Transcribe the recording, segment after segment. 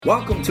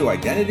Welcome to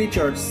Identity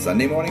Church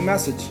Sunday Morning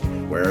Message,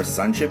 where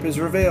sonship is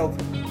revealed.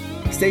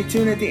 Stay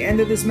tuned at the end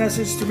of this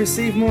message to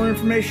receive more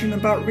information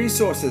about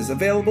resources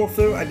available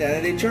through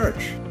Identity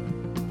Church.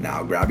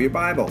 Now grab your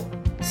Bible,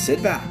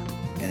 sit back,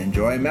 and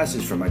enjoy a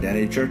message from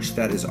Identity Church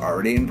that is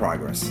already in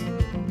progress. We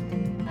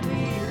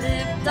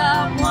lift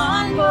up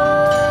one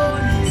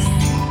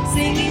voice,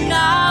 singing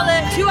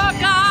knowledge to our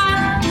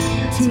God.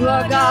 To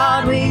our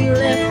God we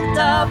lift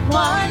up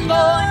one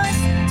voice.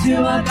 To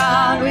our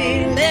God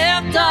we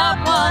lift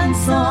up one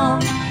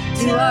song.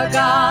 To our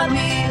God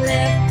we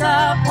lift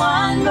up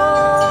one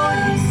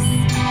voice,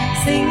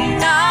 singing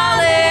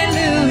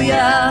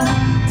hallelujah.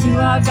 To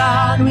our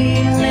God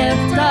we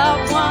lift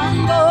up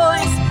one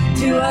voice.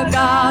 To our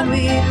God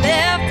we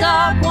lift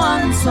up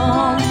one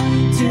song.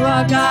 To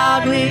our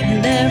God we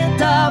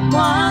lift up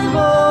one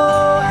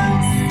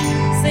voice,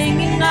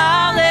 singing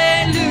hallelujah.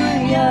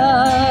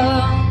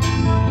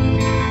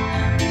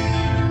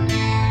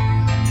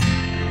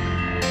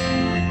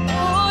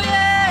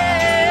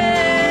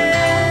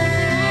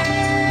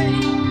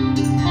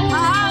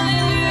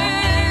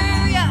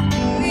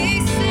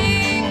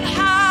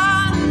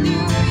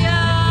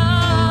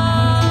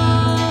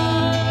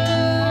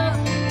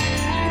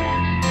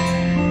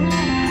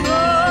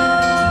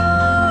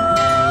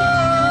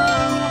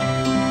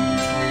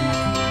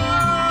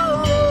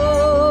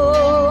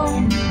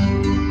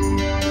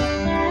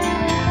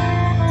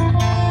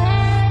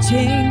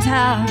 Chains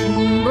have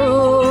been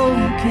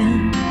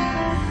broken,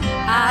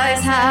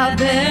 eyes have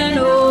been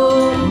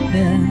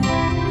opened,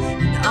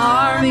 an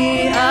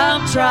army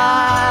of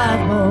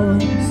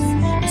tribals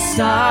is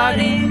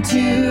starting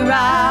to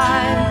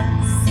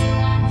rise.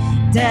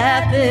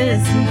 Death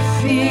is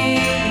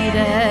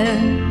defeated,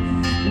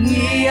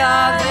 we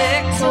are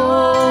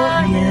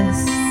victorious,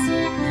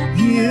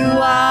 you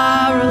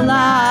are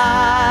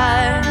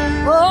alive.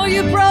 Oh,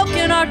 you've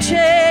broken our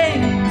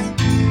chains.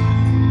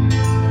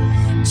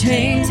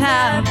 Chains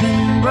have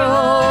been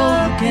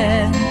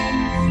broken,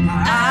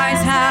 our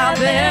eyes have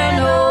been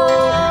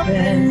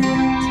opened,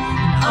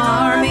 an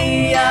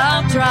army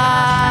of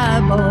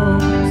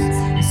tribals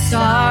is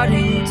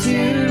starting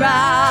to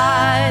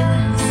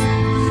rise,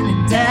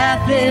 and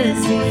death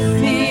is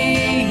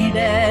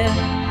defeated,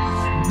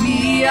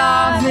 we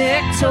are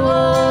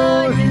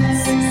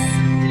victorious,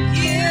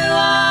 you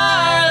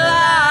are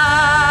alive.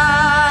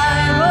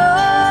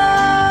 Oh,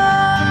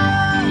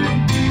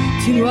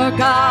 to our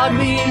God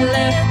we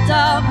lift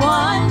up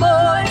one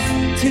voice.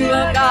 To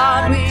our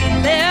God we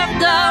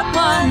lift up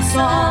one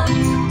song.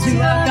 To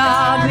our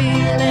God we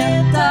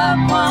lift up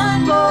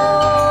one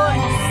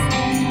voice,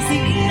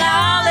 singing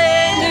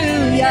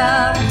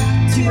hallelujah.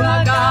 To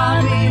our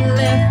God we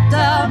lift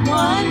up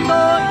one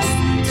voice.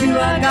 To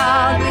our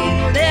God we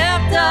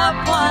lift up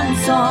one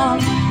song.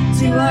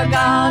 To our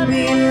God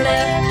we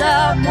lift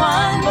up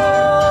one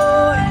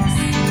voice,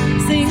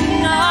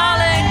 singing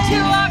hallelujah. To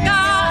our God.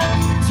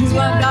 To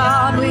our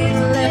God we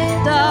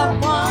lift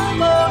up one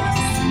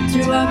voice. To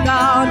our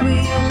God we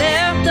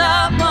lift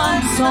up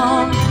one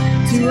song.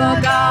 To our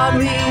God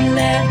we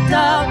lift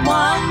up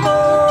one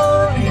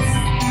voice,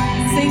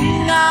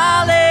 singing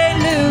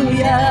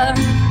hallelujah.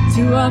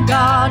 To our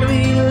God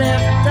we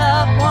lift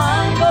up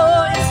one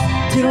voice.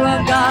 To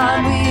our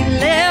God we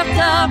lift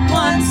up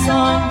one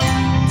song.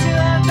 To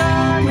our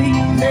God we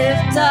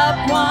lift up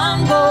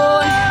one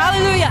voice,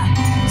 hallelujah,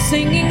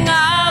 singing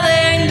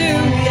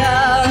hallelujah.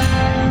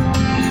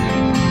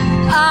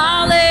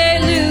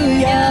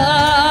 Hallelujah,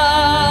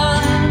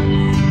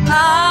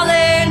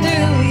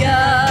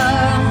 hallelujah,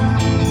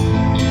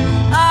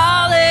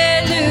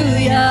 hallelujah,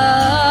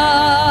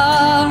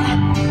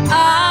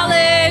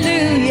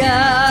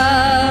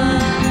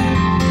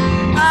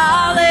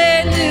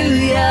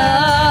 hallelujah,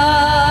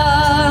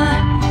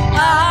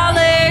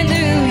 hallelujah,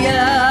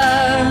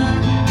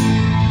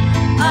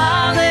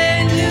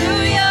 hallelujah.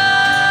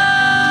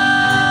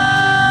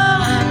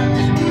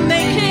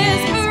 Make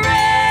his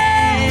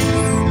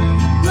praise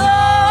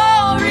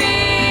glorious,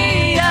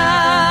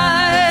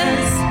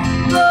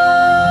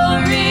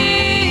 glorious,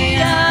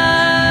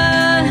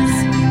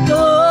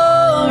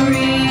 glorious.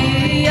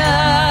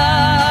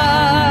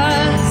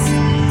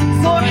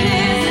 For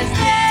his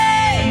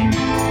name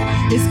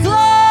is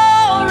glorious,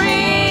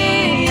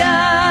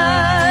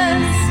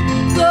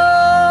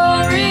 glorious,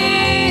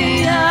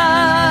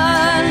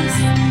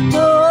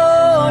 glorious.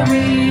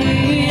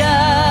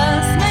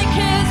 Make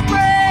his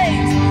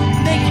praise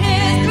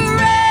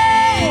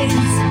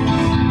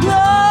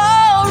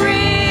glorious,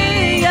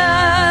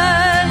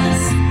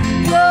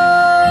 glorious, glorious.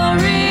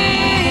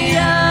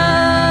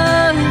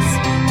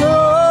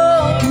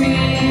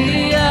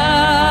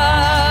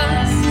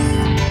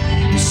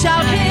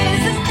 Shout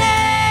his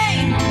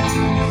name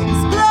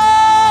is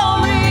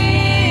glorious,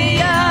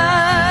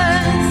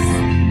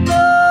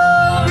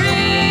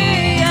 glorious,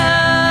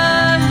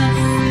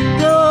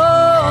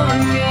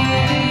 glorious.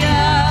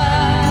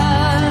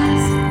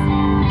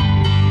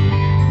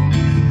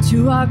 To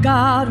our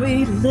God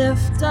we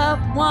lift up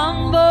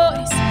one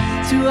voice.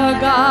 To our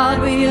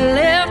God we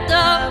lift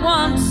up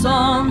one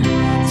song.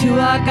 To To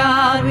our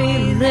God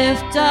we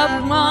lift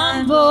up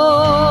one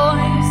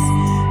voice,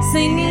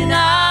 singing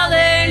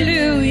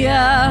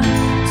hallelujah.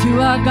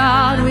 To our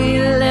God we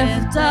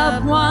lift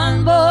up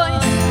one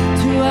voice.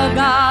 To our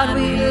God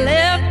we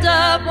lift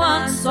up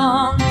one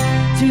song.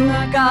 To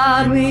our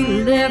God we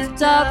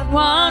lift up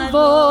one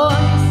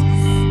voice,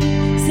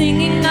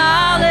 singing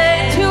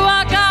hallelujah.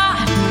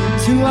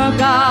 To our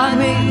God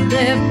we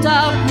lift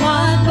up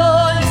one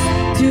voice.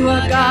 To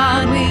our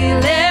God we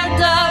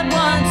lift up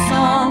one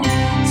song.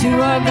 To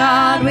our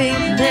God we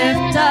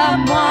lift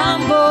up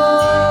one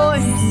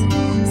voice,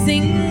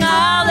 singing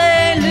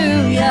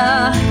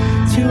hallelujah.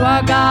 To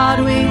our God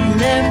we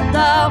lift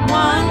up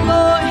one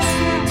voice.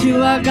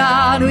 To our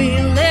God we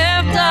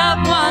lift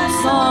up one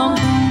song.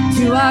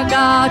 To our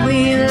God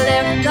we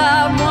lift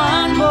up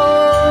one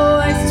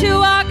voice.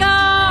 To our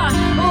God,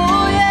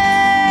 oh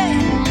yeah.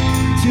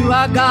 To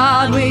our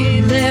God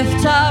we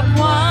lift up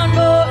one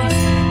voice.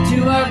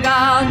 To our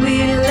God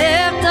we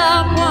lift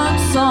up one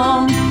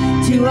song.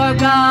 To our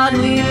God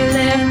we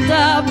lift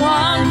up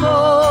one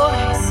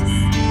voice,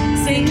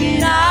 singing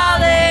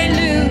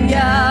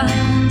hallelujah.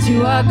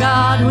 To our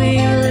God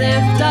we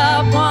lift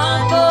up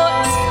one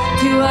voice.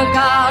 To our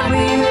God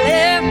we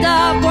lift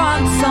up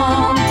one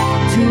song.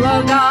 To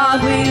our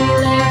God we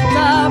lift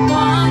up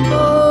one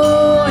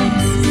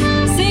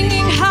voice,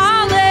 singing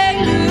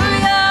hallelujah.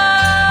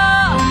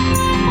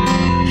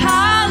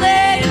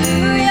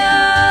 Hallelujah.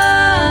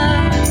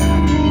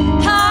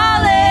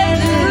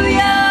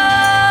 Hallelujah.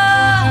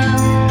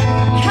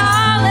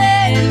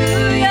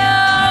 Hallelujah.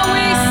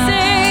 We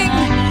sing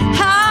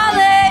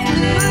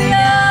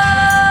hallelujah.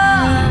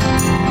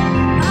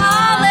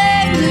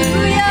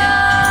 Hallelujah.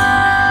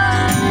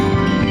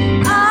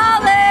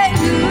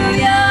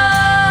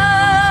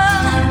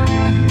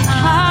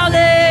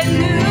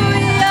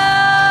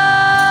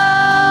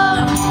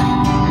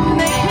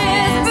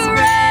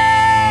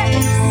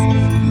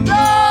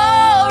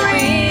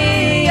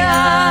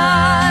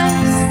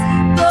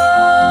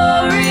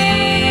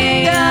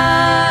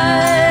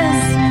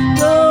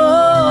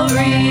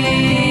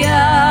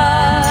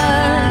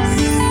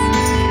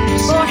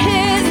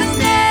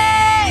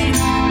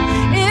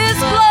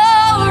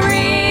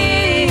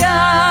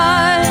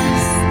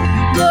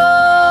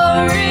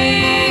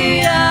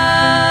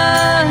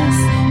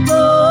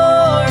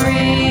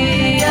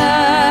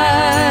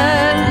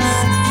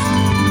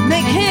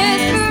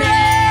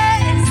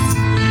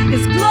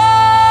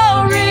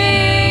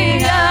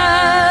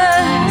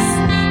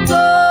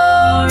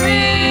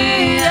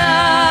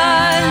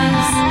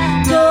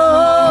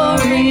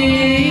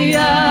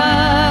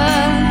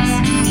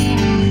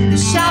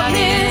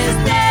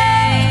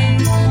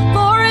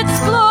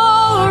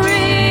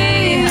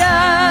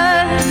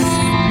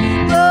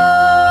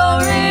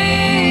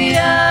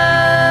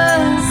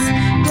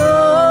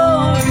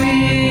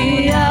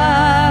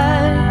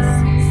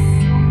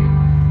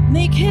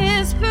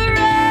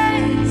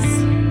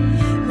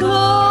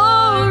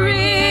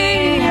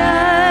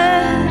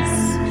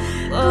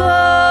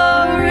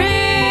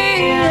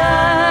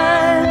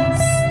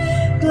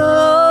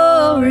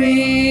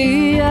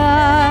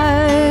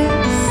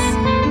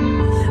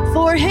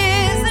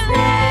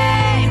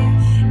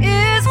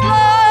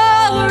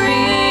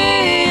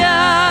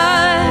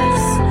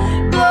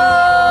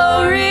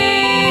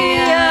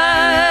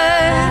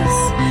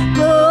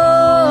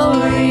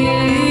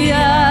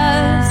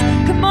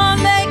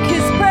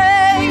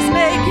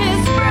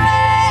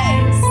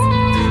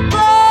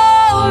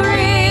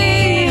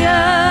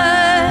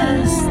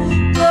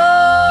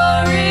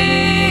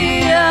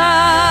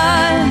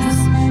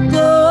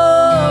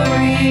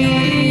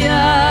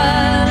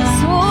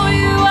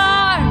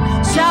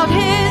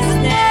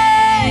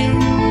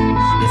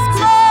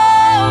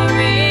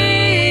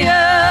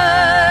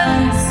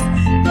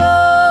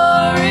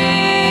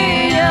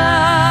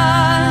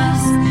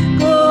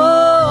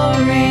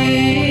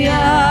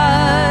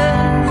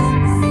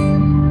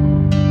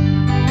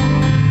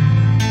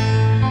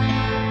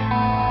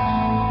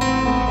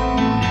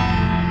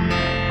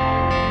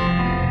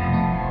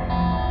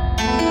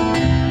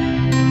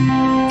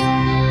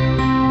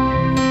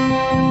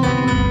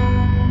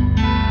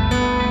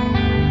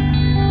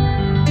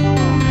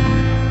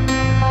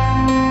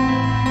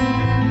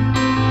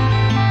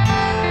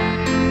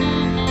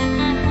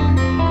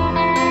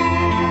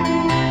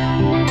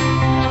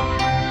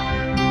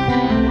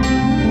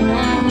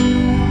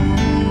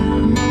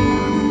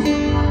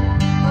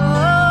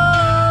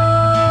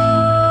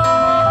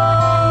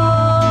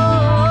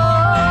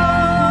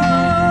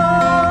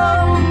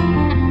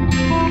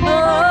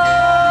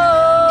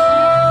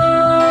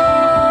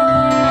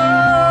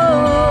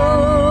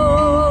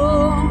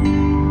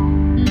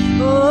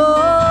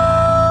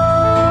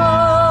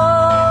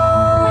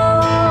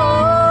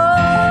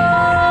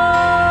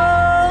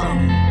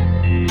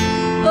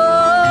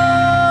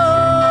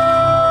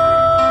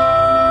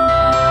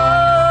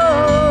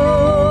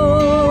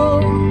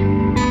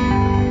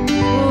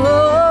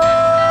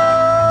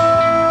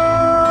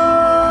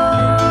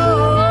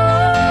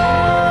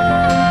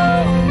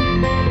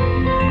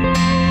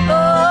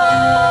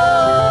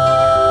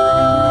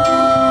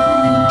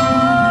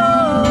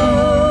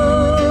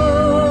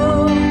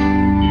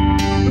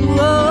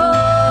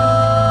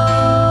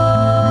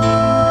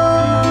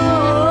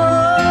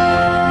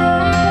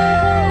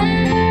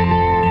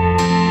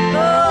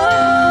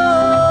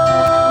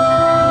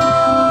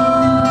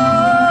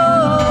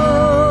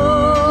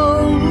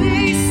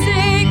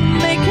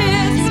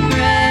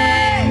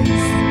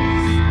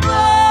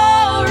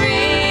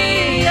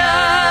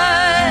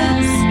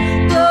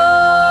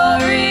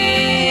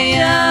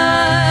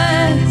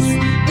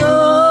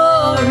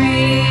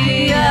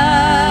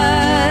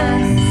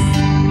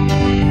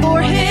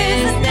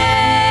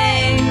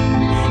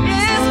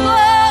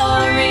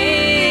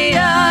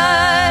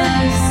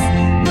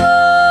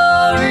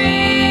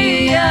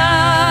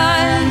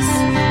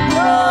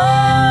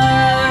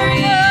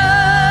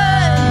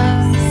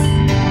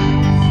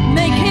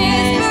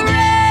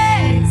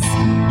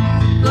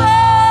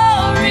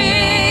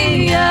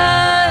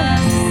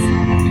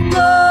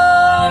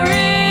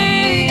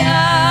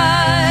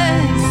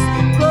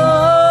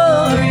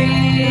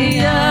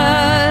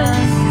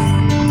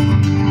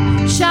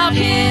 about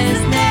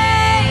his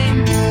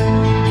name.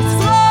 It's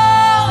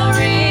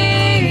glorious.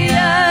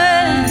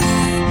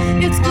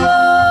 It's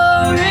glorious.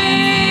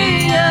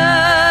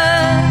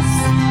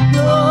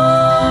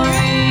 Glorious.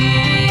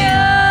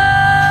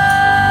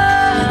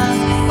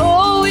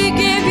 Oh, we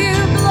give you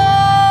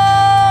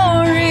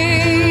glory.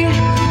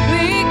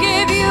 We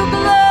give you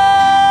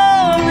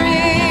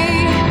glory.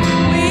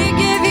 We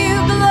give you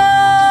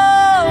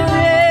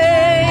glory.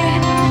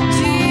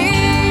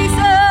 Jesus,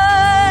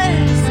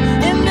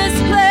 in this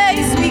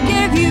place we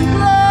give you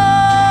glory.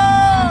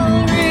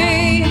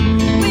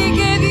 We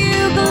give you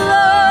glory.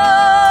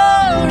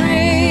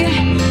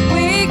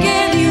 We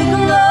give you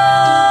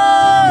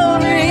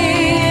glory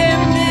in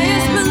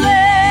this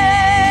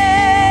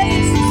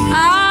place.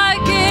 I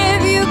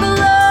give you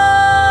glory.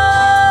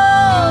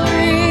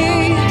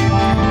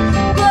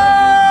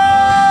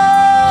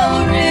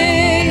 Glory,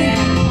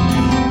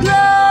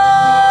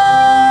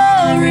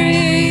 glory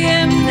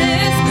in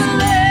this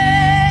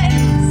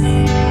place.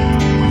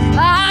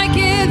 I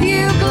give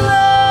you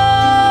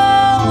glory.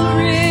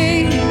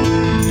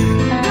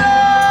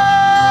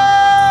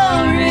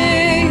 Glory,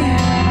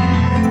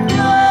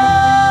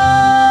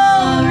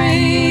 glory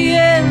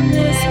in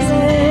this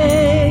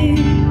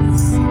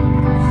place.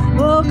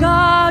 Oh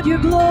God, you're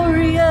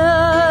glorious.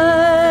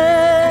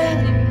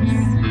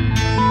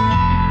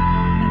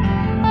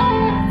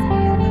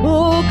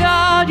 Oh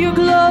God, you're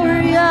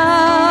glorious.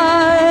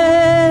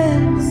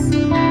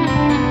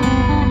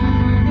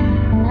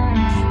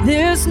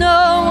 There's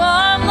no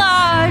one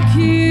like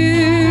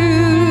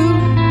you.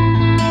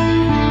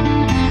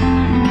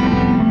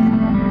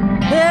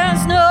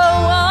 There's no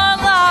one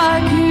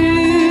like you.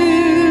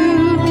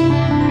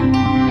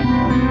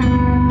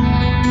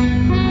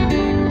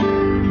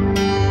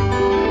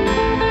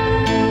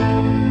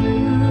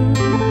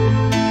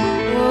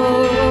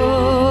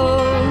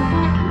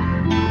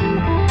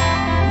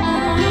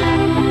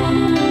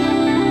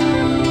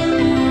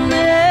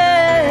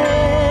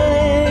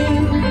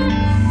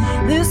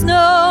 There's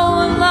no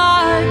one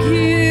like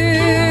you,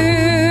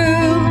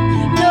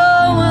 no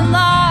one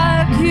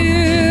like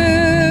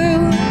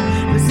you.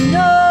 There's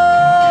no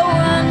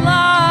one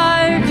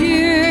like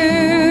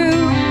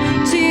you,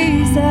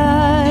 Jesus.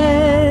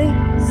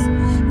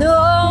 No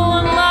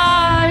one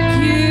like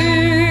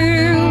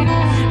you.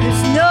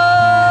 There's no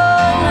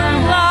one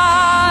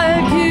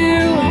like you.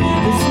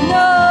 There's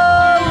no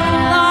one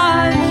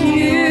like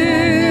you,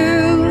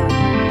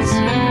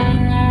 Jesus.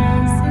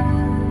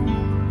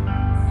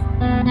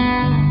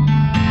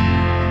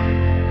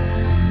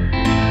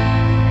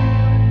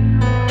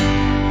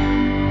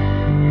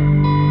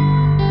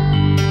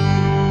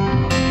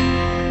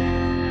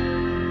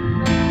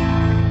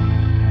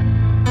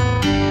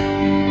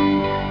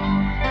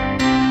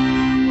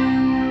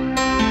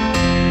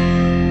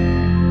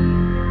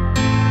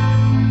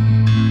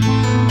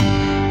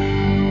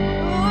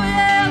 Oh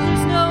yeah,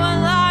 there's no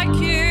one like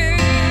you.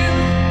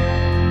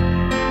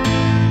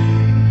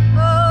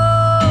 Oh,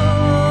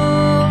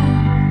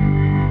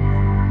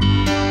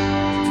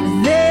 for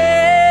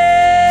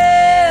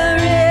there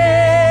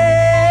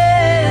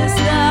is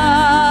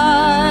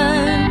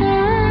none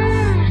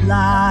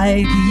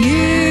like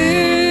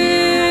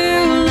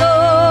you,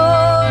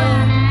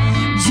 Lord.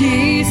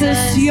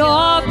 Jesus,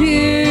 you're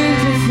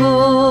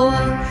beautiful.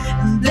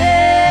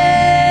 There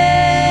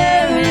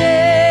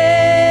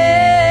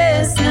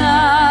is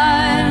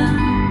none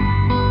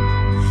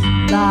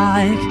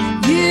like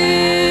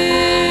you,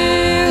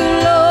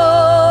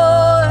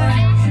 Lord.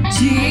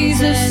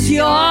 Jesus,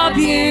 you're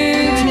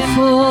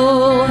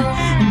beautiful.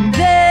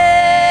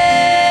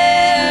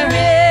 There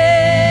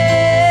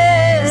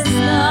is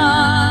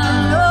none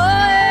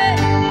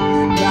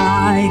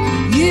like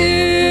you,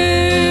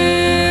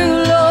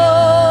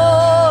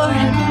 Lord.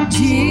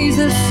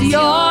 Jesus,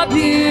 you're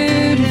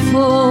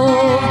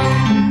beautiful.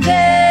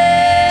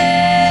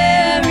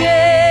 There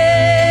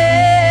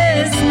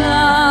is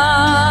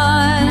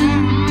none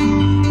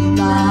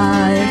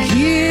like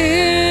you,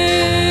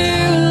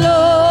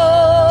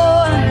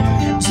 Lord.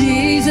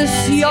 Jesus,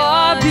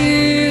 you're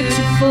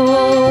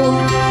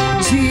beautiful.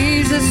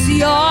 Jesus,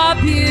 you're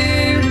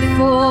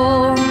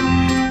beautiful.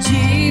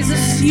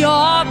 Jesus,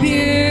 you're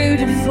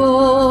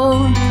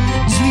beautiful.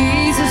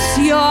 Jesus,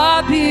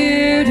 you're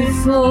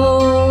beautiful.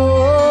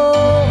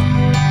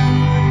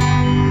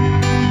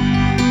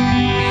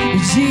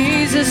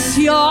 Jesus,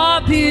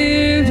 you're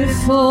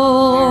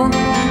beautiful.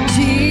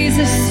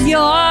 Jesus,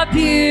 you're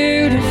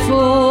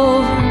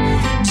beautiful.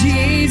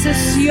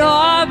 Jesus,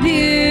 you're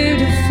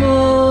beautiful.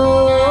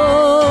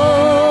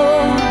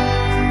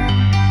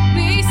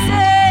 We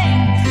sing,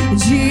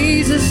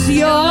 Jesus,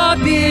 you're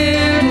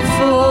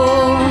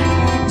beautiful.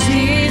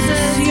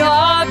 Jesus,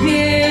 you're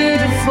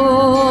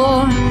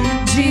beautiful.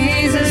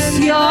 Jesus,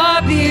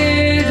 you're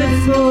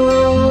beautiful.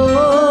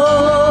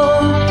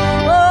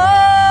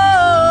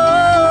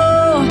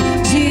 Oh,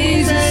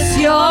 Jesus,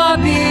 you're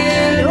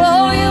beautiful.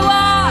 Oh, you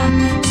are.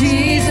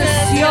 Jesus,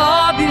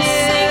 you're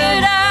beautiful. Sing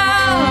it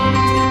out.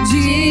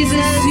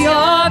 Jesus,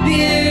 you're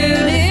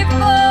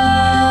beautiful.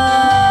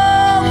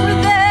 For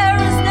there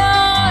is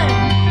none.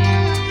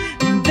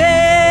 There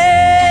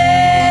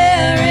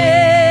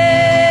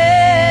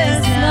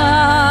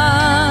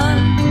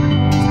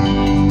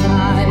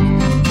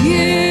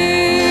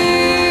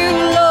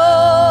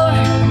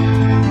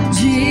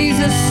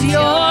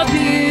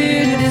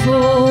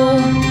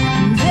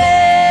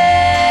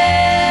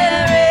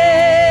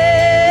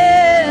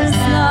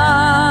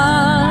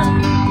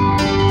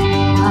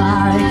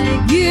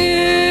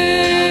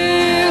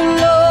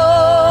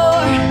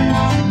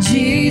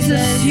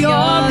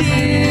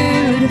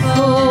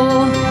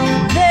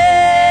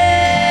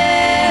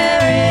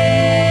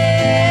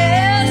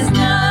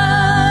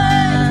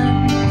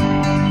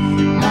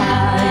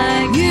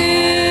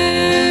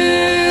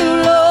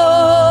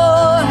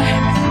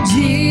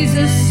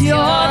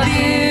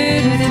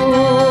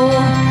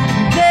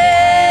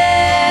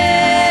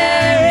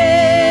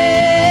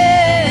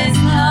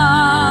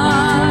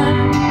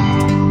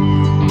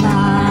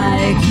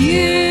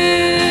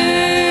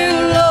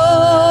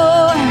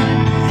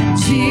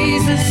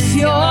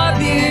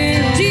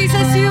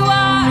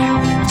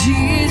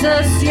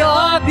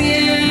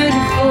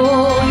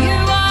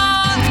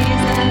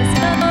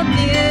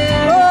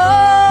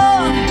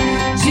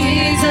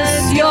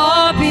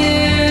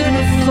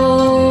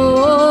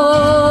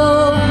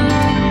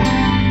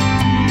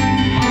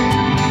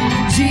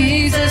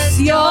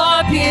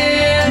you're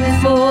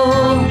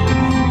beautiful.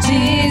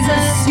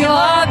 Jesus,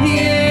 you're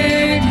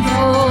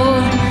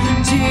beautiful.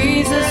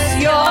 Jesus,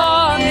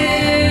 you're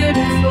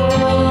beautiful.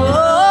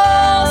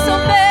 So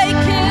make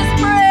his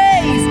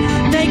praise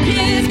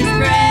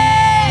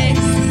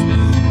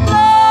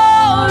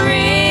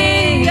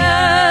glorious,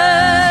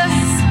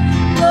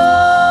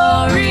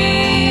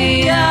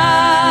 glorious,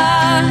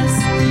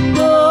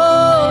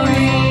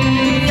 glorious.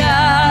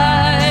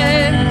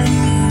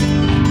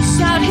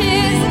 Shout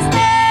his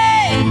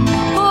name,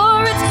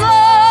 for it's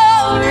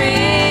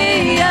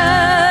glorious,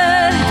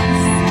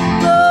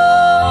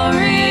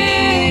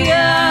 glorious,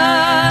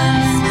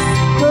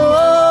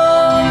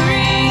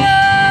 glorious.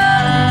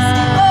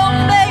 Oh,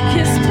 make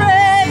his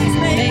praise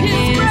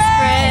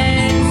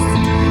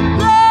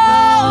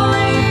glorious,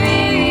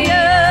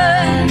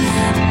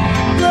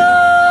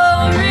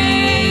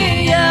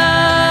 glorious,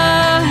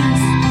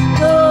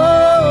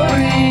 glorious.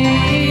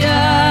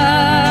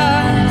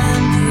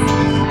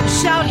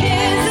 Shout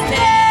his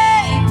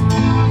name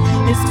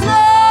is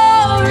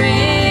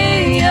glorious,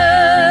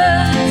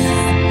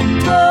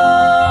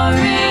 glorious,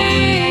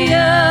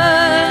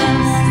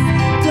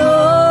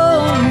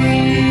 glorious.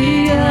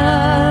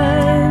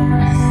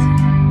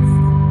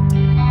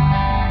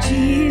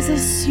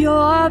 Jesus,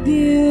 you're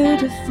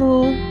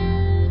beautiful.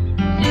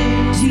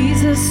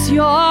 Jesus,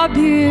 you're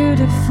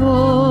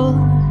beautiful.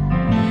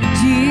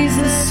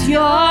 Jesus,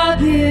 you're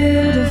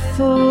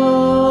beautiful.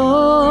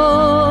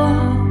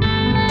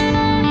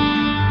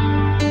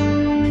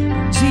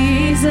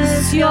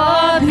 Jesus,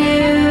 you're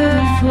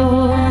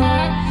beautiful.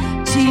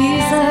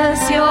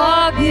 Jesus,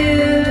 you're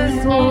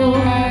beautiful.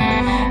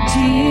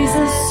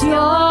 Jesus,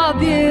 you're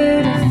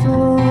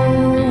beautiful.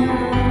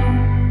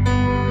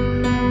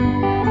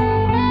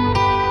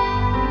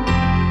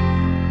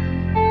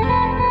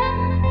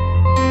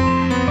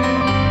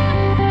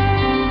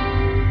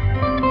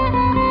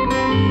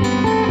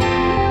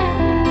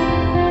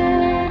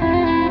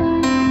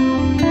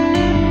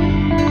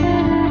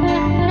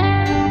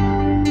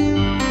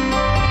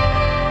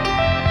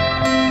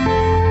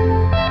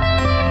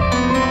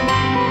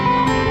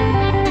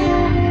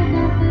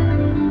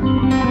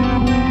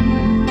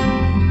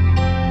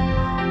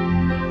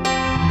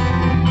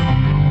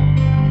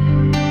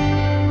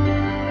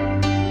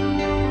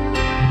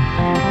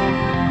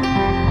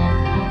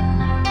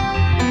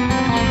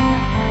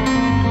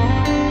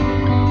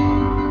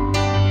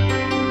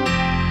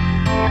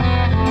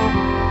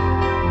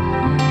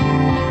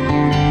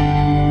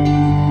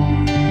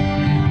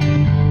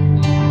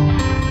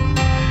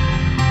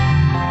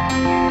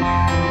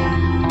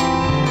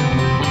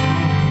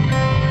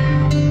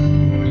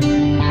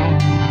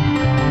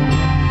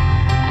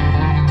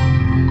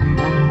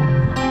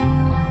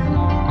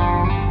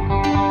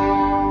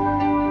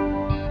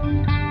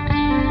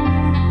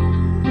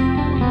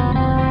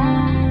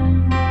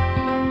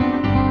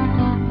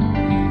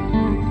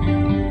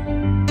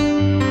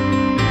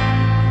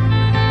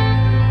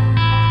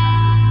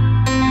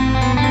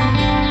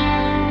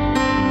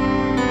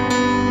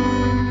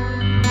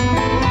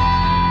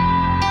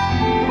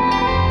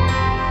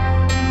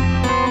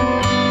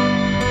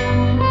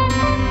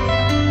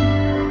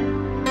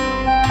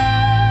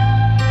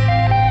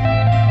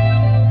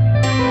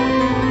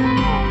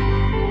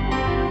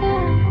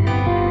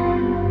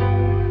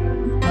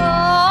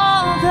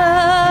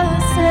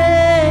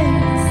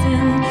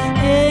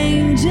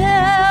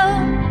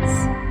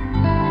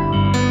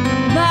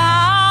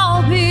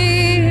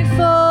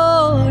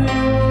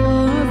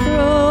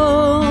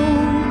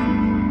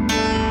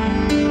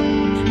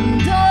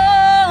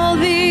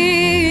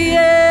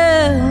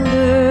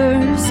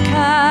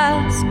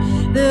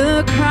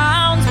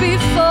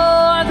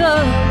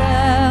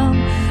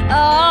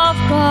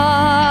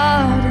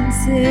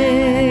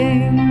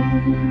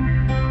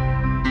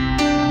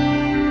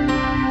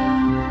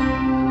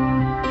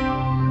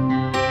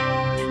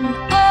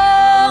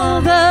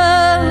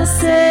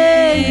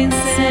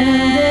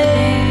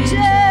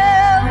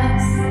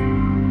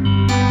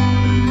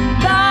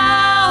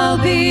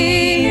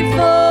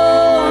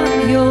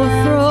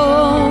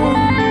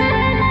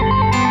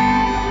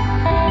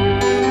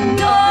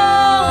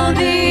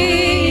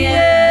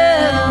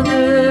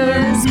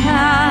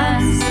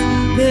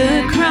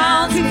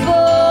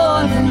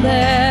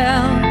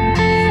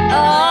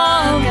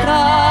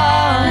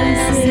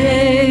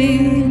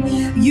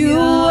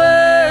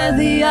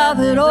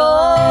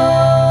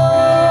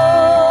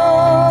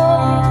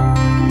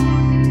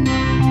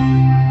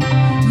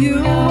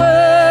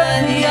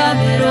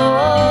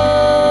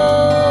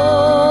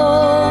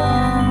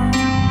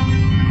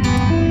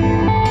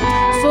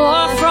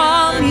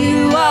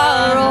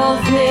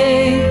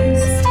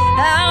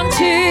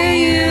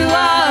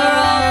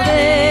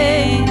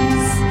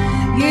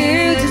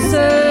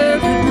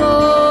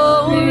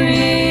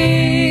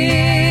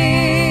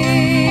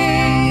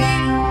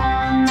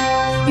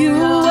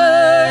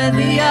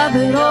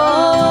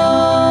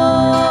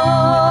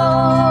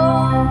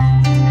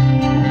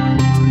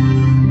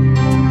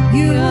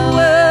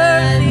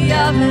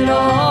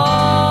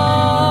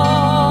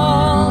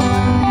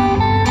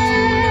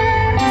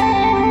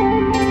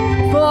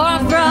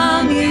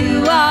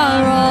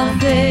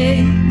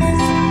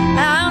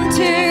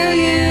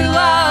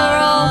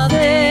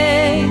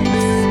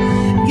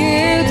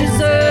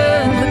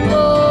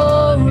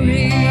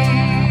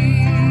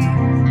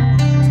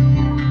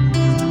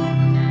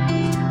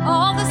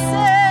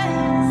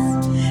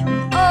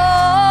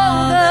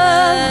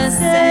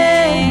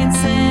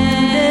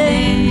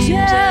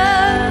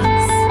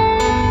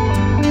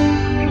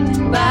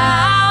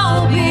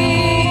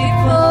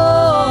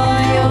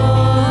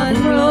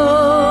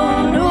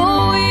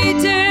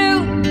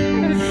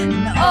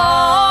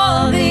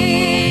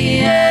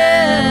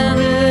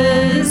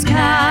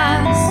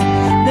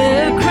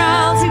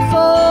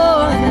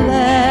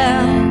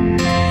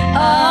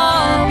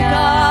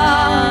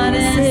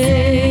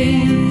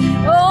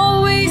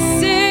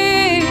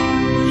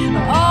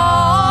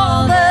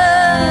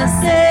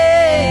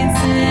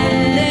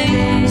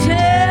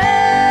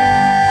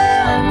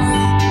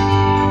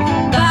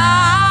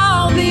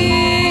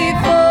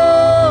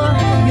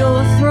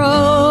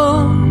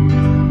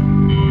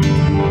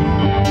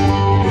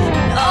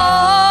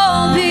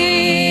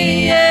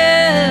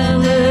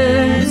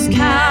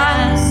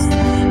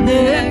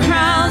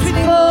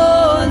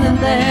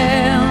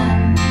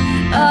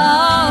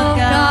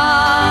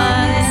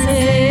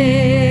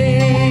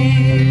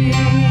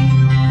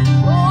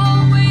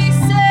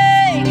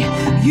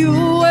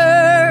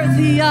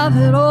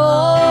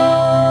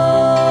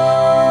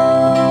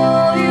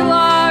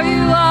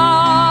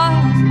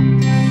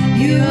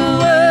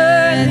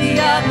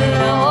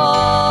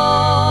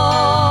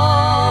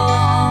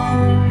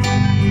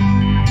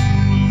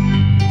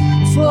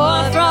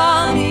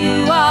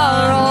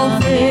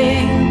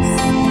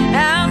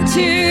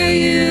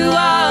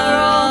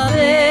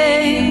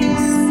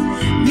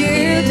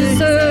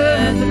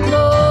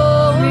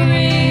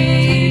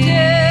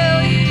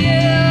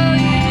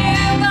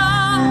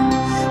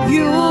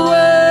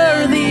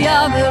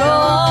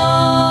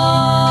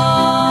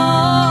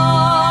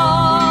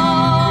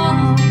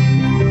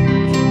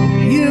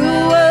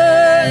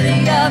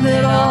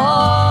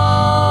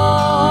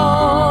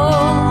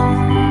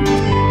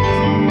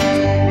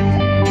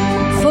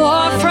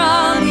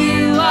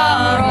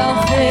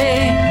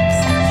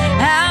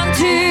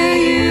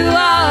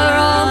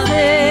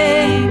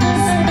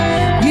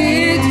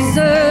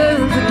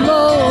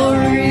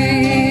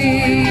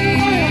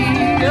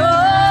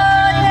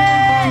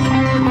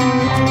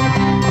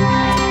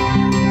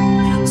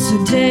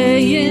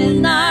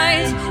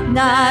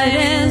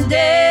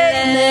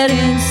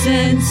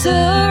 incense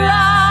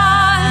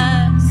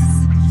arise.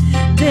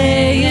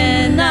 Day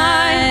and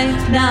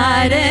night,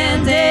 night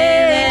and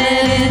day,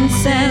 let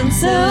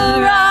incense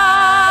arise.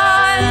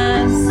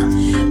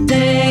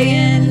 Day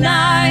and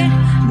night,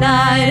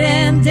 night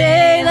and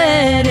day,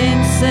 let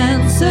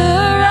incense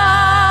arise.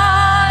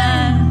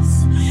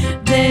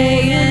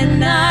 Day and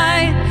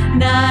night,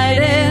 night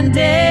and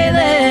day,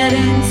 let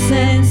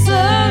incense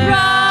arise.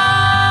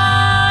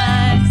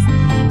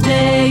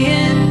 Day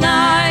and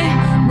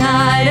night,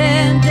 night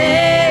and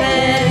day,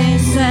 let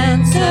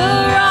incense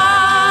arise.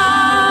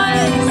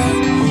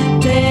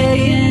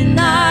 Day and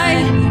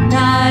night,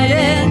 night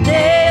and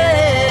day,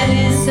 let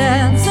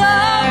incense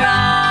arise.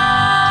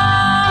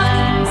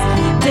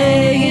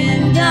 Day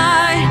and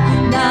night,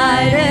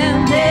 night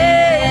and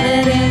day,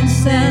 let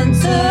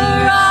incense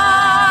arise.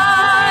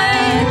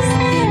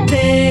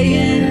 Day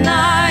and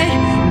night,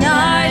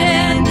 night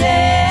and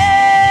day,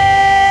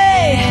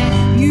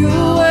 you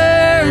are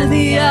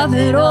worthy of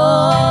it all.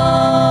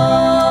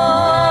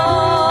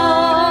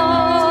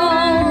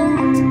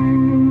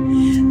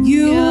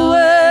 You are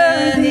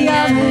worthy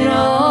of it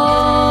all.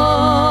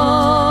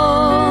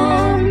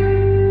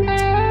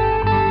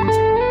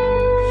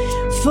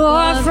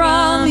 For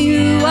from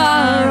you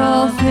are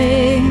all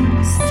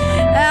things,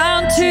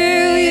 and to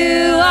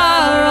you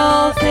are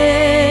all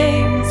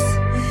things.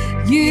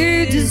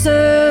 You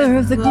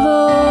deserve the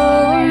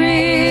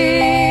glory.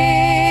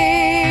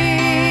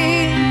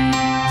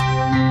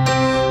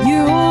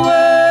 You are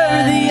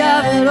worthy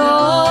of it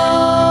all.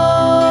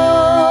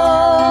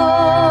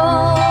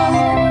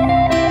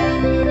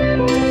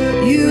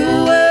 You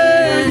are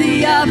worthy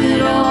of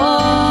it all.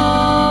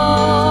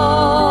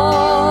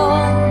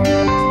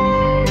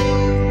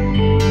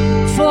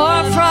 For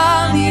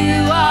from you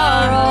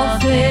are all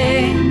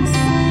things,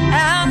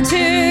 and to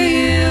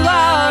you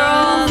are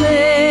all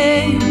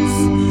things.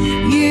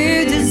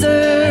 You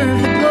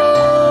deserve the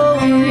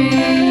glory.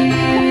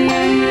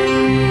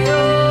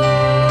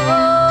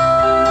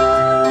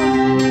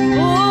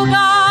 Oh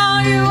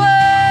God, you are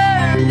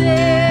worthy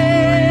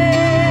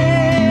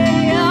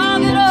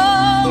of it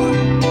all.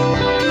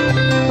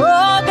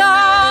 Oh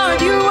God,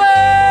 you are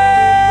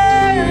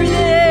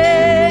worthy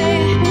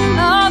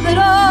of it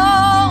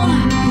all.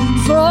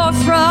 For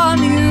from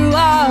you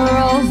are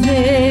all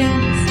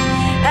things,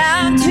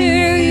 and to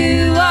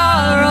you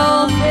are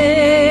all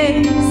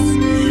things.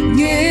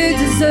 You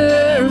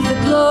deserve the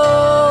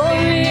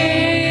glory.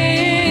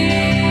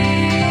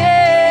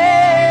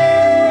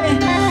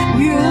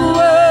 You are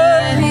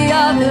worthy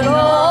of it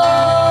all.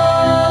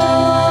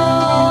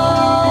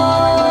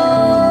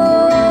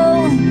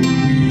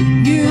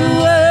 You are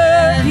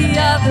worthy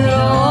of it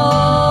all.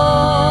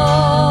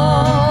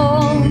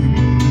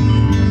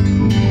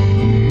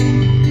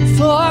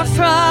 For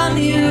from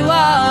you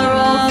are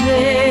all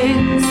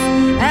things,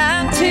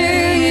 and to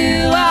you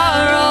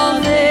are all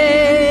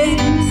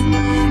things.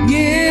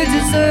 You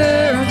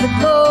deserve the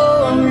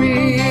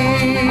glory.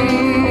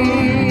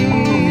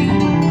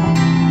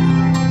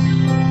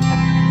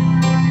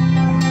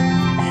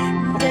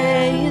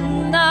 Day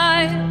and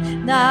night,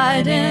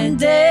 night and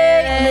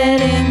day,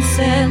 let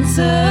incense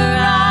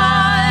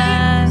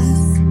arise.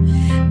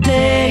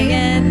 Day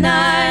and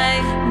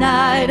night,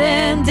 night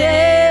and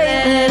day,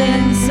 let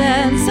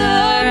incense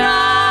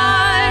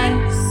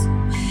arise.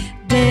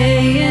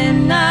 Day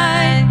and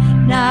night,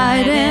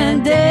 night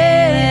and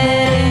day,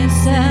 let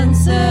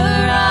incense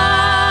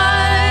arise.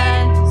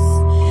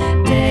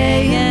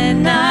 Day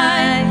and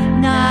night,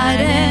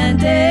 night and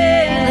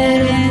day,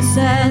 let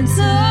incense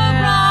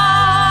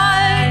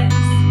arise.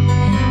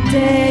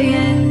 Day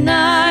and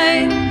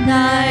night,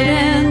 night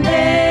and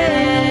day,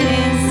 let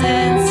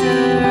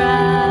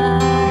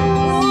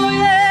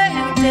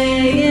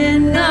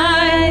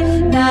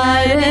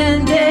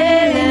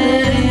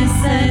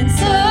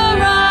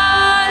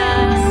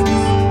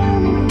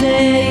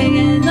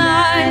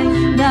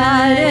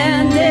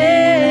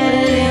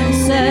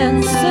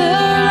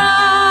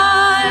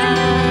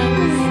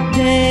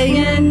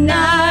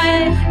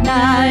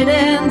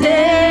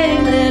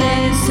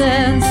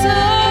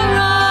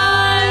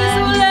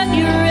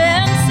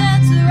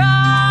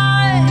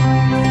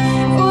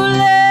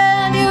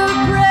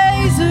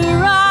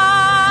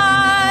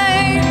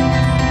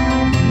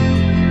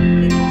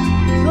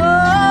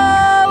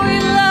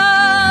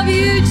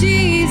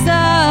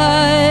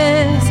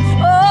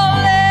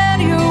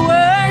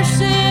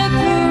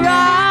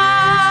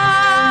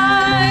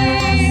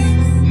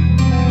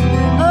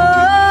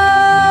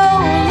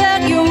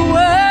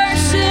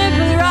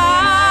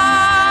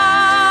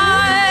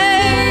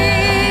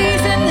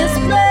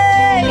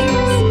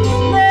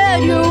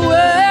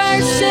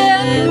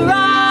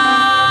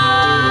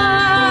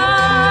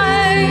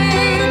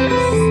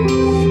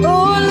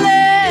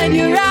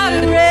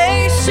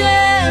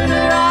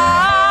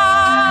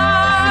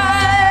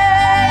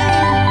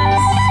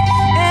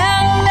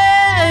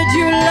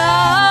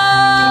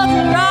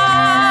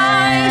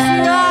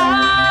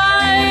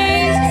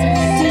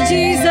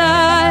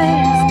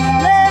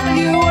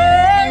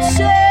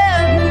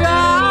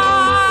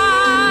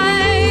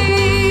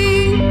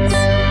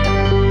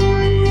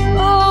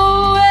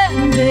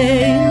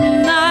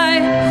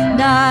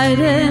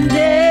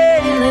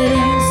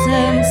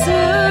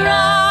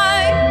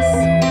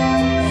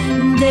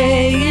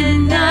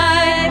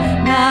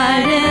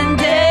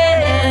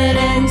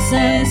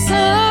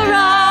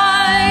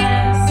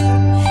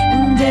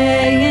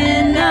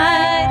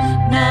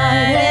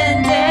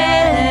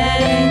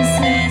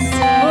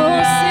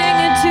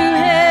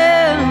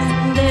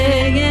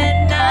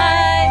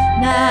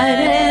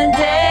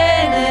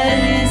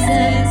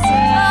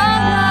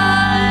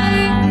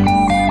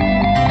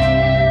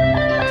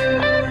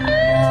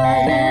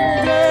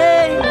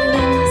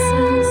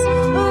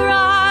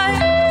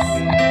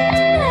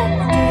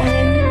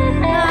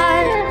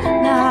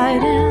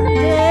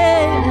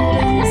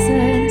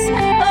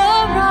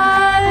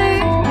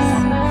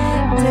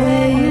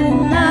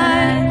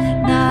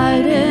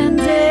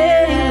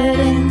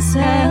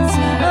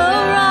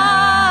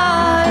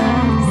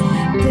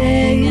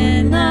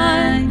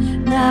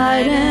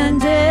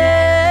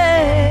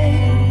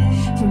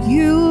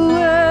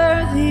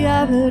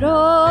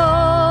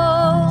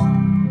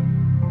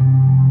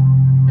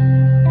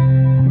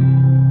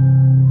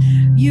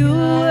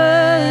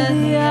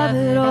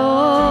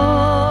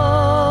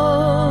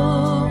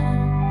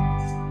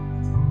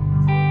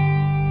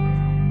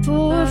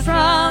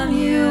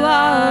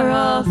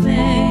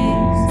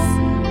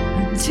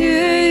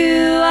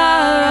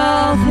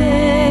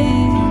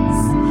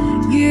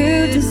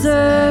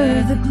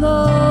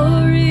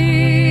glory.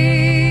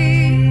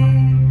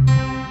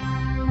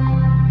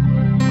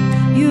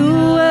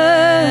 You're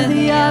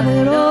worthy of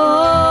it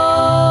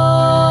all.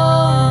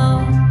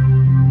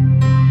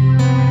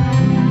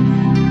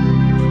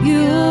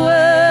 You're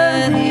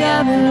worthy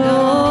of it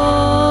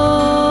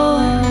all.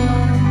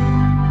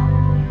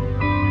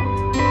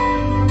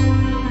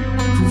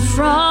 For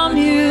from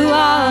you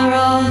are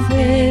all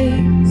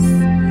things,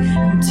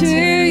 and to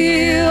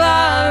you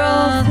are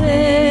all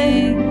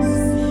things.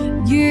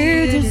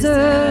 You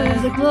deserve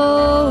the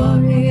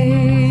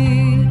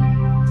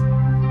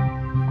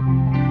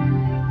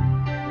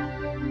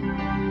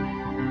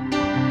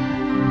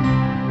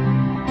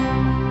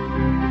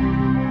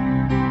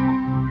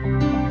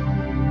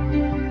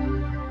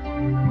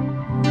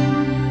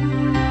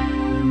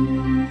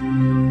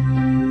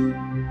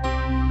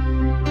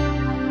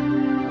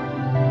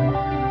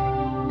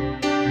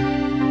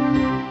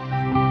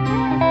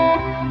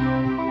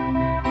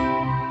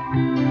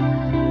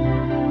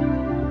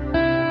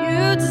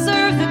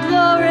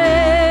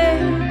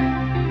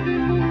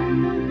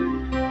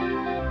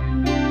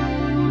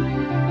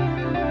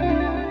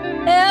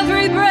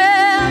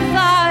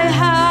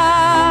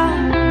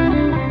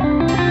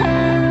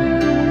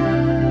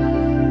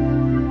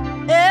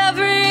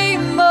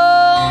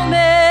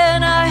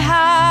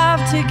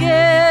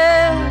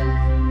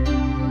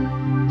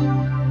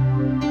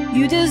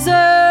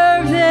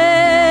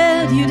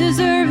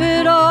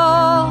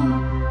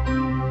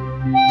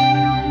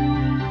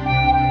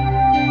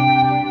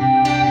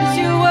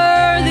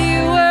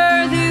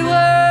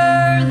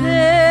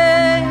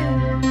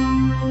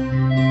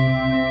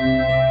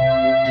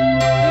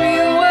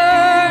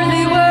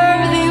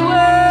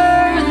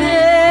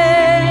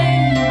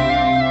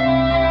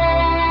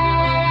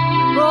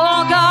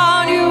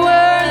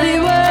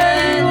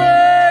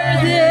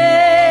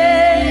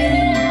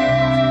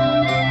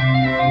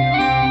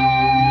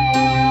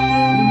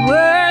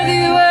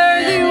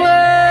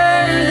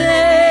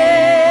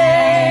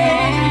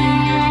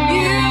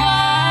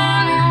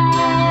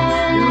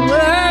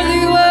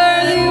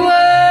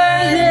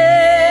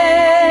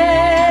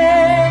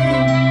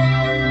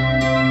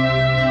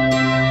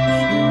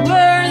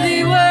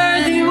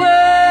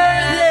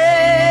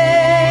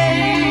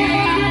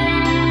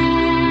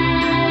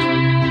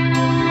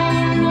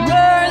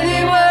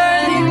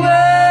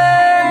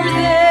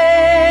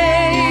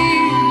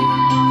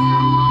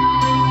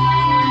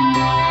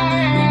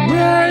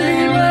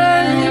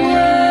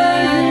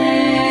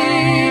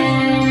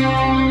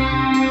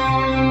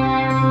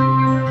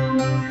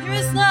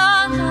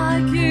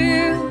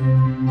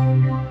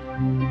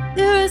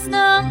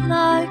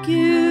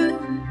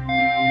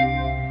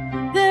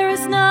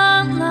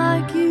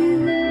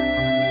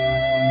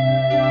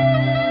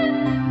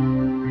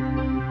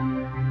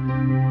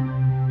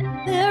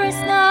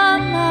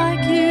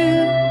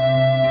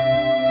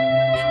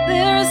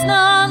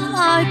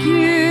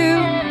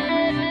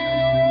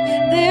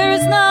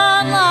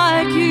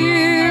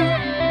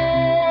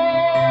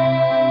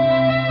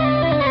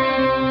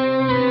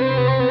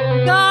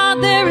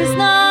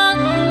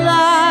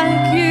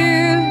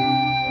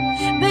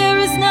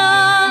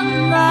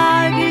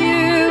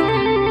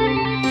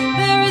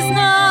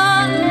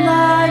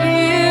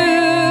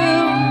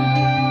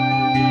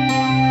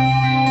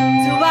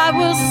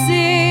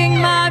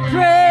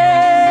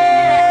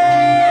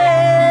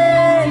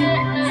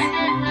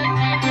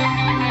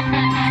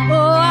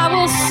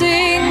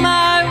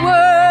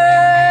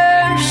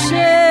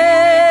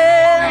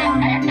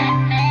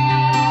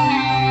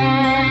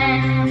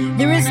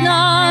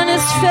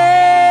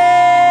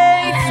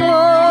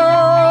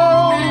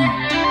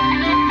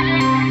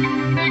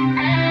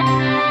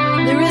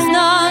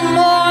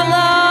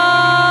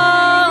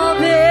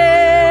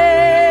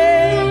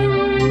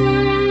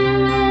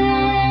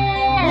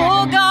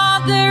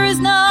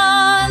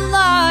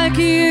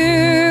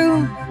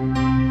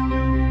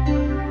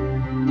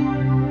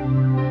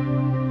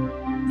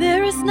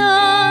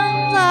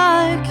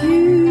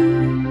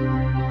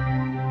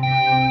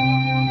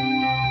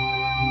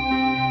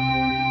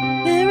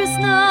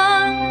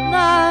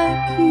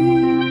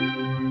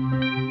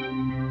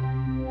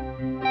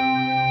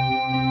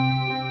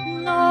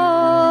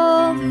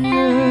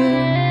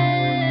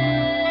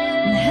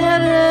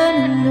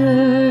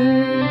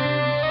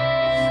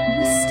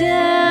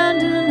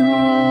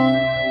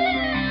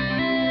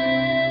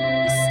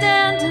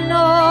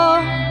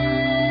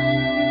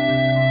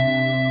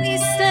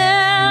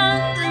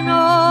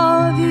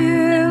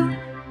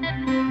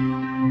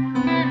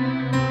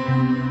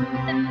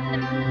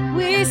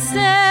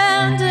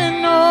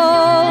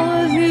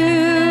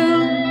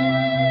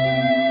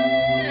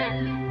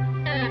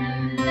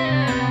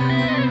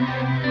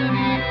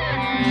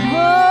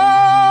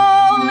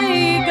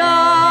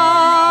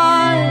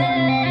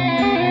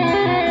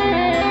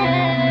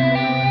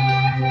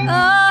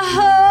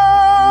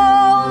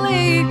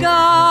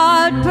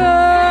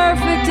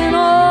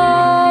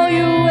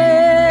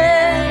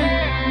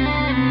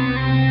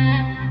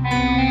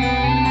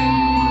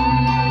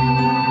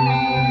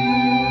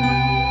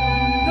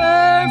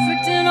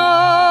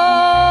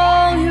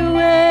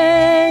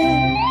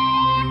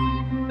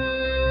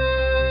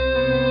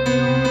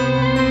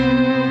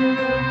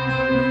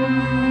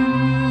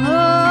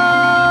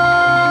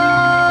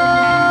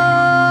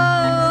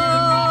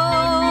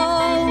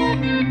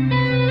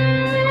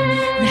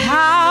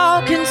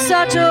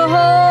such a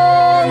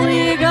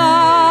holy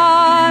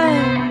God.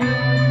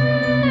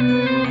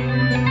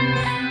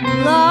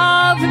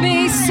 Love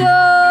me so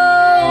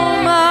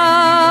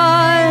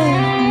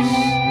much.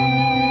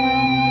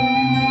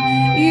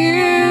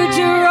 You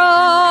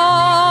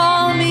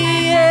draw me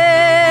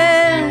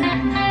in.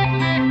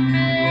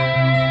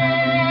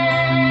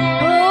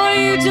 Oh,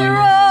 you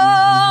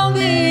draw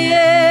me in.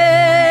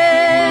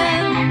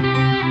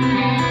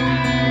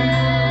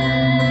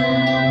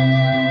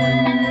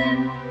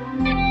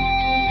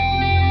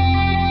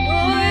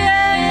 Oh,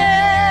 yeah, yeah.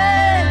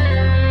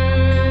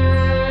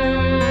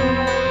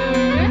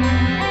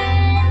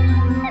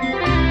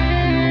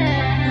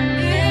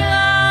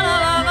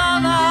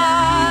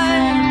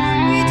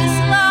 We just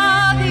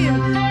love you.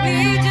 We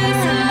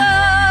just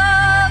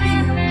love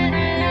you.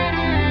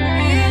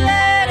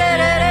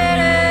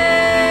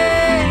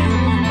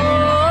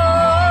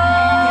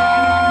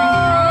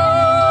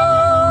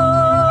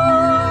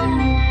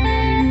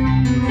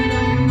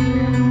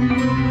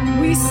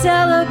 We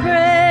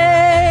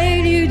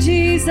celebrate you,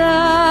 Jesus,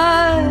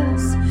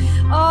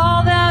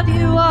 all that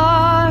you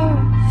are,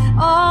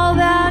 all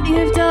that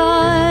you've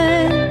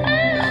done.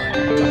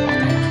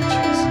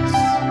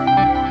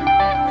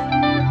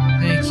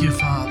 Thank you,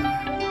 Father.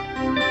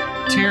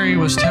 Terry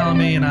was telling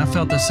me, and I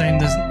felt the same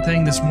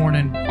thing this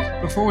morning.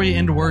 Before we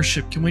end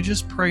worship, can we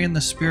just pray in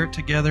the Spirit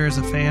together as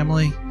a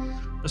family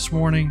this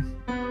morning?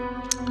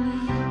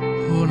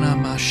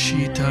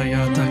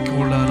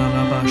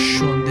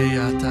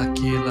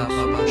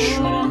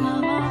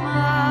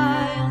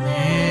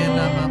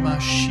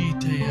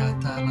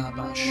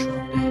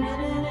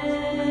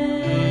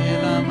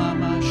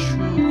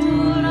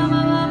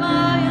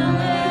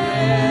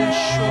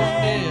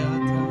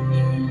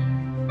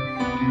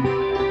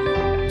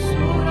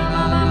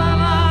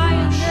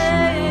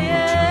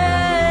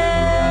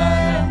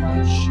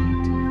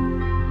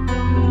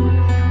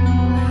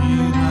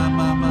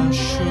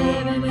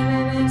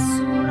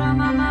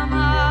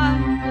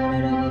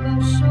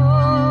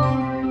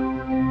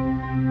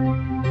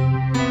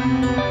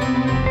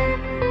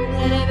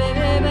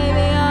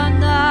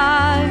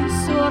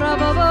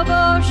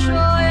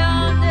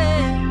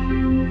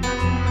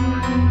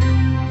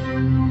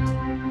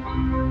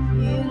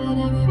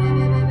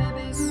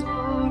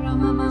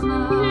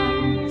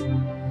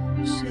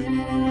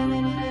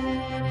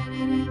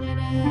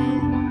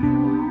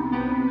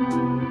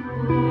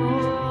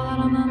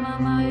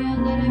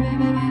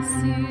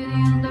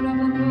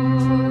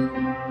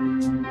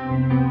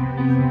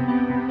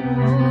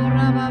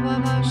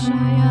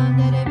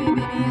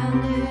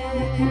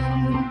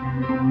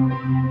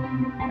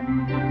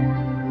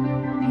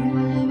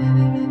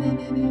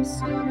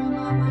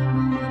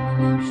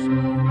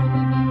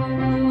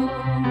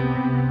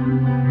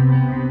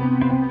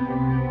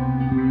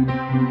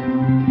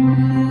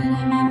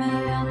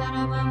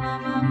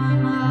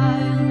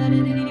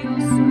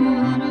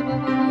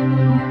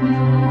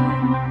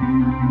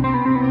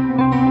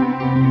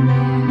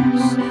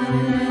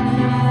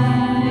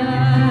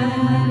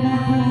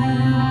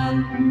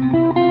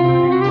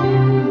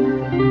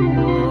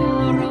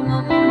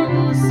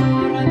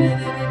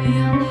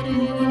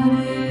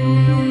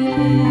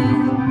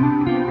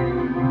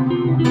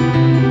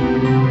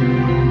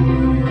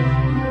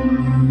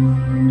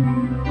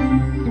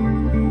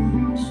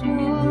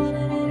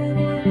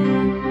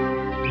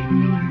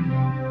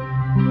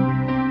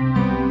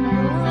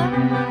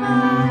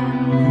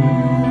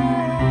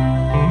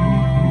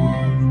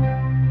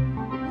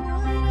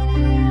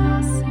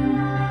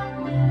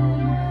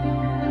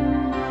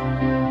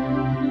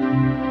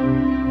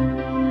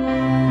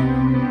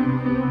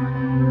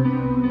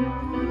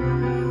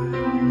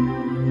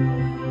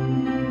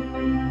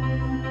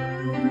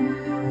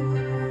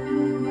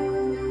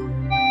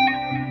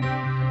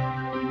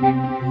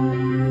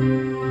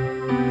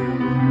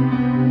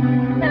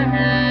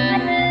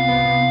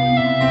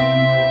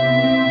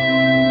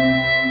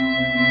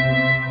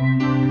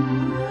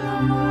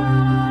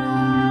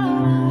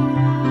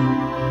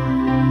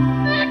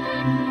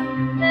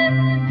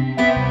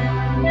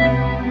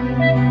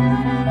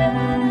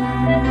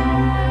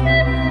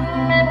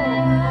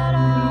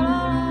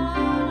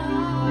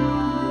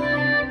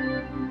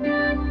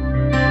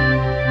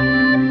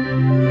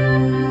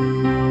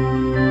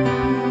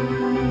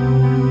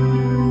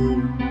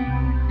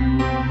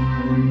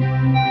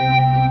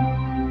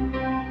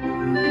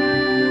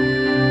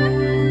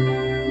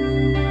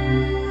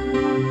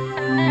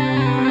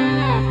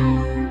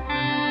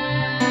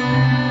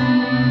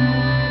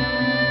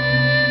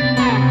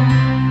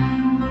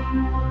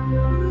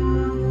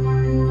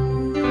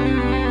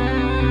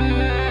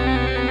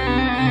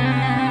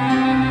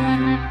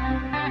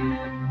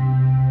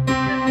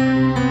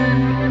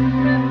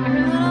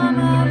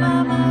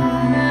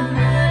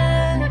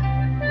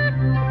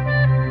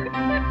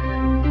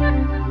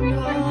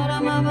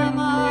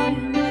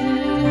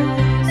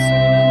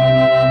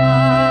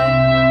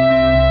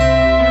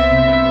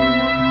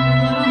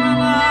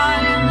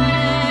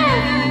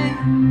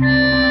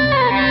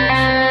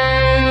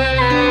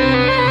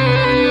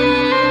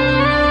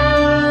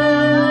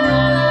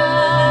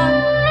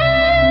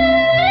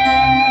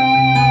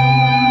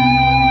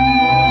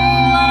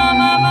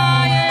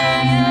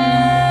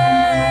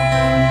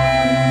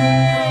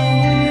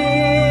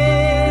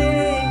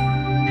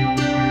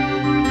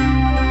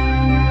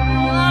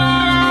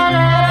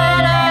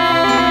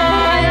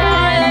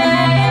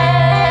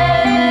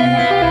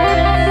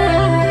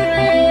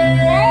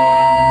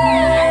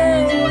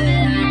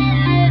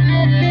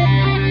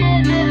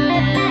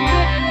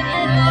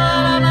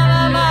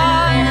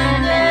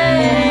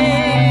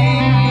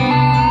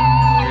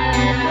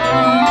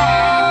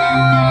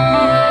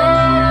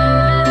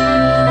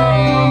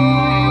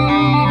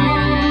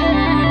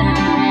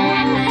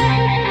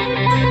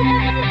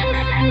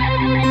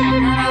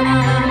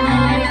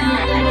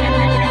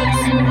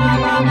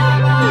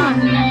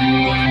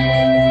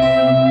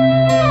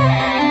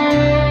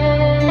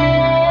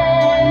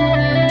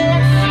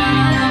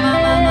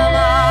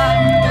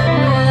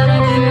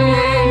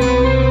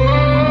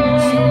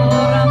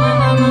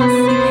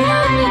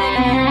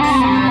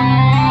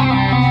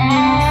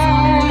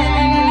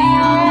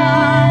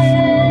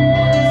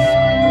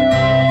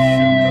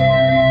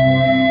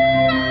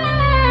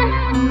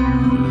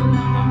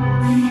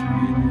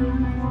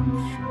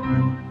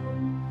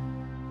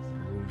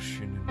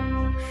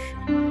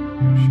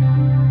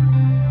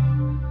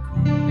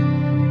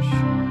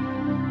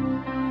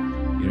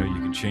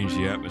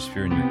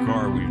 atmosphere in your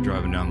car when you're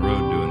driving down the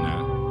road doing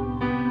that.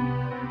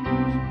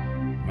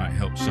 Might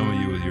help some of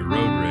you with your road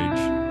rage.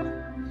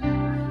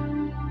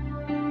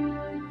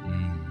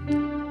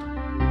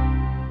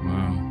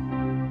 Wow.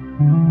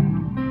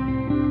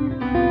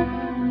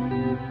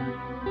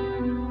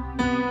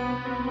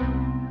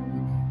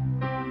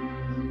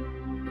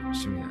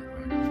 See me that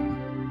microphone.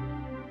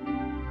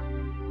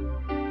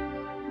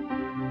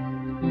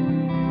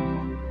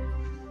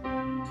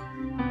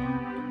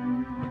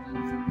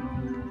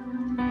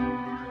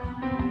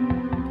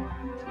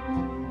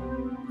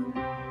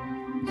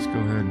 Let's go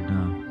ahead and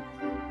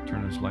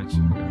turn those lights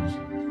on, guys.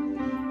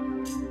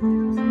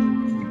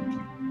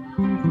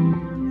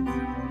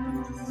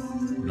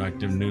 You like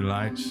them new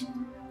lights?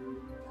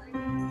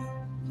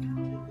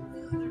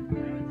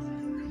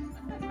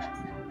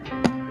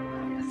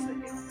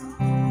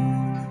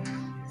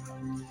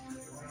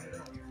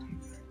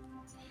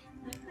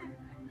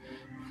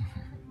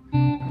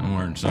 I'm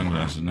wearing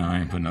sunglasses now. I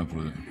ain't putting up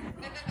with it.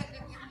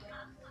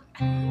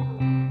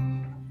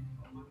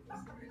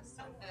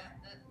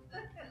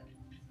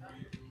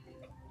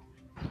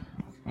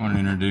 I want to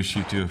introduce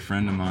you to a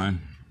friend of mine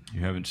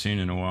you haven't seen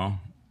in a while.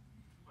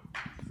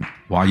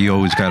 Why you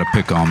always got to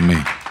pick on me?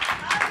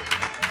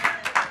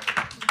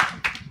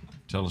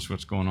 Tell us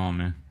what's going on,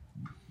 man.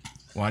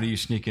 Why do you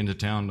sneak into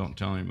town? Don't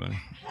tell anybody.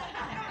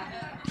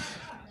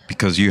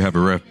 Because you have a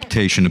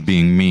reputation of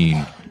being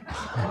mean.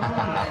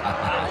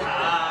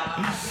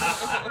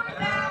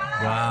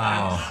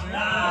 Wow.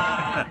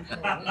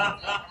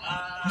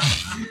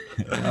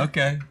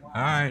 Okay.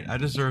 All right. I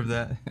deserve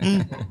that.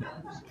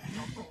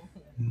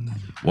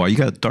 Why you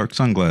got dark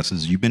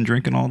sunglasses? You been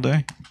drinking all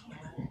day? I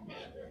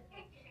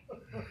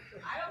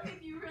don't think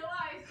you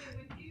realized it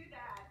would do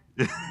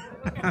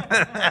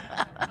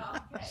that.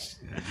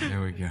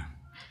 There we go.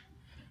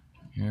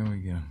 Here we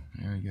go.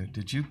 There we go.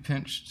 Did you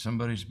pinch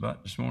somebody's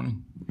butt this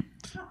morning?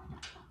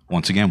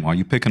 Once again, why are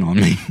you picking on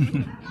me?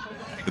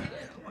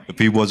 If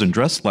he wasn't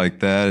dressed like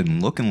that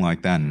and looking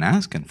like that and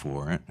asking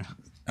for it.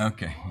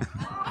 Okay.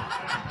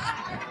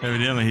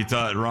 Evidently, he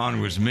thought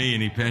Ron was me,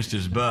 and he pinched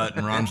his butt,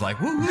 and Ron's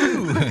like,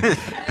 woo-hoo!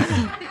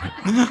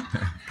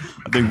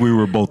 I think we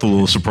were both a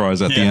little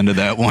surprised at the end of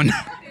that one.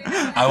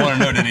 I want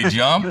to know, did he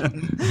jump?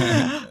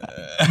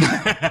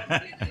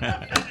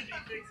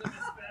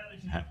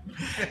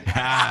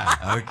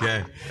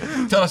 Okay.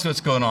 Tell us what's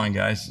going on,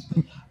 guys.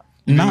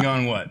 You've been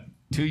gone, what,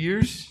 2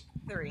 years?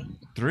 3.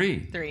 3?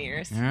 3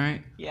 years. All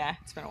right. Yeah,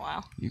 it's been a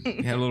while. You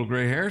had a little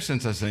gray hair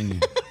since I seen you.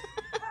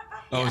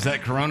 Oh, is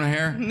that Corona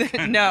hair?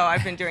 No,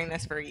 I've been doing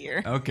this for a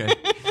year. Okay.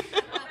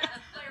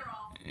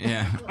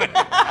 Yeah.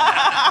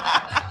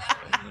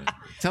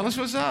 Tell us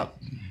what's up.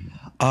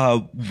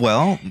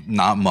 Well,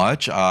 not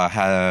much.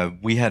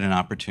 We had an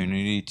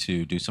opportunity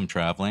to do some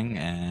traveling,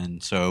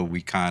 and so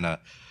we kind of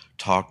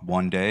talked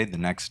one day. The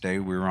next day,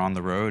 we were on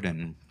the road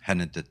and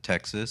headed to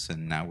Texas,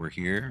 and now we're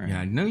here.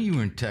 Yeah, I know you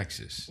were in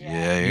Texas.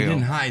 Yeah, You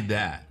didn't hide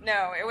that.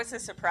 No, it was a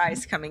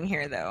surprise coming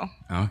here, though,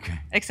 Okay.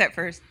 except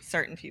for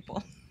certain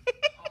people.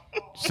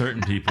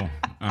 Certain people.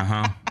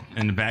 Uh-huh.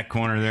 In the back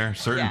corner there,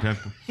 certain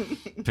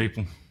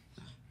people.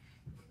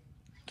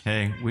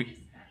 Hey, we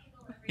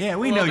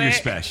know you're bit.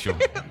 special.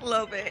 A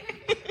little bit.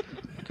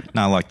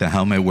 Not like the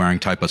helmet wearing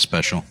type of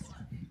special.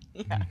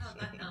 Yeah.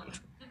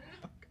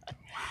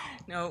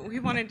 No, we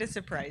wanted to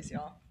surprise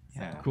y'all.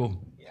 So.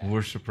 Cool. Well,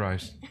 we're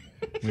surprised.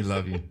 We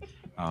love you.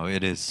 Oh,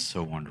 it is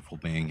so wonderful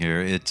being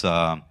here. It's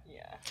I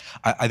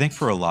think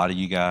for a lot of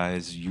you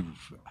guys,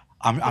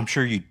 I'm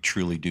sure you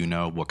truly do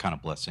know what kind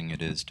of blessing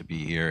it is to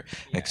be here,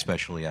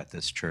 especially at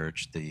this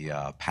church.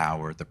 The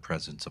power, the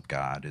presence of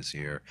God is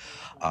here.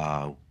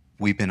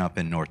 We've been up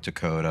in North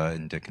Dakota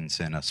in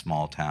Dickinson, a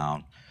small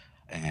town,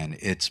 and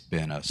it's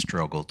been a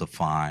struggle to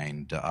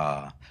find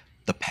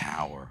the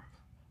power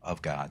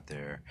of God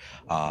there.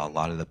 A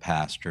lot of the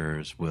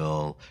pastors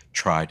will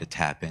try to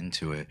tap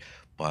into it,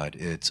 but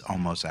it's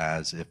almost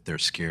as if they're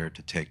scared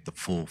to take the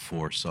full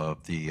force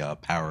of the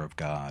power of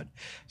God.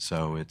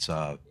 So it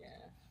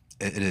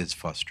is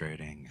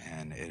frustrating,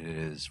 and it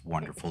is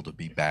wonderful to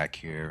be back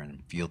here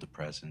and feel the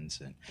presence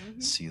and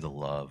see the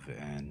love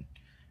and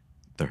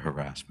the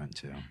harassment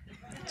too.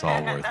 It's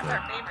all worth That's it.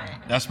 our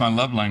favorite. That's my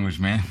love language,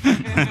 man.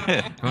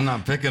 If I'm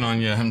not picking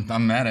on you,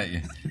 I'm mad at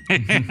you.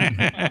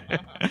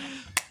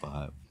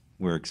 But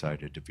we're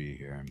excited to be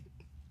here.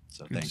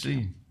 So Good to thank see you.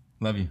 you.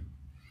 Love you.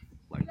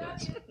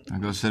 Likewise. Now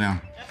go sit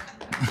down.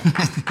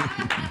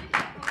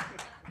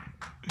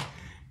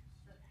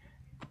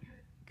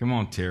 Come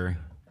on, Terry.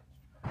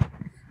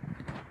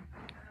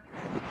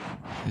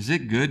 Is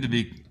it good to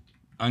be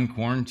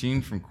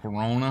unquarantined from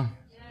Corona?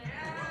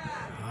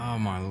 Oh,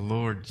 my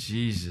Lord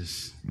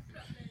Jesus.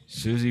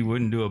 Susie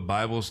wouldn't do a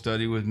Bible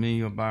study with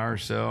me by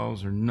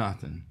ourselves or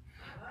nothing.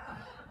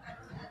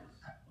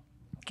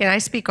 Can I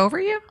speak over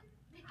you?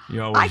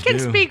 You always I can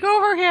do. speak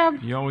over him.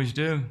 You always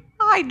do.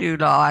 I do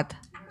not.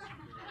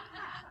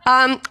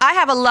 I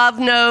have a love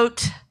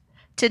note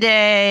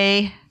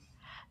today,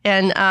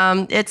 and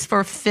it's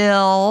for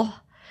Phil.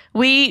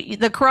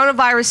 The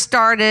coronavirus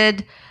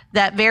started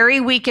that very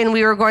weekend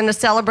we were going to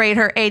celebrate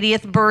her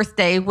 80th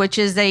birthday, which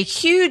is a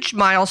huge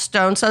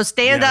milestone. So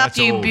stand up,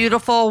 you old.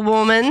 beautiful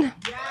woman.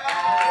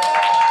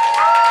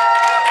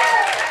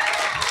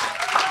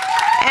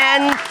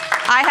 And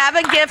I have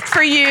a gift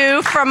for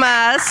you from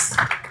us.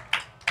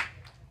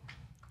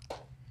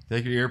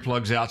 Take your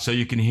earplugs out so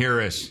you can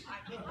hear us.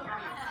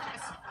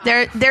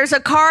 There's a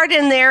card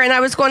in there, and I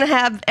was going to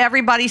have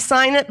everybody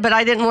sign it, but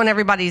I didn't want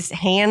everybody's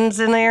hands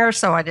in there,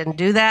 so I didn't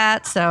do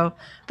that. But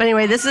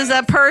anyway, this is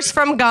a purse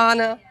from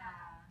Ghana.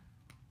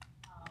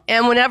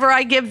 And whenever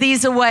I give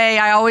these away,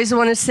 I always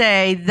want to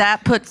say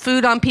that put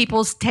food on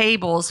people's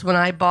tables when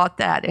I bought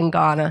that in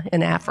Ghana,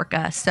 in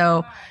Africa.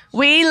 So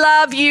we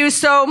love you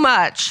so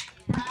much.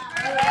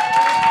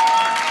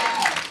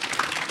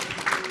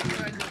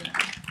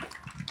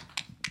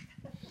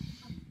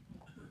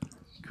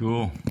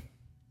 Cool.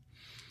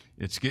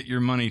 It's get your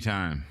money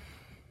time.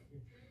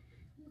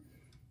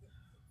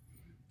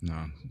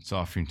 No, it's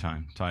offering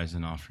time. Tithes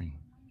and offering.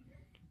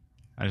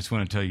 I just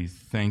want to tell you,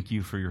 thank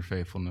you for your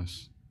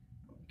faithfulness.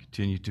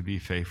 Continue to be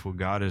faithful.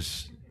 God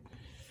has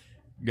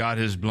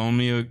blown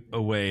me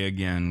away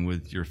again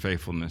with your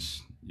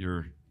faithfulness.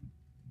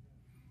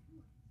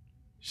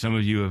 Some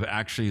of you have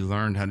actually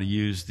learned how to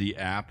use the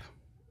app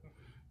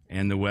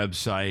and the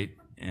website,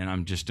 and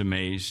I'm just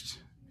amazed.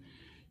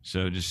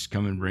 So just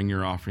come and bring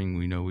your offering.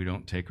 We know we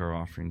don't take our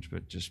offerings,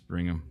 but just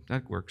bring them.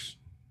 That works.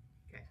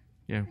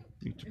 Yeah,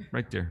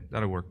 right there.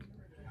 That'll work.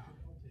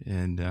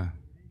 And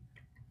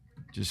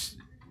just,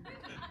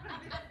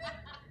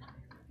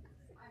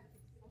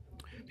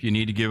 if you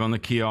need to give on the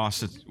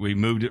kiosk, we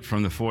moved it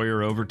from the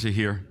foyer over to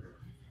here.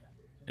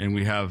 And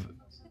we have,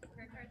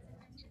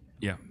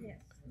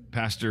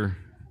 Pastor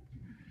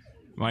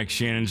Mike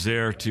Shannon's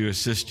there to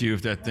assist you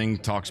if that thing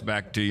talks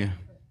back to you.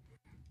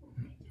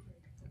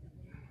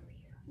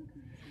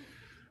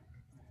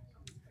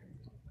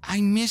 I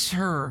miss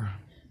her.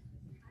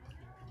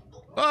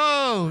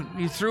 Oh,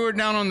 you threw her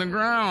down on the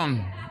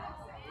ground.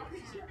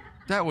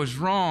 That was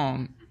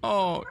wrong.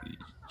 Oh,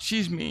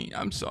 she's me.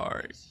 I'm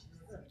sorry.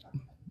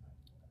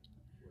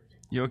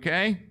 You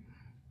okay?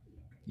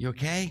 You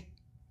okay?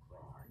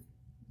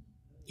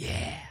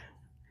 Yeah.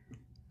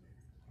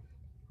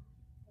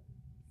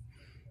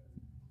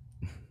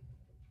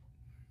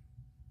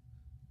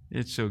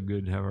 It's so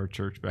good to have our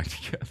church back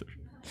together.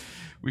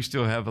 We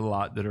still have a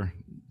lot that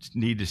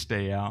need to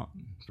stay out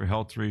for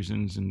health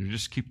reasons, and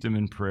just keep them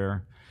in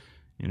prayer.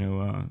 You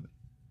know,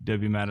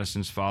 Debbie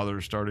Madison's father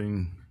is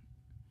starting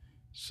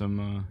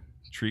some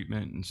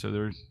treatment, and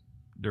so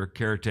they're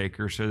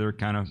caretakers, so they're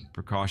kind of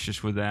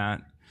precautious with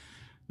that.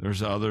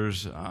 There's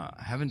others. I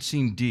haven't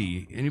seen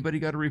Dee. Anybody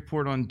got a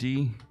report on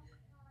Dee?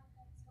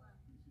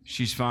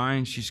 She's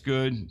fine. She's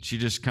good. She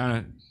just kind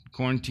of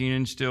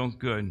quarantining still.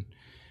 Good.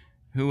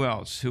 Who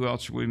else? Who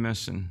else are we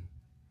missing?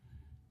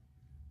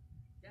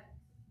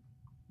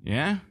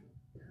 Yeah?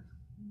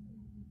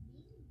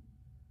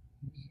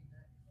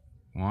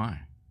 Why?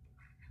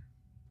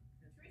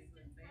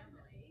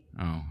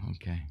 Oh,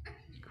 okay.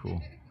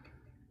 Cool.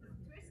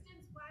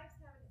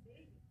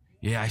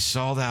 Yeah, I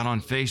saw that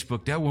on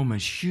Facebook. That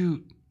woman's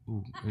shoot.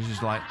 Ooh,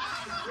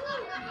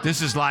 this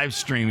is live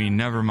streaming.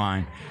 Never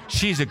mind.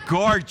 She's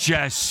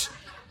gorgeous.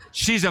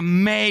 She's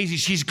amazing.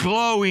 She's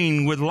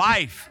glowing with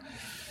life.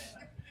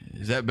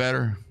 Is that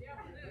better?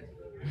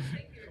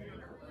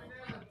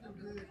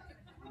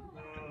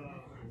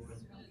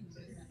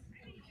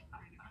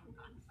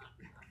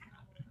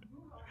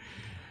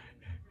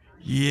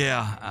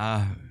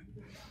 Yeah.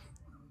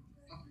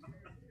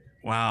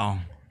 Wow.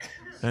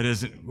 That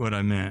isn't what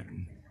I meant.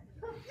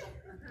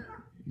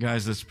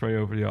 Guys, let's pray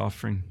over the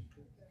offering.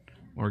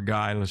 Or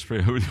Guy, let's pray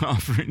over the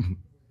offering.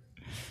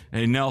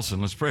 Hey,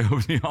 Nelson, let's pray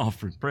over the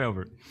offering. Pray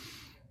over it.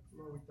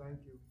 Lord, we thank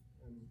you.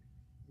 And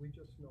we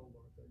just know,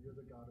 Lord, that you're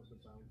the God of the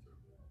bounty.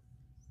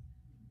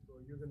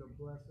 Lord, you're going to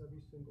bless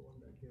every single one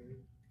that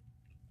gave.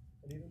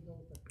 And even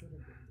those that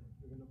couldn't give, Lord,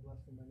 you're going to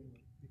bless them anyway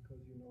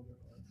because you know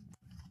their heart.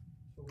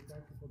 So we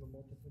thank you for the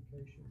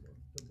multiplication, Lord,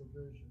 the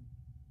provision,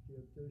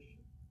 the addition,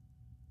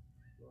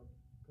 Lord,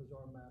 because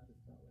our math is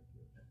not like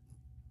yours.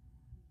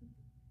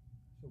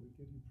 So we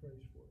give you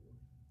praise for it, Lord.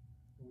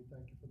 And we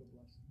thank you for the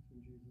blessings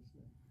in Jesus'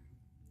 name.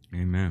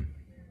 Amen.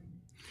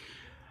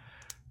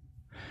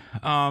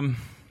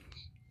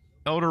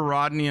 Elder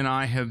Rodney and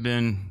I have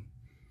been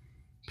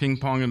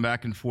ping-ponging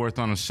back and forth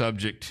on a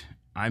subject.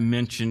 I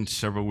mentioned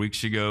several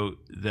weeks ago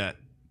that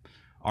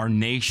our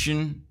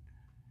nation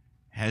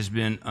has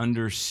been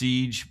under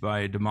siege by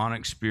a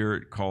demonic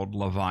spirit called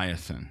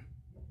Leviathan.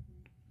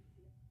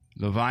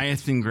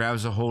 Leviathan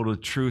grabs a hold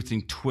of truth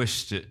and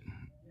twists it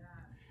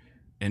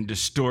and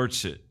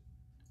distorts it.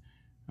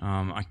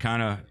 I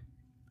kind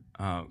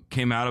of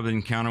came out of an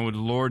encounter with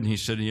the Lord, and He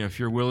said, if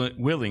you're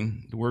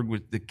willing,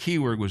 the key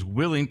word was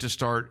willing to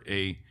start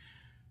a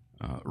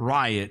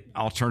riot,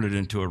 I'll turn it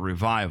into a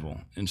revival.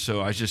 And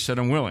so I just said,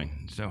 I'm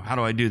willing. So how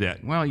do I do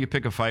that? Well, you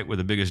pick a fight with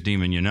the biggest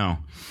demon you know.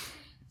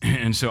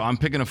 And so I'm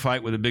picking a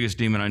fight with the biggest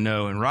demon I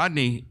know. And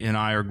Rodney and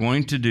I are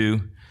going to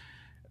do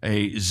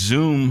a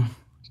Zoom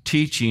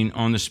teaching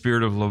on the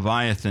spirit of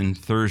Leviathan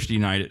Thursday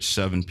night at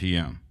 7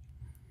 p.m.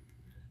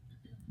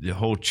 The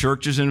whole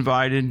church is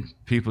invited.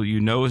 People you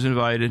know is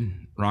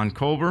invited. Ron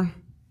Culver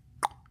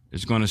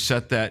is going to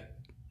set that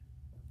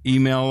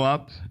email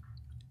up,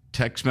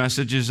 text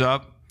messages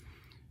up.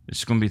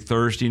 It's going to be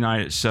Thursday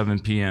night at 7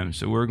 p.m.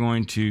 So we're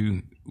going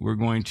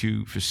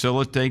to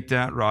facilitate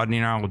that. Rodney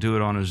and I will do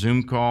it on a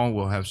Zoom call.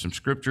 We'll have some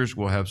scriptures.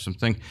 We'll have some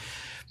things.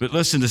 But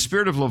listen, the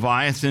spirit of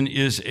Leviathan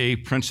is a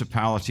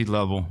principality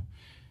level.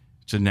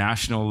 It's a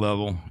national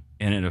level,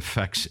 and it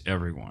affects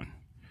everyone.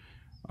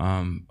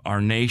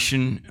 Our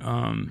nation,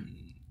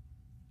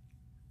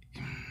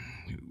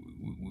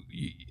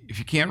 if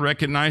you can't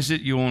recognize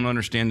it, you won't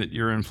understand that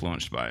you're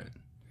influenced by it.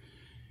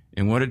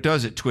 And what it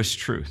does, it twists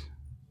truth.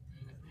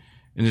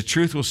 And the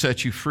truth will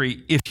set you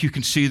free if you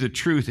can see the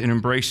truth and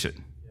embrace it.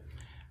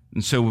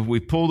 And so if we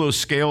pull those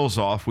scales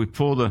off, we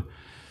pull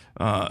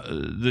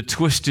the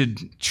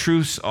twisted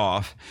truths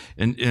off,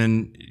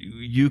 and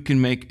you can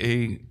make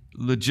a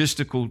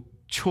logistical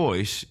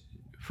choice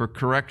for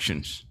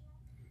corrections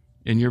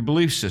in your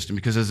belief system,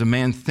 because as a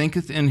man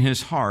thinketh in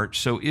his heart,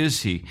 so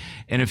is he.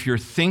 And if your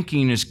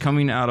thinking is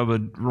coming out of a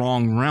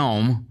wrong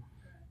realm,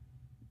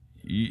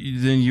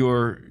 then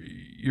your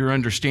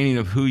understanding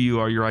of who you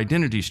are, your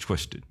identity is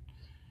twisted.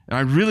 And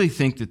I really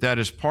think that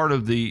is part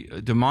of the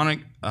demonic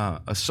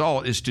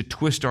assault, is to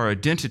twist our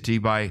identity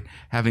by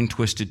having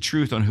twisted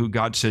truth on who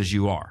God says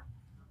you are.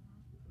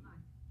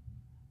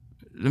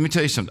 Let me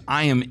tell you something.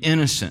 I am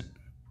innocent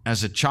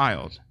as a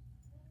child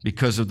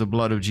because of the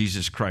blood of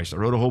Jesus Christ. I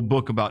wrote a whole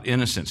book about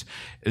innocence.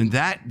 And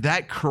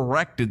that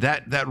corrected,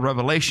 that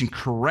revelation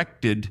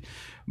corrected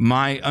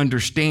my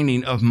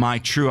understanding of my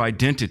true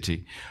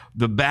identity.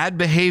 The bad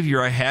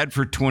behavior I had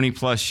for 20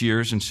 plus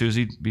years, and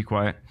Susie, be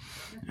quiet,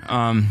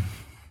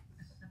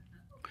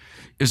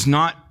 is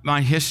not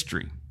my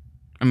history.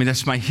 I mean,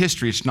 that's my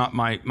history. It's not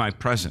my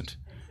present.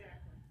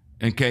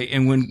 Okay,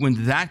 and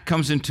when that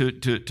comes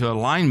into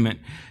alignment,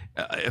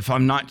 if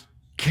I'm not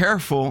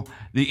careful,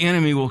 the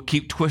enemy will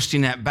keep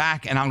twisting that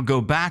back, and I'll go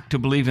back to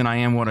believing I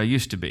am what I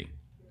used to be.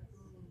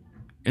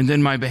 And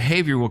then my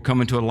behavior will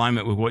come into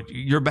alignment with what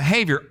your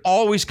behavior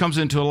always comes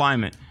into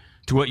alignment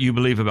to what you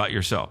believe about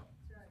yourself.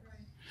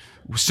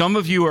 Some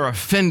of you are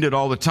offended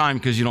all the time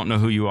because you don't know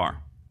who you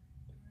are.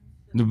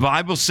 The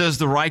Bible says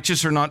the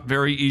righteous are not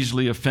very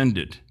easily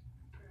offended.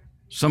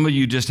 Some of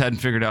you just hadn't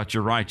figured out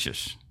you're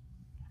righteous.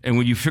 And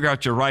when you figure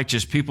out you're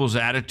righteous, people's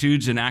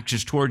attitudes and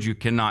actions towards you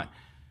cannot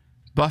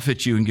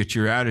buffet you and get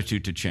your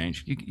attitude to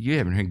change. You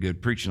haven't heard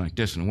good preaching like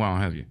this in a while,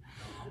 have you?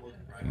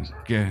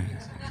 Okay.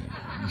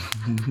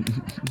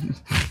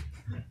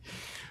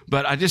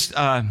 But I just,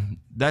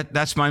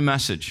 that's my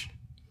message.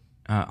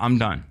 I'm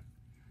done.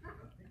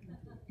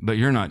 But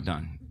you're not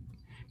done.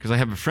 Because I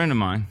have a friend of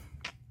mine,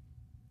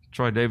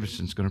 Troy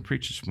Davidson's going to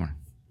preach this morning.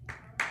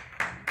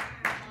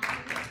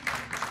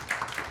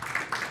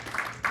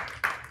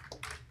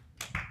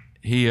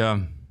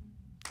 Him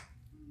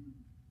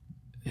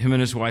and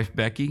his wife,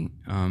 Becky,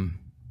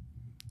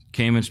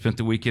 came and spent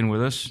the weekend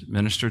with us,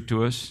 ministered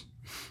to us.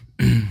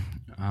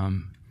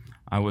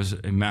 I was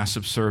a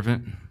massive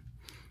servant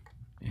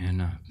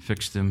and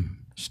fixed them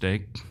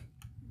steak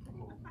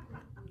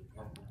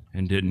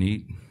and didn't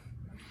eat.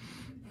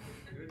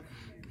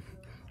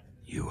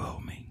 You owe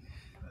me.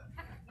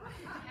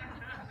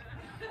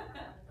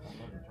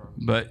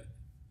 But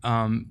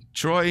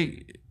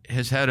Troy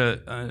has had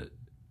a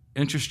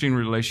interesting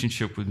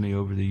relationship with me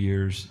over the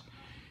years.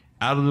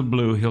 Out of the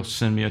blue, he'll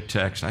send me a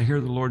text. I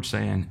hear the Lord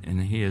saying,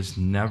 and he has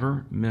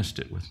never missed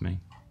it with me.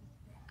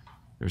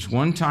 There's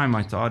one time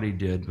I thought he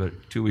did,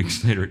 but 2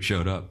 weeks later it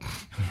showed up.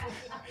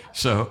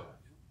 So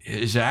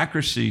his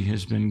accuracy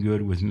has been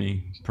good with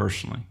me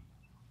personally.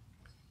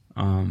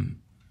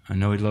 I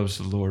know he loves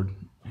the Lord.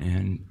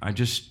 And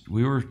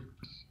we were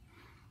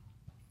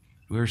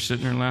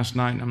sitting there last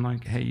night, and I'm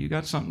like, hey, you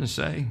got something to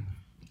say?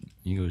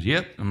 He goes,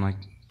 yep. I'm like,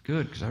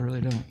 good, because I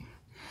really don't.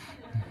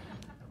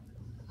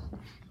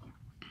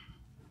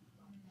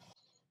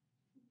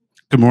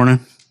 Good morning.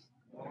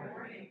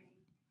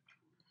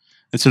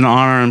 It's an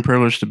honor and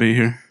privilege to be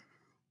here.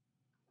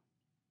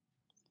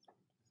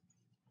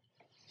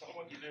 Tell me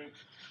what you do.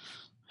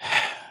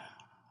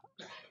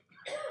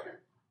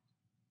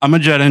 I'm a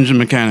jet engine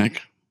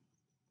mechanic.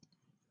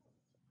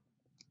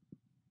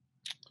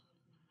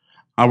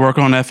 I work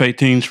on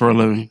F-18s for a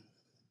living.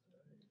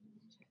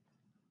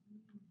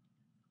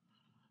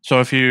 So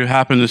if you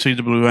happen to see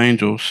the Blue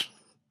Angels,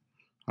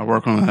 I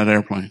work on that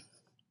airplane.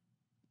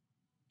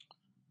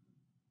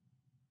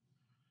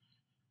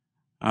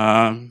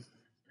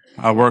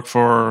 I work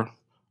for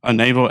a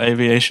naval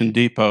aviation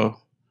depot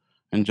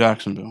in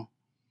Jacksonville.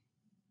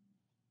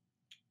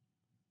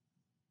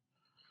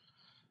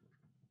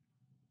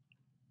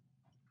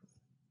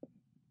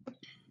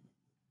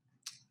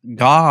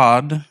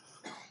 God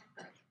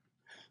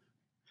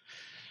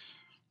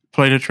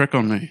played a trick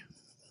on me,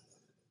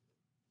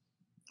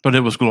 but it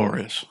was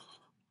glorious.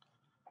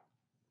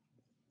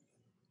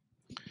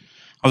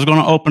 I was going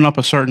to open up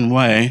a certain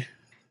way,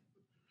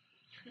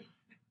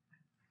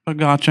 but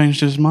God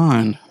changed his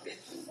mind.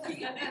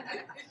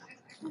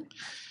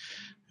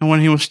 And when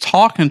he was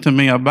talking to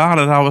me about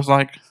it, I was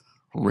like,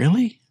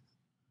 really?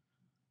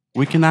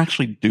 We can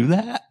actually do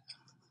that?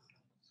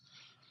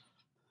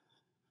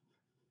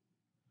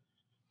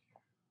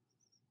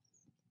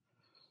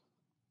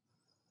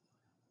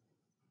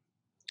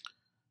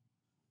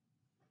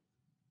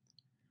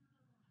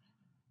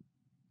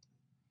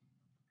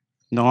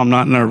 No, I'm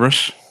not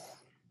nervous.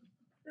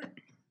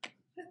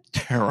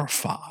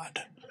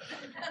 Terrified.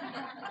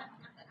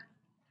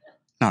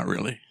 Not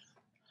really.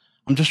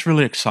 I'm just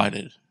really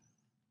excited.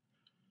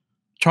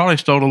 Charlie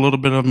stole a little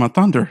bit of my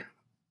thunder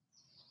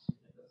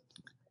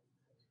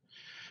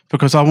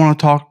because I want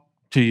to talk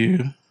to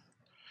you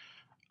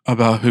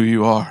about who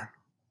you are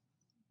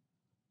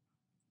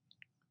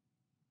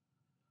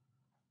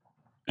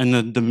and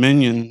the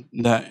dominion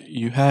that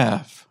you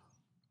have.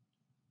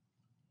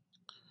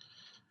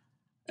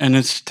 And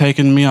it's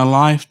taken me a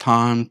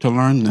lifetime to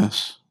learn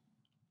this.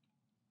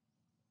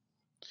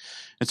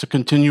 It's a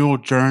continual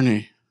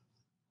journey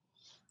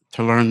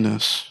to learn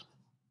this.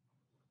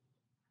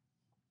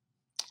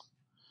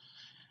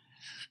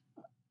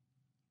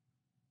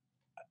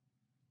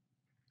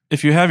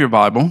 If you have your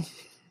Bible,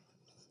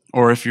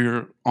 or if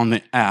you're on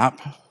the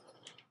app,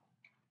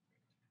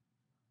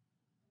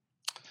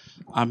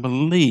 I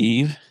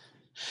believe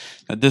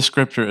that this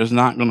scripture is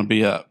not going to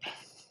be up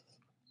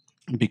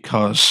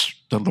because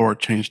the Lord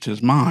changed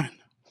his mind.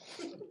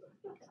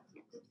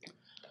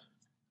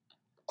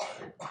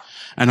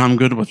 And I'm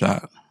good with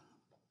that.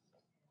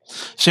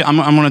 See, I'm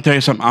going to tell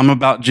you something. I'm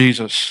about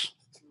Jesus.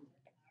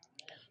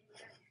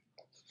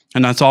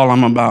 And that's all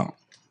I'm about.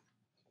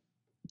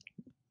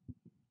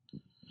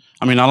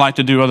 I mean, I like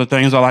to do other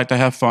things. I like to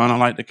have fun. I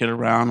like to kid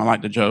around. I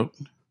like to joke.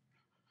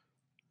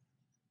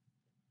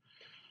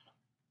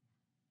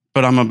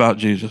 But I'm about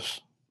Jesus.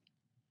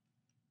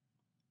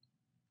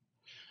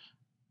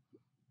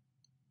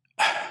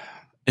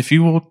 If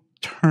you will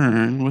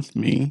turn with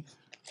me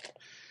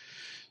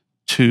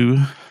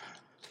to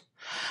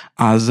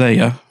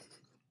Isaiah,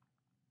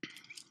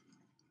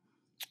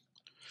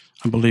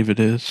 I believe it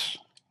is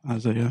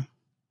Isaiah.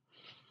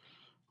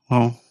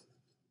 Well,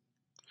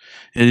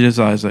 it is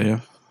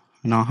Isaiah,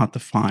 and I'll have to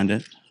find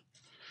it.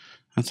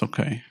 That's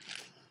okay.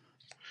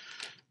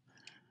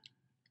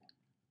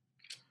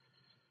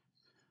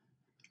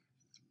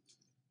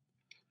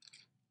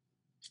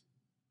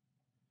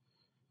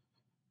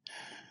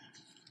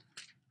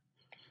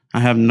 I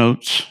have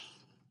notes,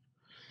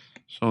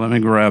 so let me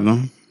grab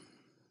them.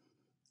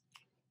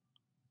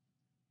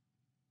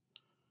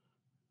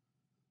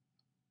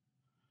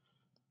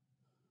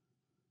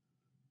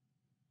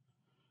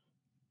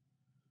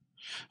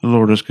 The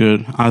Lord is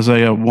good.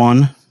 Isaiah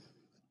 1.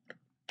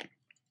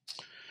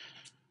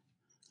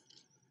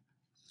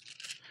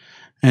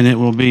 And it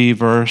will be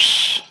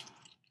verse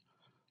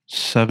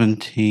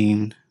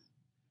 17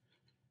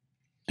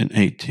 and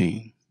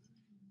 18.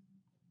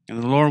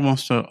 And the Lord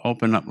wants to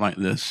open up like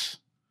this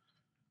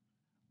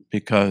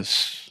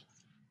because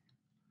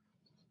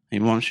he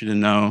wants you to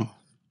know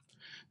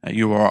that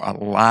you are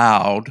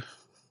allowed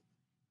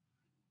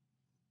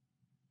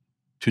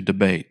to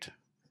debate,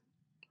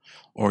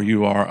 or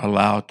you are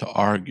allowed to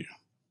argue.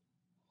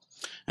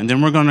 And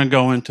then we're going to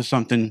go into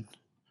something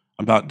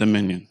about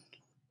dominion.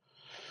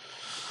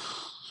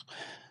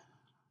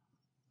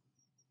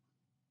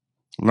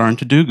 Learn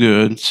to do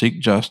good, seek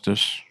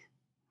justice,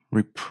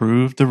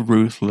 reprove the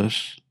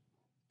ruthless,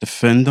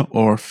 defend the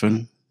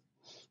orphan,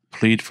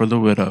 plead for the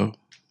widow.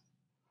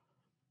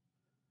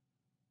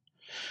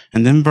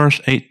 And then verse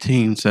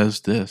 18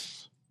 says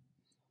this: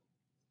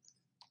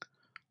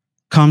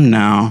 come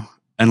now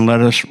and let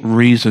us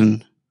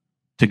reason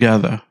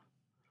together,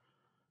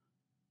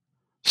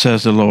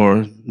 says the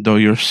Lord, though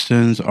your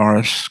sins are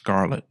as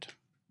scarlet.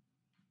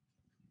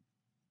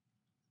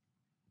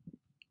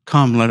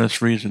 Come, let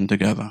us reason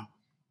together.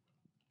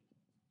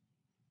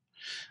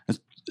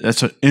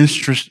 That's a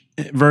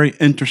very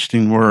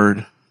interesting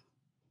word,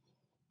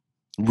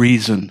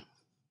 reason.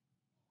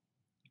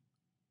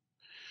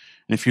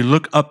 And if you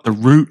look up the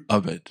root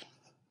of it,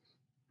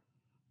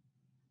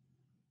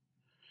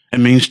 it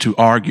means to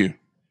argue,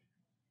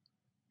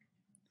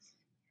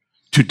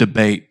 to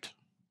debate,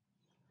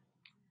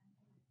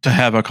 to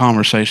have a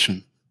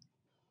conversation.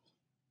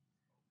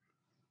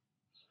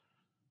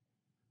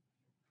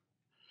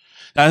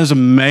 That is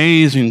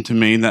amazing to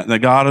me that the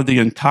God of the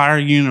entire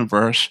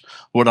universe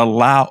would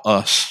allow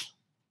us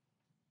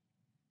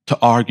to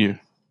argue,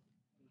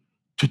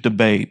 to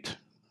debate.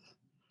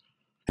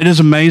 It is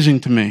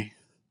amazing to me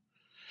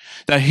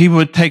that he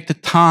would take the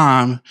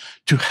time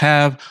to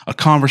have a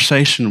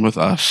conversation with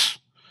us,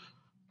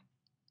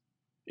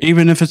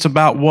 even if it's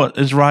about what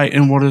is right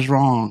and what is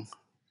wrong.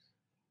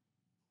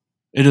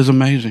 It is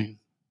amazing.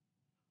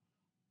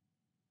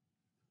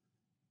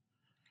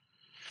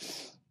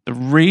 The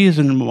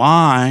reason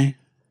why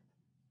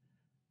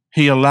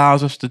he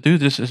allows us to do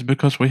this is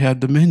because we have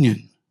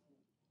dominion.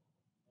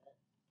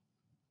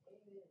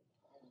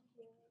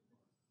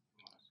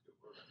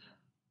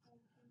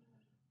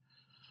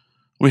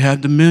 We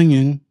have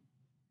dominion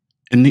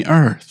in the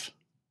earth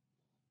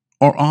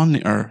or on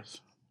the earth.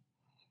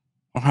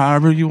 or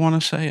however you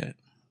want to say it.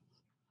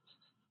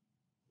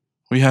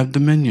 We have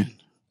dominion.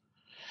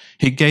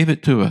 He gave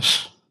it to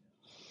us.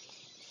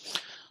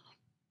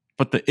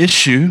 But the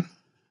issue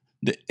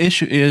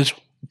is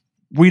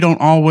we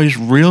don't always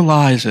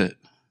realize it.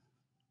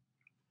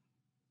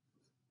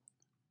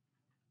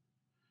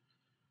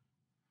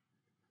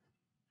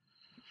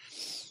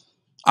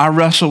 I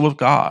wrestle with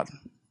God.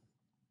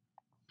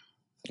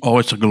 Oh,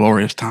 it's a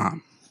glorious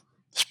time,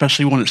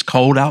 especially when it's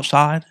cold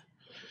outside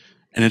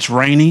and it's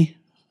rainy.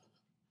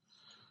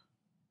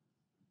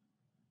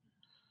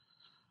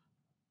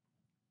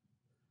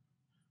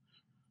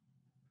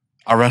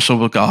 I wrestle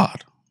with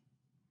God.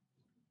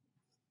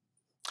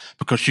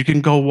 Because you can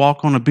go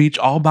walk on a beach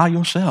all by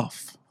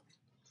yourself,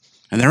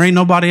 and there ain't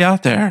nobody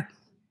out there.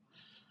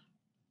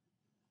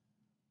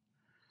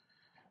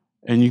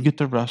 And you get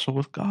to wrestle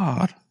with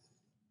God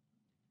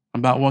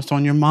about what's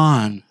on your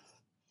mind,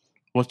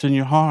 what's in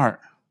your heart,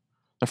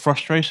 the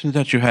frustrations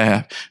that you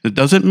have. It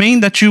doesn't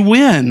mean that you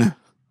win.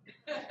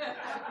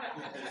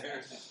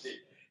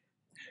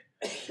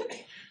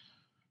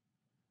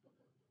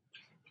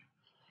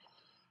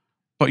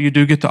 But you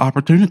do get the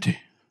opportunity.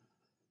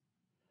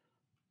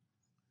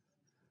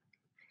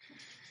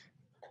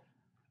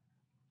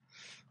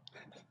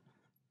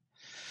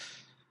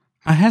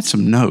 I had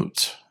some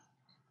notes.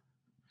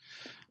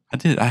 I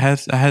did. I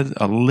had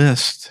a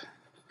list.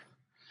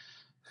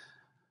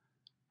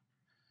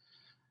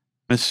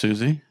 Miss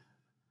Susie,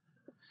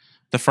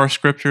 the first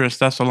scripture is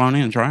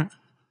Thessalonians, right?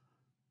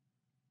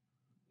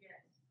 Yes.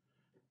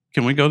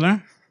 Can we go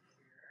there?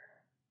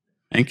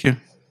 Thank you.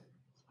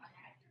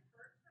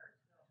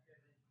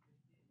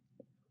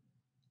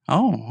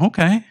 Oh,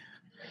 okay.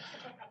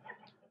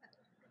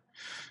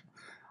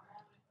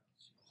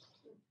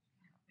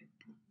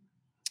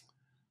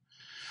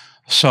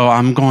 So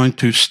I'm going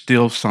to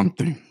steal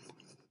something,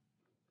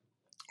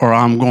 or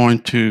I'm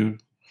going to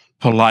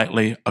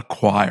politely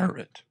acquire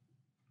it.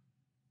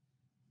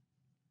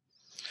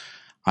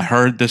 I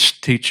heard this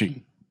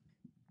teaching,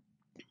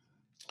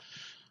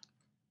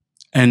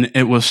 and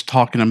it was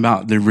talking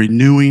about the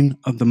renewing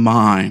of the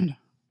mind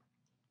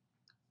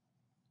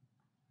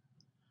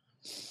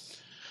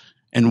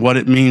and what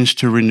it means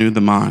to renew the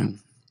mind.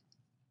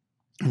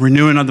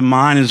 Renewing of the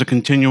mind is a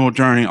continual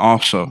journey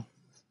also.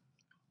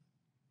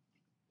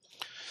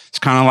 It's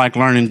kind of like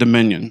learning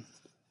dominion.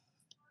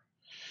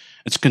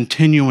 It's a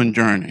continuing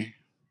journey.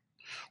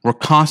 We're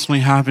constantly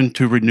having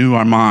to renew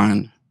our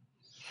mind.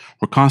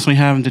 We're constantly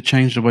having to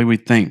change the way we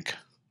think.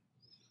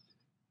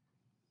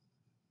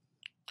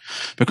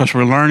 Because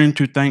we're learning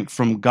to think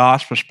from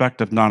God's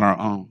perspective, not our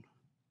own.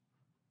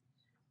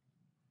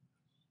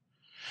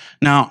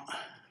 Now,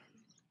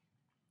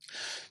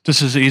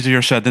 this is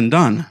easier said than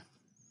done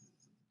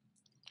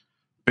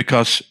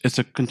because it's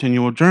a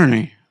continual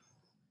journey.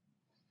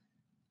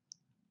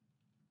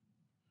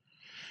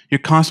 You're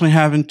constantly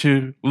having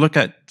to look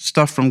at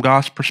stuff from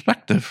God's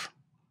perspective.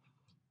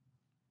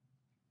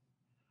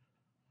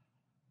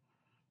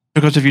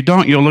 Because if you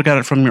don't, you'll look at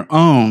it from your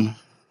own,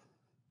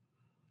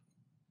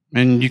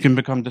 and you can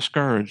become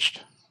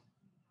discouraged.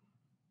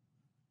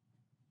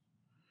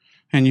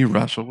 And you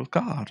wrestle with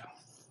God.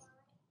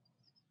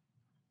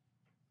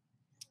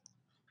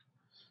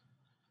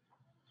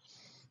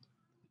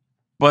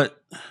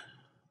 But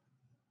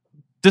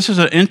this is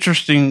an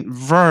interesting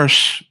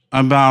verse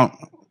about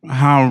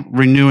how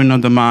renewing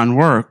of the mind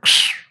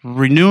works.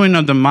 Renewing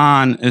of the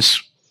mind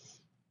is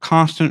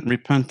constant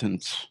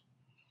repentance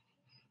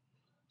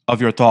of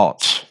your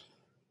thoughts.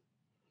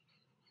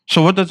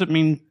 So what does it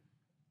mean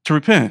to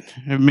repent?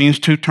 It means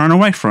to turn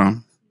away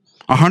from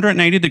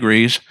 180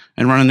 degrees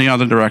and run in the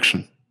other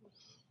direction.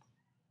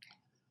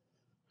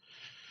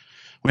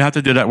 We have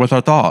to do that with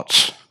our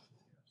thoughts.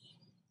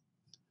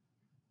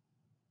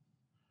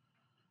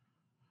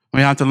 We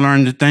have to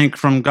learn to think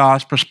from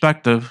God's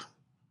perspective,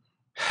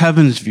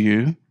 heaven's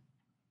view,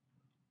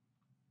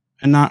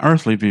 and not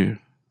earthly view.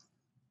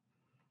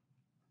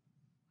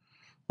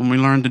 When we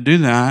learn to do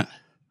that,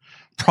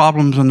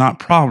 problems are not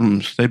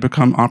problems. They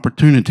become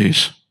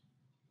opportunities.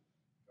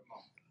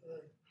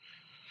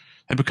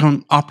 They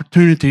become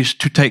opportunities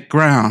to take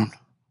ground,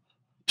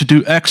 to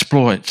do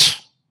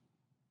exploits,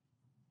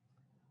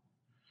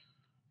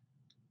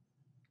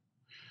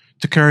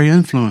 to carry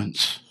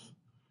influence.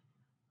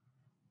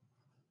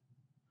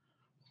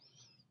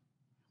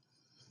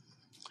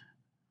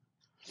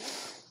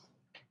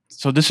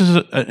 So this is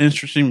an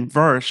interesting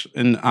verse,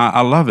 and I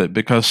love it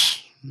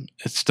because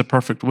it's the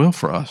perfect will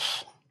for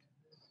us.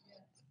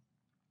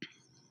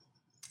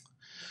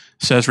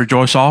 It says,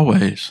 rejoice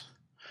always,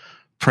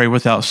 pray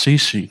without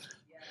ceasing,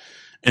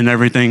 in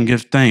everything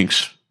give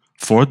thanks,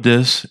 for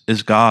this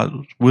is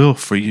God's will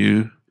for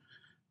you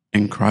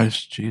in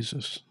Christ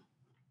Jesus.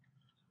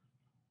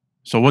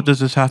 So what does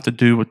this have to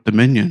do with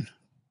dominion?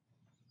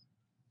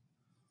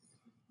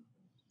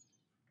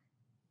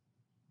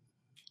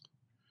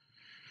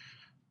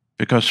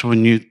 Because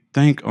when you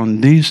think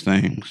on these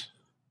things,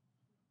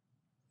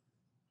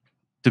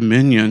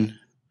 dominion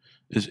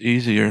is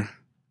easier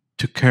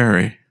to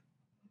carry.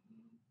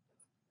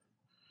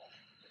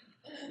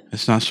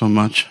 it's not so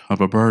much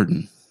of a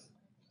burden,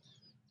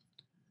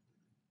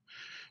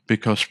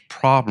 because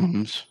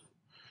problems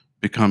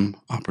become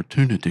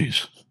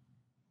opportunities.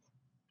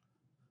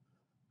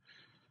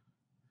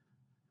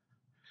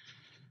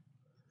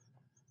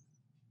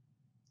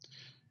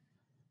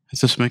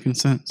 Is this making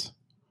sense?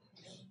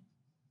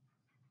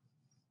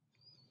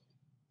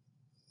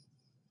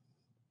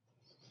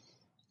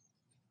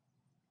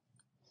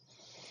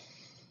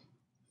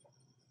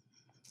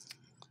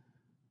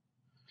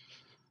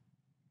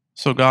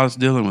 So God's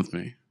dealing with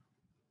me,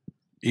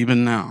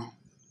 even now.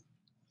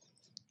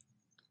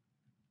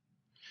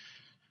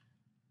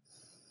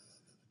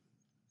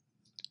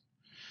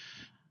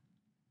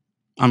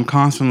 I'm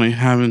constantly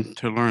having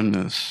to learn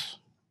this.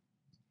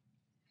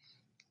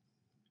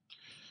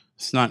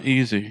 It's not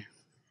easy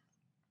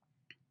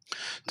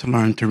to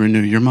learn to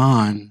renew your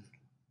mind,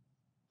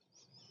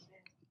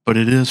 but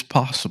it is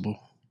possible.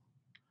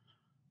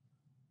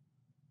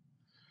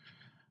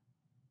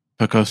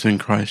 Because in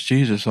Christ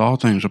Jesus, all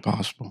things are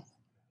possible.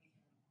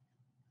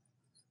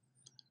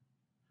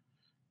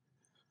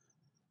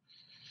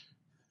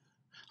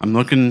 I'm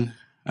looking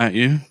at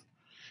you,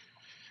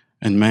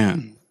 and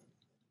man,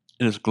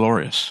 it is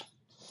glorious.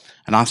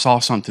 And I saw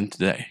something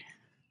today.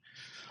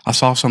 I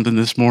saw something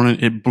this morning.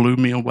 It blew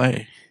me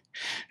away.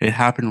 It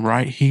happened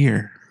right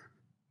here.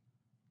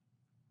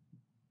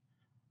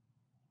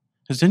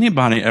 Has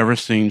anybody ever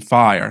seen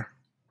fire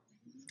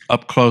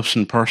up close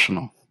and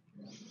personal?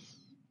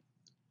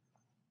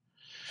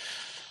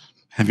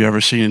 Have you ever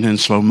seen it in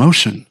slow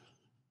motion?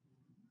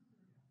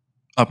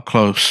 Up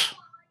close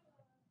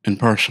and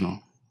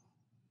personal.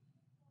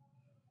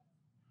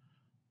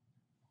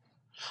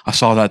 I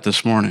saw that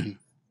this morning.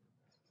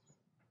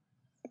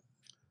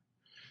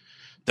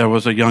 There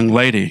was a young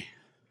lady.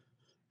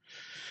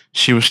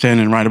 She was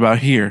standing right about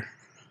here.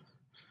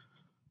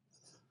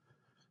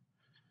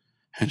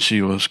 And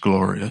she was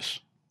glorious.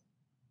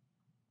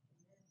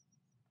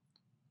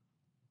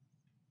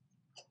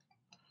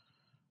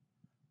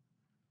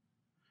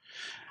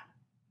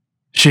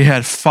 She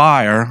had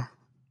fire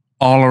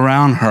all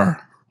around her.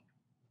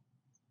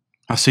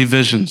 I see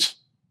visions.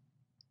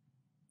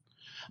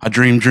 I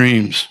dream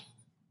dreams.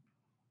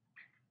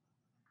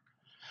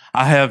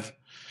 I have,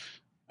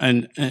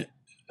 and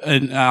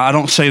I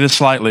don't say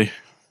this lightly.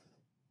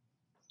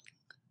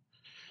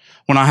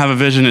 When I have a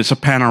vision, it's a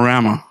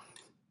panorama.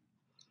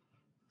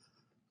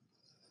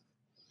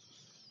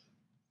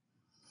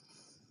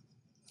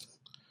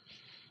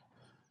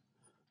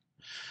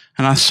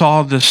 And I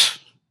saw this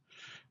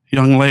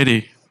young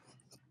lady.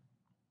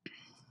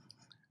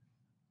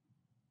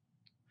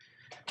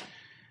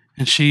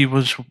 And she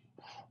was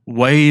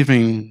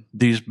waving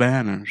these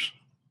banners.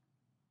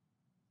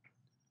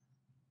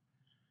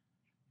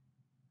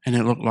 And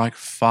it looked like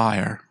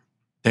fire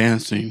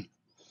dancing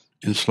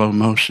in slow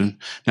motion.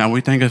 Now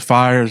we think of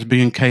fire as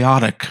being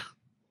chaotic.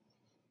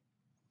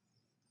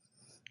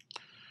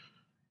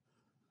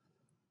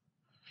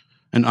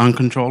 And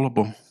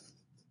uncontrollable.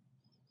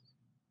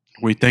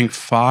 We think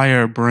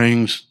fire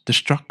brings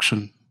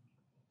destruction.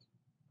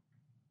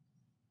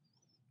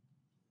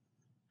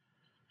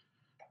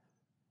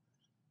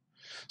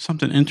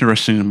 Something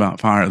interesting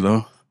about fire,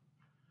 though.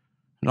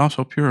 It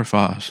also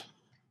purifies.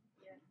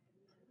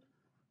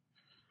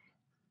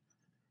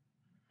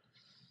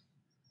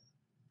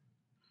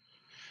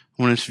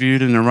 When it's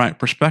viewed in the right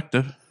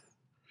perspective,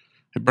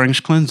 it brings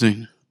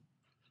cleansing,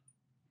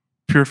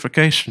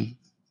 purification.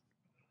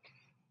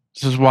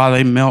 This is why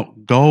they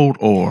melt gold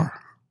ore,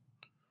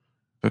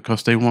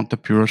 because they want the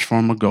purest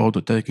form of gold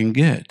that they can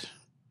get.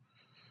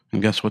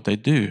 And guess what they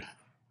do?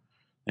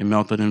 They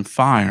melt it in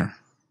fire.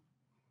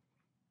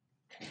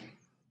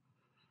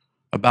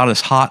 About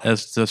as hot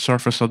as the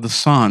surface of the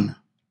sun.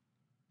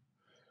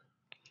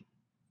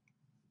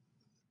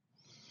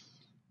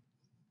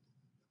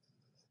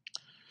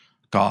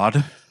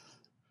 God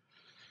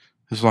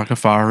is like a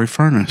fiery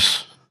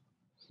furnace.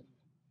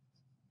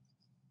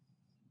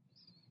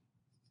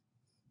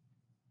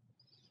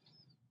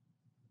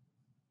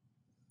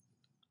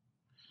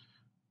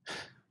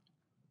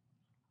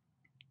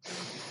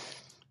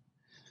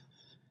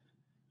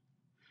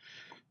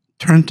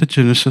 Turn to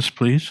Genesis,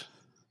 please.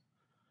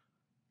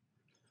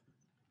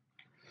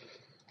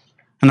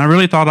 And I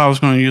really thought I was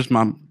going to use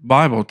my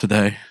Bible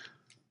today.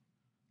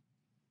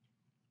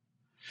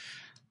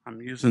 I'm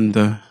using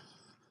the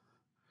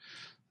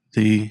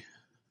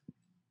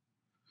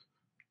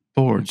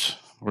boards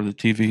or the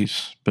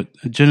TVs. But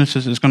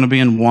Genesis is going to be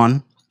in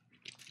 1.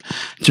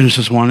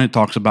 Genesis 1, it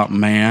talks about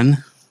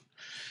man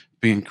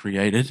being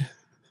created.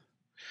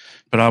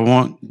 But I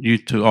want you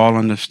to all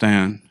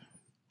understand,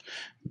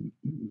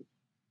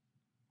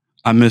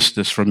 I missed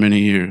this for many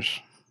years.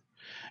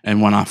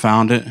 And when I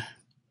found it,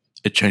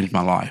 it changed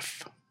my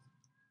life.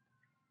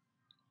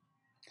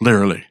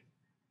 Literally.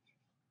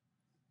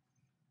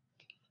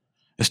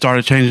 It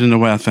started changing the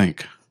way I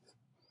think.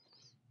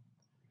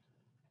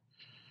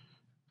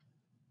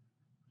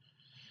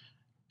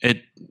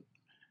 It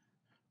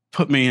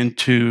put me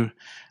into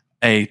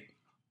a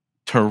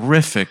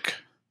terrific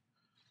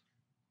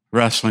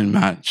wrestling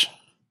match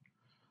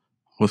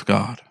with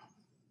God.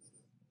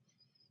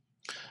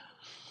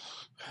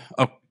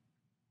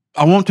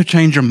 I want to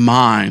change your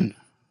mind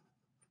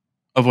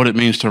of what it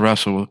means to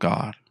wrestle with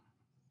God.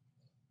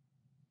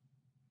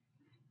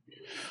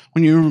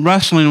 When you're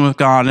wrestling with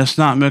God, it's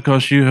not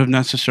because you have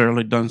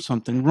necessarily done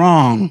something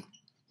wrong.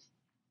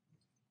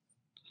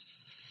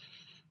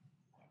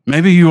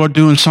 Maybe you are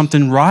doing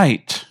something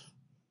right.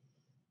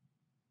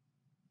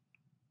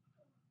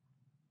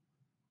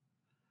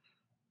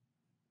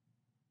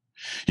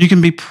 You can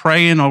be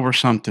praying over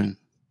something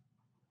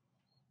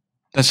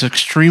that's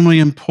extremely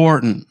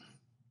important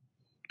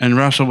and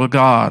wrestle with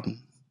God.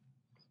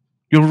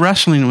 You're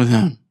wrestling with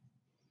Him.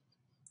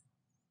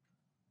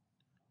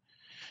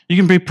 You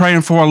can be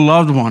praying for a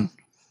loved one,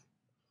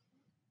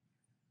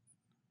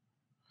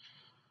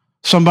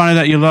 somebody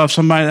that you love,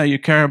 somebody that you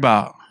care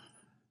about,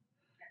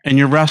 and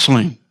you're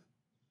wrestling.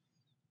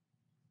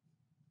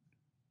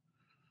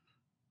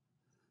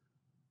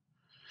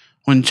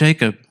 When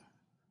Jacob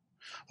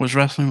was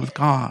wrestling with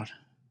God,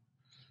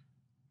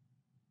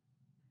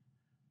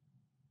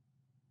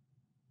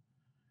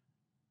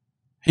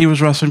 he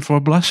was wrestling for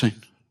a blessing.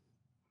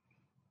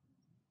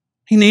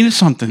 He needed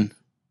something.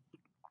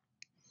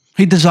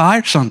 He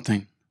desired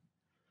something.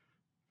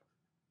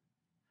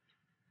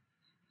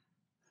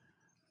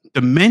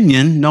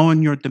 Dominion,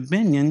 knowing your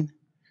dominion,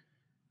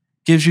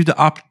 gives you the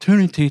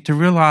opportunity to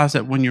realize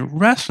that when you're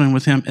wrestling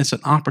with Him, it's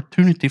an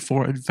opportunity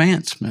for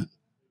advancement.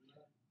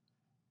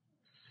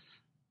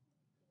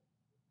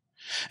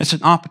 It's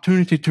an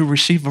opportunity to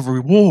receive a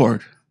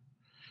reward.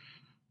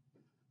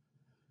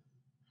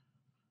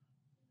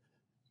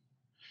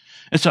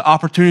 It's an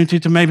opportunity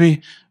to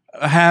maybe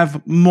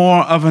have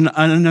more of an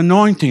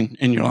anointing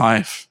in your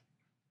life.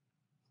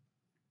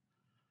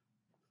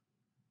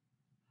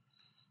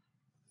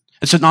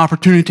 It's an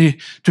opportunity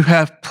to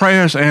have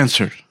prayers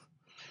answered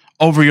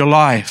over your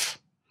life,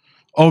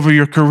 over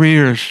your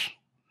careers,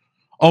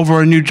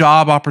 over a new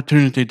job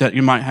opportunity that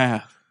you might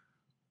have.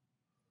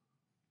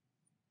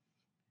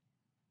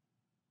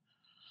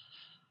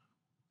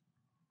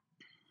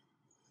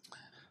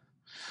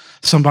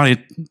 Somebody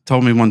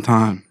told me one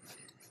time,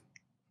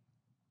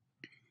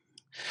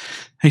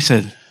 he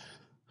said,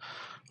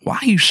 "Why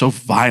are you so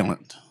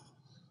violent?"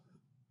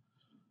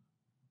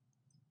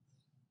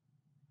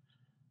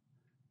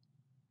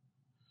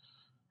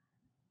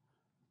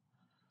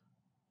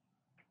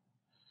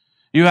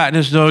 You act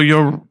as though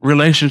your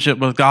relationship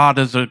with God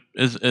is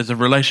a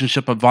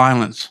relationship of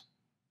violence.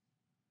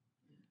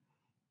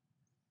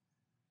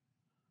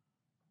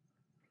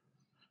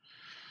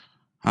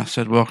 I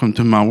said, "Welcome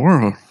to my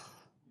world.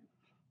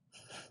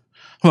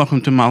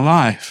 Welcome to my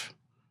life.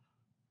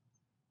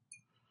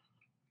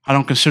 I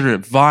don't consider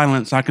it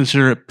violence. I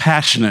consider it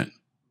passionate."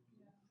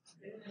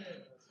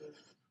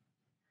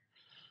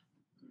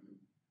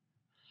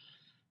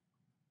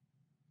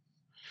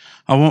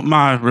 I want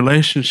my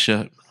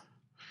relationship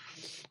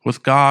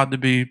with God to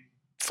be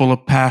full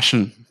of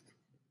passion.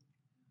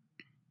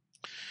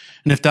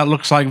 And if that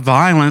looks like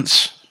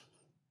violence,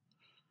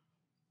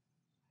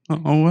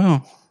 oh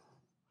well.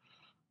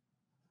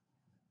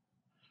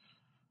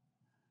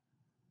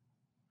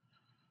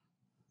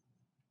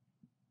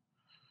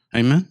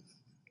 Amen.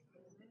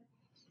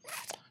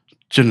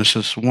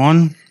 Genesis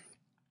 1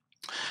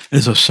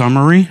 is a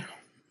summary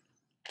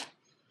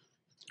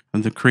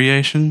of the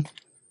creation.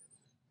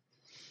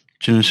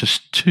 Genesis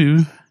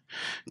 2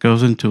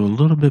 goes into a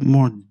little bit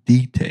more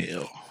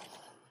detail.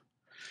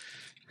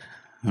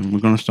 And we're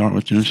going to start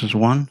with Genesis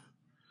 1.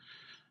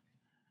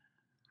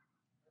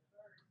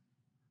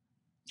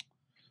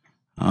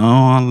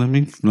 Oh, let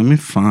me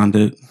find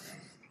it.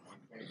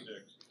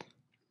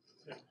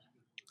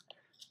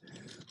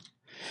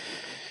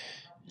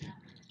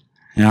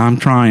 Yeah, I'm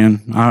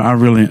trying. I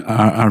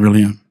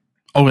really am.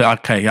 Oh,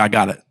 okay, I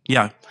got it.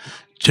 Yeah.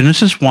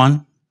 Genesis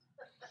 1,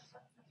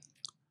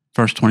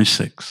 verse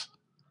 26.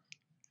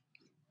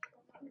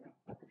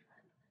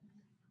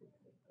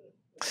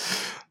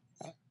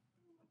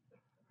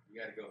 You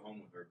got to go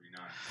home with her every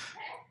night.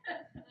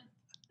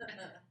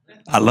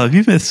 I love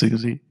you, Miss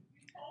Susie.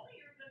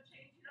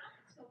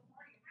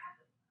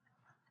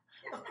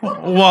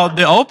 Well,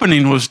 the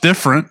opening was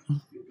different.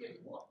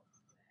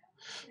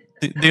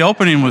 The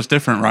opening was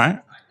different,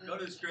 right? Go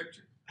to the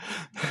scripture.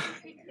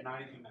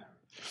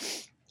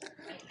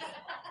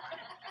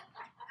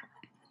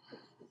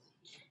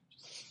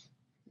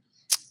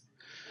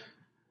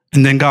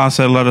 And then God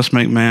said, "Let us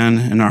make man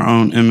in our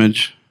own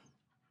image,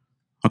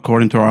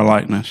 according to our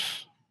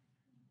likeness.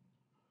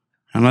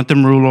 And let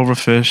them rule over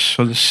fish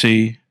of the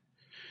sea,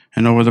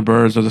 and over the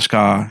birds of the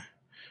sky,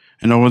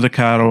 and over the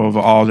cattle of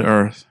all the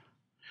earth,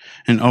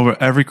 and over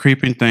every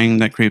creeping thing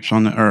that creeps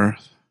on the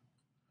earth."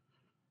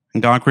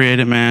 And God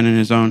created man in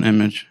His own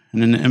image,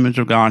 and in the image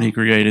of God He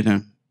created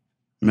him,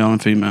 male and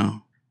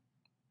female.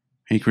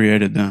 He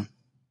created them.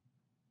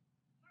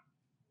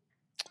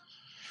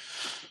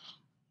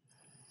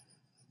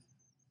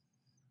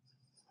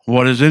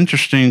 What is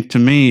interesting to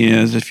me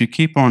is if you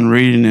keep on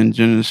reading in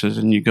Genesis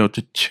and you go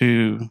to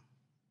 2,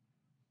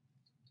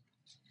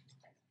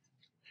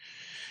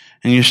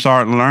 and you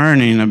start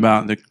learning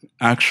about the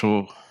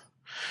actual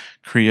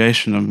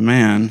creation of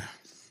man,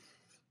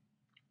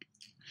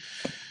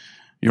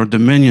 your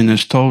dominion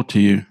is told to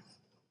you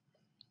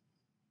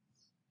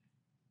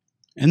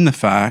in the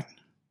fact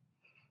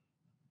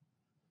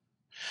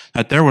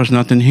that there was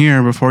nothing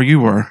here before you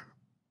were.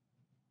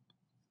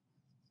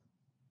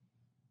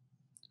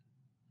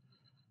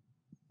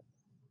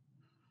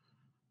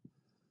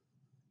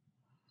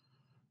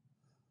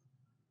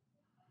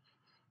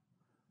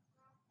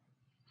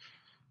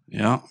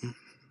 Yeah,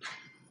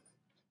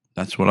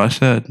 that's what I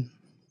said.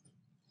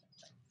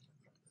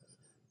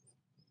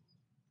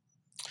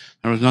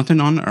 There was nothing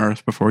on the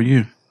earth before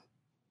you.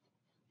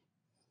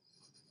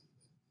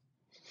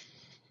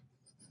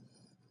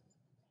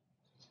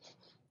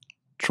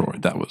 Troy,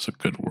 that was a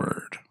good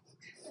word.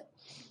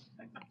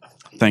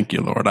 Thank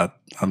you, Lord.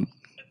 I'm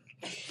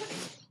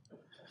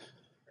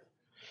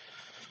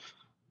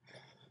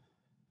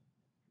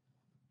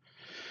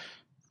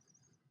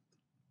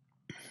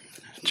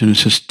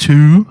Genesis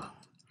 2.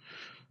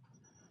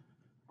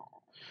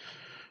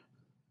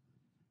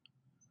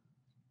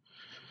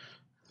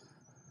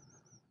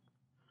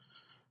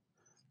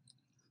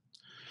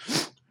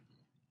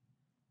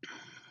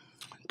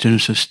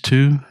 Genesis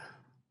 2,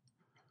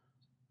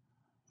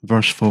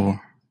 verse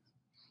 4.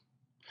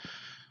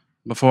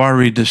 Before I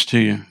read this to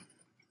you,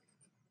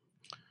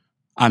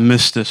 I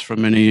missed this for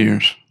many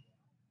years.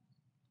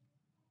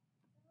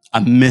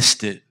 I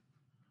missed it.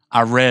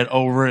 I read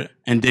over it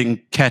and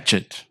didn't catch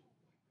it.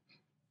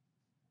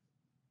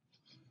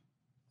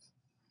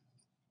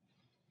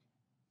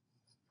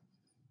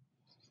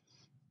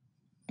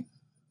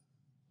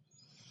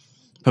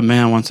 But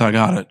man, once I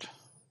got it,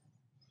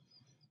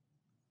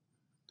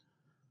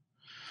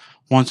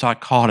 once I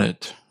caught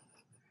it,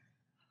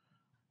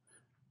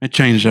 it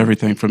changed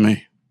everything for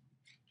me.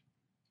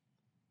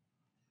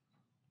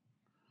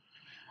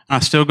 I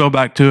still go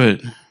back to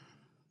it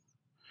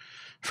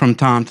from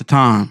time to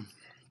time.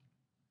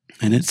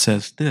 And it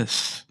says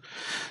this.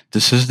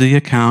 This is the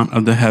account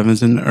of the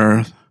heavens and the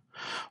earth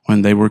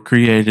when they were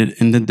created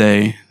in the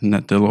day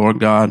that the Lord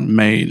God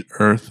made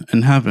earth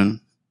and heaven.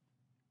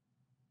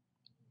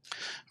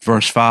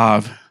 Verse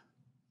 5.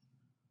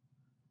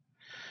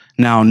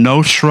 Now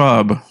no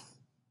shrub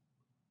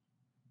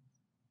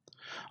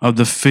of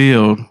the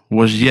field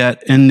was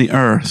yet in the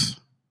earth,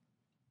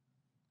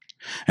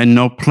 and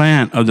no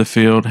plant of the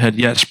field had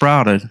yet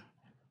sprouted.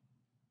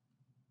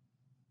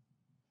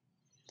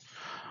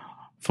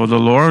 For the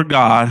Lord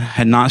God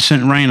had not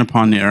sent rain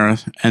upon the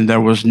earth, and there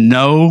was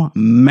no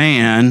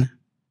man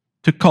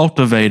to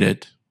cultivate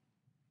it.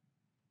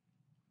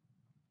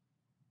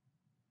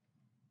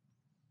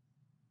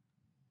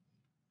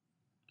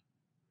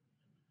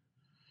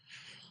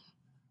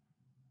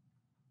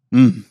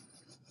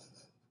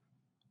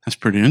 That's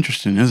pretty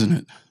interesting, isn't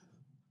it?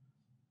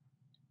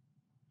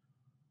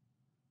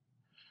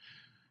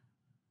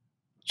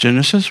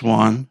 Genesis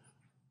 1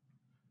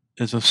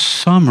 is a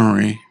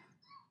summary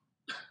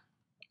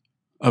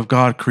of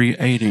God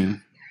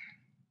creating.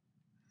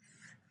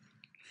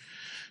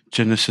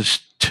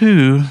 Genesis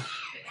 2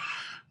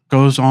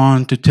 goes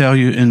on to tell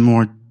you in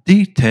more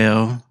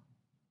detail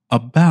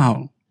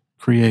about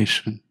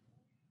creation.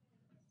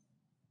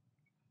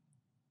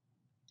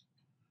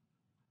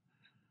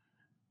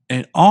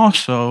 It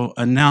also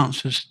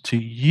announces to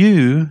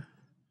you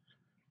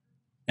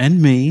and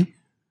me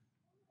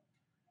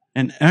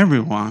and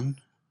everyone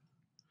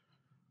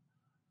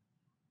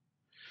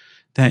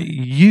that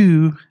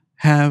you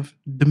have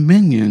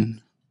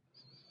dominion,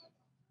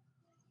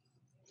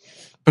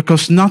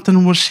 because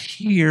nothing was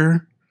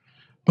here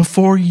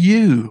before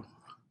you.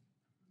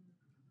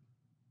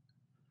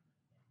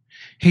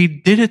 He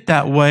did it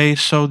that way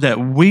so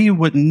that we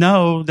would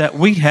know that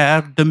we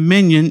have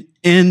dominion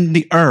in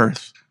the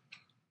earth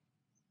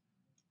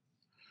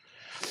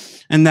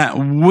and that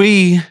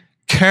we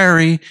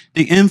carry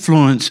the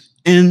influence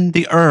in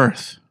the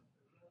earth.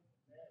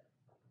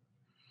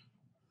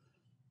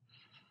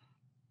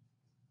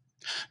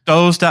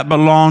 Those that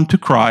belong to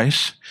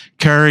Christ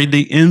carry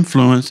the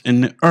influence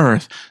in the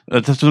earth.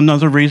 That's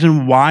another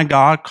reason why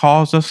God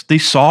calls us the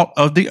salt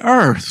of the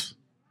earth.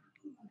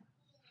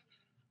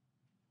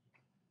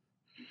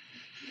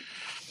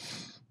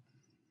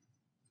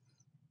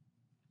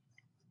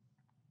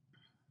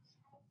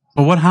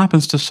 But what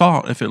happens to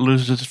salt if it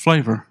loses its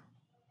flavor?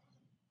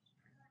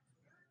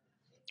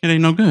 It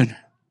ain't no good.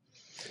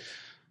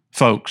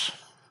 Folks,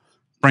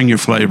 bring your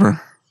flavor.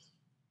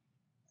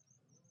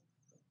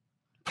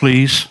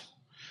 Please,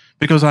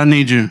 because I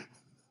need you.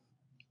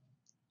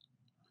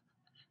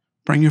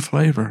 Bring your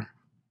flavor.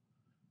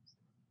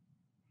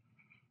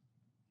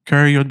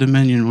 Carry your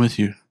dominion with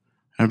you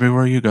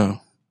everywhere you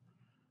go.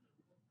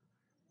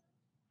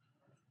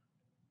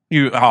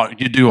 You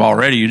do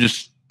already. You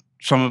just,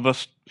 some of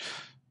us,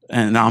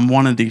 and I'm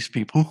one of these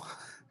people,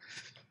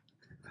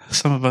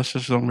 some of us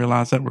just don't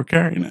realize that we're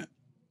carrying it.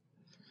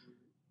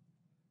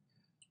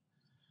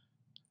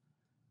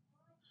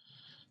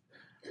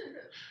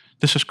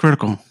 This is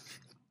critical.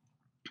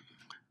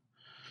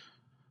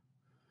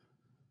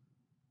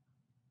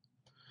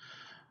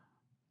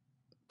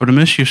 But a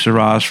mist used to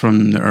rise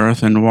from the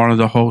earth and water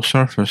the whole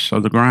surface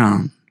of the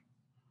ground.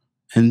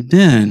 And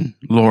then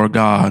Lord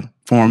God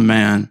formed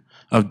man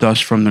of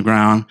dust from the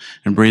ground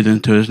and breathed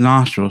into his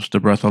nostrils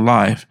the breath of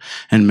life,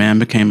 and man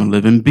became a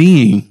living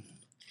being.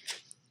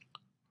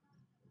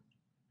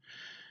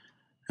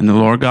 And the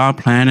Lord God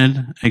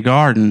planted a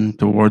garden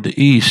toward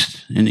the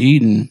east in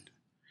Eden,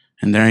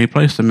 and there he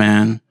placed the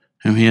man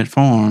whom he had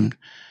formed.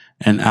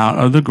 And out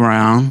of the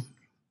ground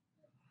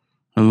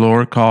the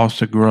Lord caused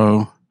to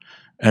grow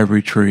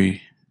every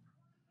tree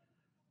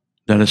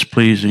that is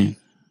pleasing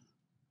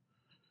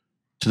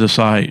to the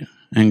sight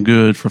and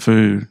good for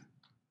food.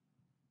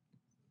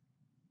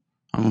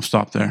 I'm going to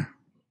stop there.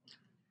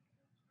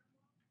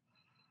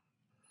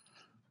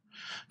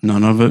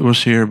 None of it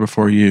was here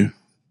before you.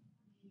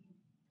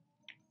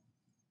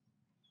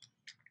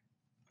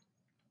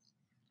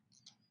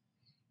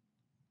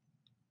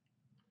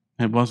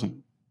 It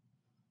wasn't.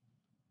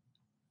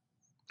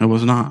 It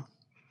was not.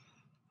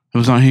 It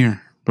was not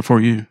here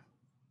before you.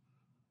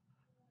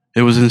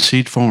 It was in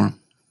seed form.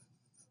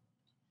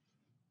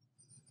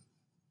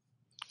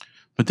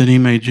 But then he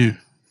made you.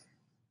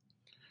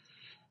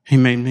 He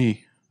made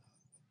me.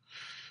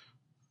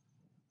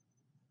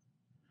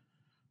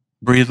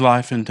 Breathe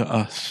life into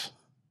us.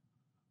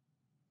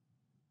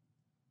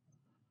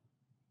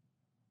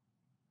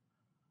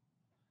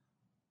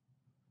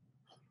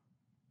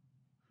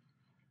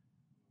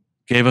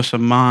 Gave us a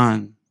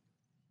mind,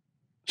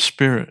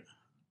 spirit,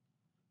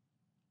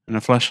 and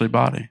a fleshly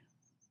body.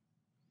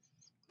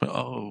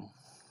 But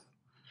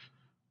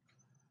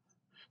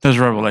there's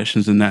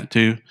revelations in that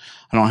too.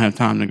 I don't have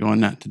time to go in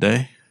that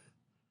today.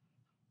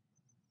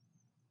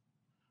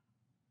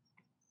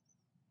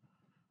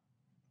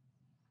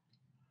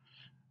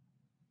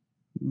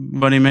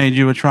 But he made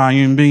you a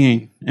triune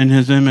being in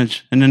his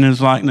image and in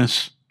his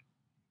likeness.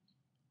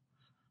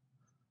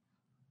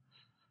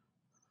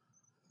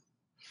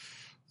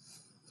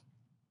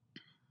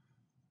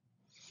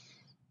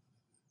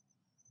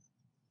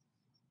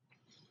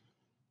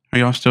 Are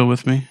y'all still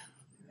with me?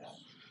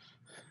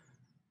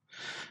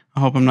 I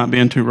hope I'm not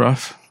being too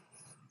rough.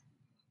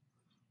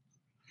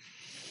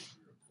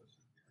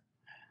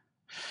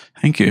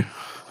 Thank you.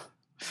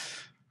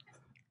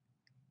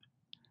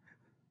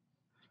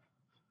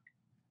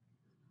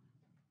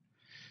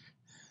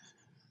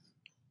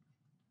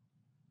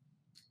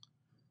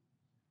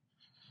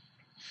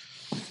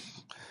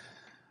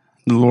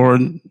 The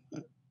Lord,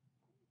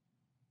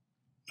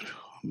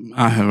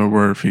 I have a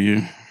word for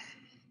you.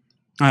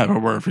 I have a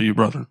word for you,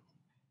 brother.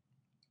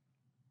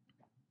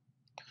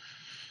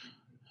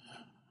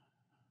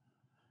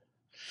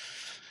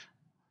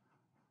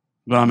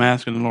 But I'm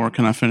asking the Lord,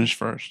 can I finish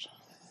first?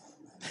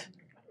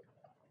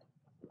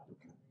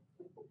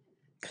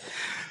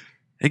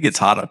 It gets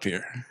hot up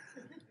here.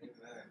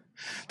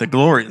 The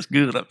glory is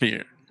good up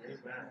here.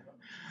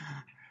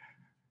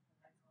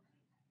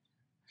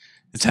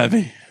 It's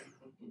heavy.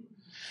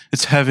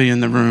 It's heavy in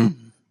the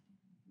room.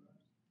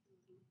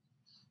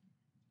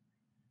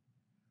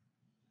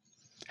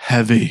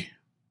 Heavy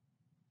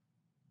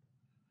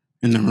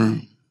in the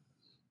room.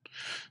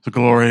 The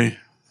glory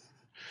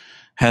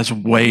has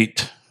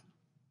weight.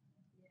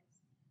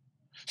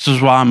 This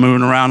is why I'm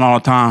moving around all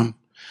the time.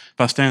 If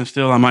I stand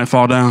still, I might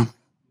fall down.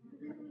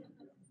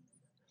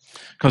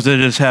 Because it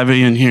is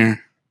heavy in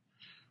here.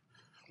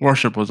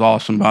 Worship was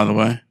awesome, by the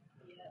way.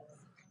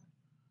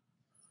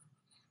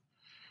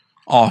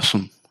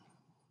 Awesome.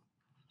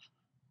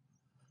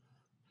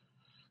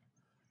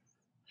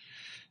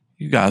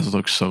 You guys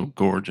look so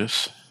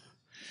gorgeous.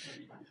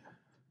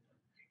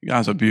 You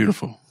guys are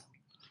beautiful.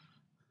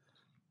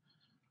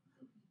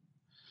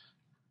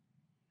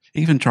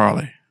 Even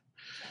Charlie.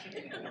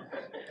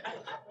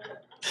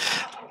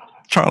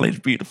 Charlie's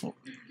beautiful.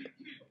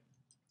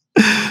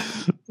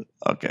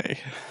 Okay.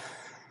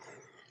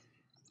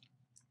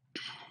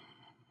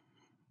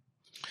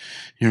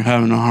 You're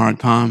having a hard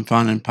time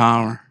finding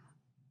power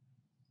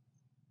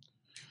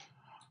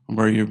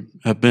where you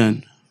have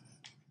been.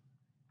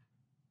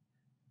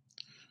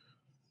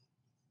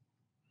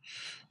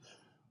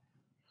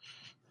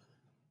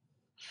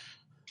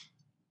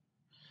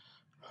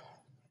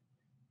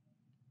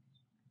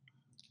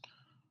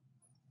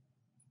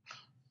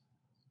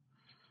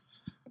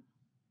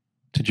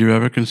 Did you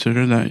ever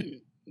consider that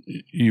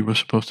you were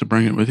supposed to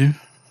bring it with you?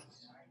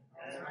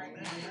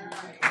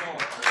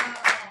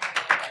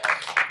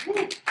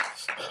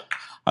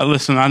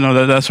 Listen, I know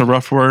that that's a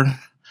rough word.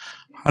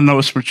 I know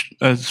it's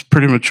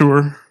pretty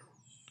mature.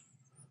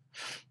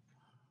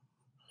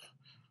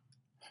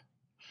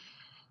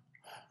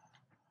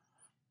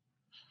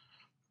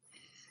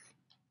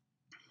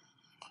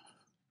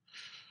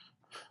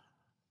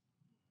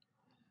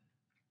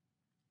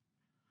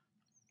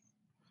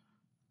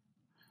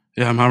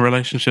 Yeah, my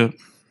relationship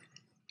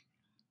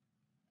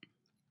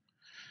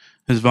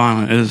is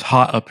violent. It is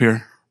hot up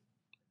here.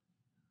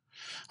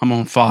 I'm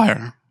on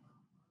fire.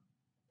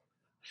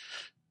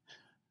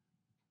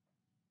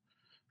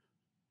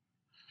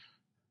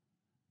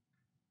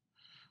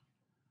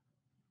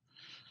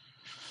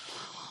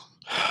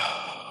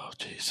 Oh,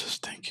 Jesus,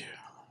 thank you.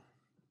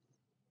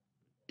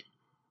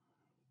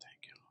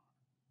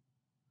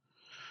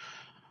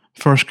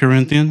 1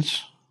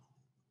 Corinthians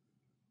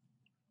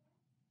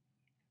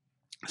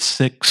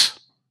 6.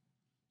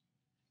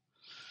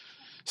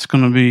 It's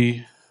going to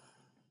be,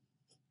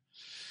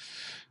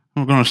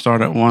 we're going to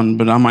start at 1,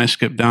 but I might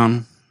skip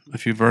down a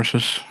few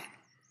verses.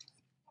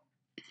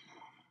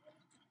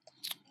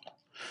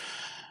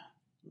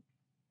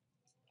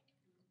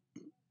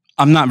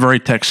 I'm not very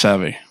tech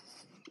savvy.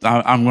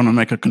 I'm going to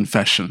make a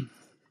confession.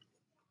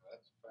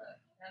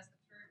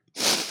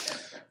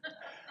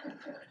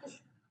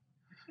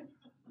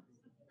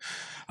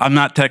 I'm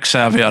not tech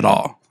savvy at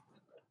all.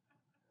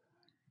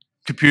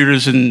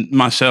 Computers and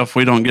myself,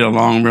 we don't get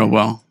along real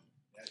well.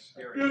 That's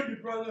scary.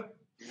 Brother.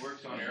 He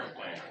works on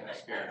airplanes. That's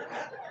scary.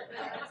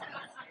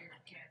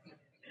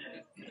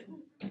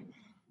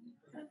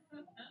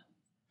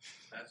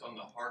 That's on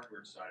the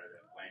hardware side of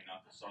that plane,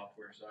 not the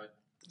software side.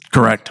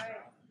 Correct.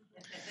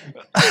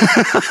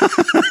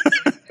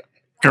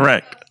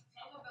 Correct.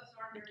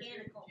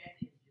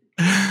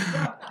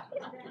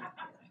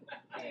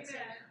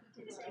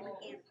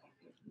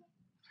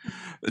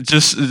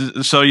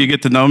 Just so you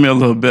get to know me a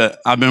little bit,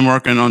 I've been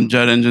working on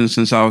jet engines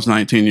since I was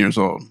 19 years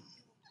old.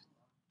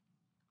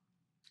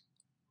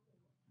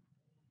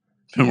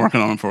 Been working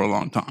on them for a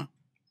long time.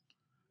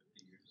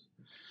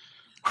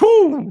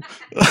 Whew,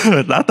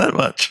 not that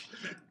much.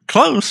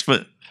 Close,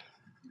 but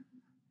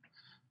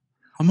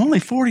I'm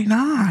only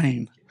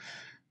 49.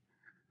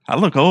 I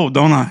look old,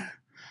 don't I?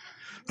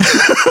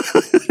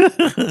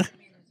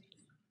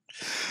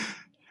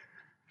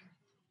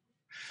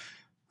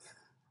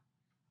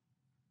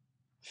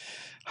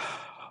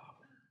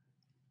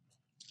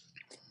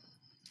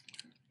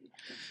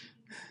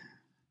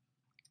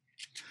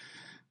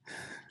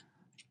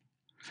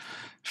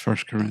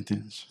 First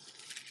Corinthians.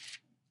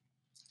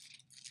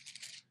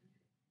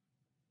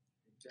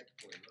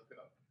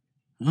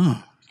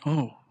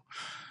 Oh,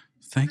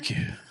 thank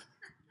you.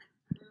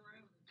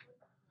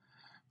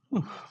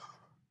 Ooh.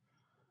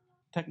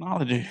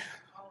 Technology.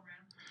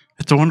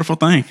 It's a wonderful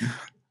thing.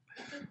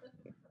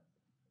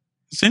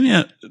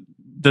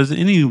 Does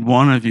any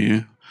one of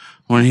you,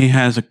 when he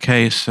has a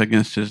case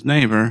against his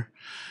neighbor,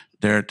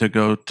 dare to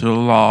go to the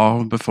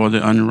law before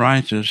the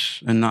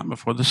unrighteous and not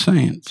before the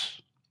saints?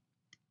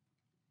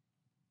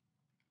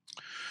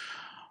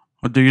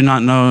 Or do you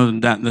not know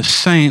that the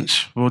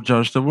saints will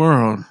judge the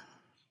world?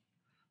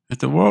 If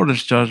the world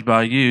is judged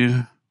by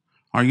you,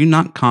 are you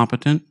not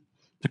competent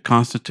to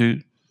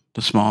constitute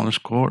the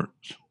smallest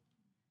courts?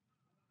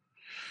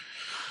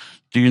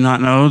 Do you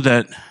not know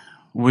that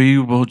we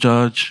will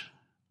judge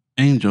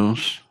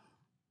angels?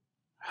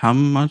 How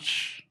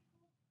much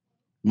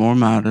more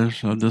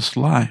matters of this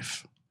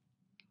life?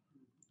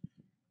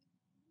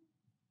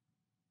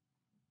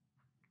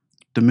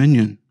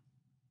 Dominion.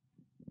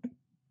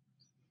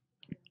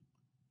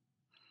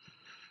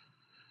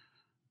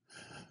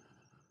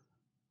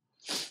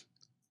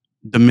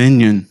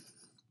 Dominion.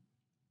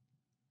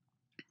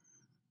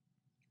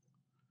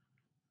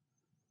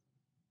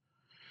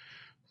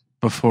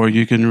 Before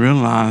you can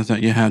realize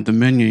that you have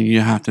dominion,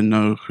 you have to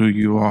know who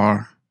you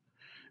are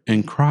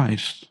in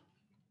Christ.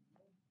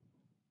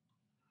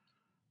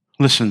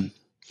 Listen,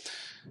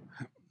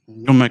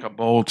 I'm going to make a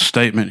bold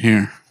statement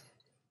here.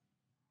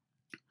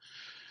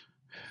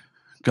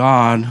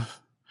 God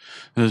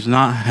does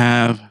not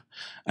have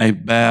a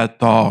bad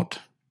thought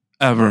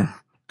ever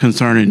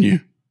concerning you.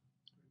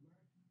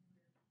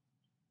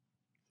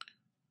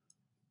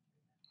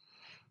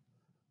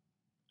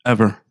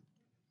 Ever.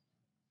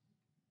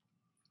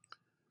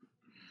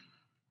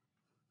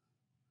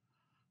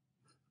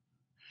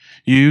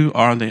 You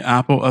are the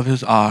apple of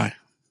his eye.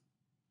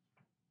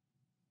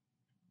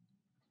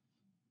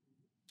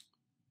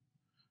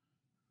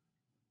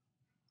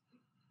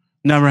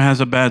 Never has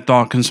a bad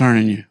thought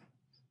concerning you.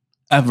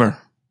 Ever.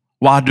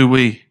 Why do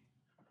we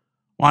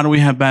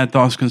have bad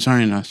thoughts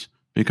concerning us?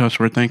 Because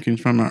we're thinking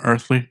from an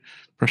earthly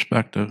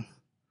perspective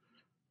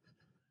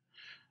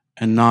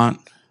and not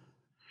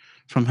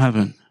from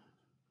heaven.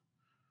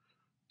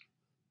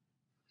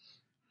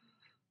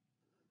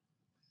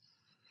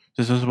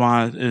 This is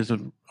why it is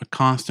a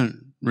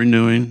constant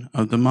renewing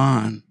of the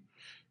mind.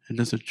 It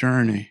is a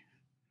journey.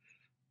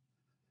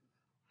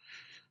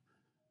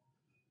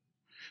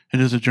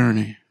 It is a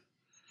journey.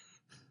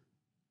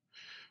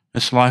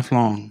 It's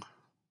lifelong.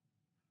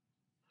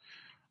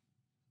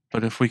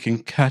 But if we can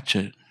catch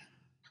it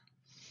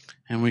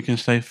and we can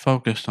stay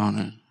focused on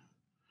it,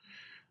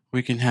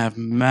 we can have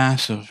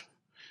massive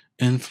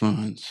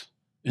influence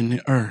in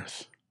the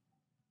earth.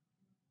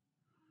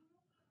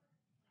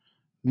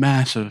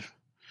 Massive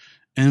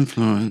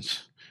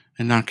influence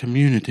in our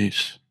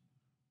communities.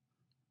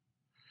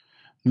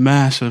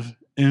 Massive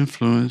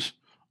influence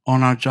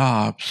on our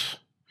jobs.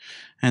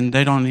 And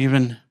they don't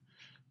even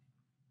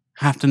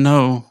have to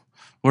know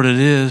what it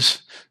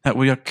is that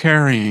we are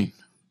carrying.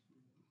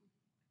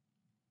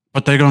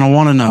 But they're going to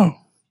want to know.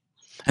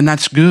 And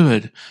that's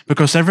good,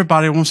 because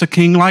everybody wants a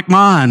king like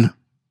mine.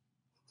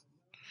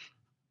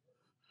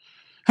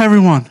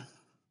 Everyone.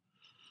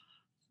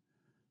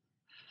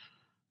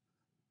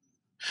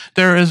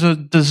 There is a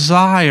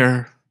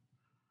desire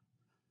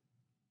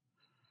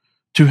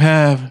to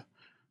have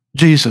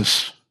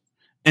Jesus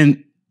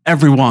in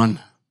everyone.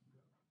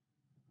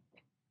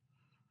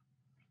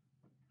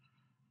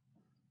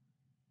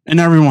 In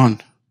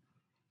everyone.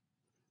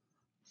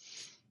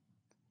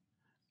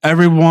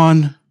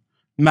 Everyone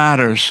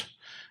matters.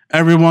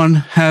 Everyone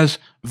has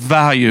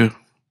value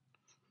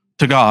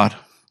to God.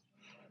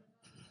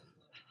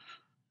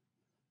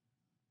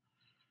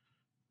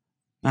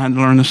 I had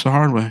to learn this the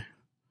hard way.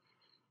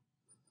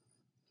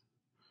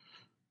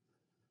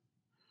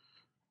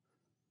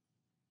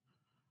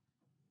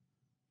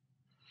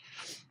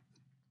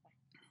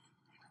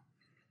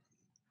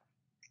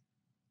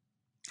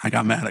 I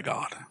got mad at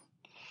God.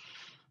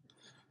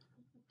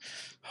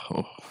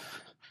 Oh.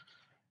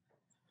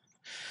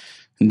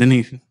 And then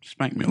he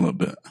spanked me a little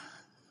bit.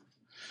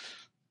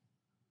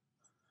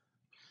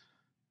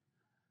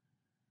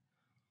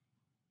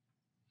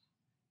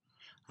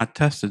 I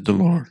tested the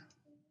Lord.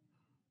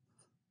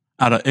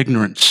 Out of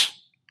ignorance,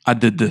 I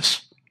did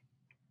this.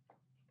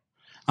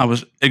 I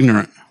was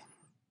ignorant.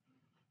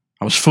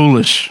 I was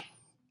foolish.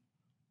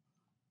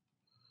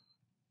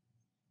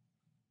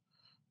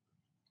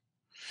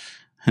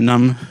 And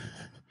I'm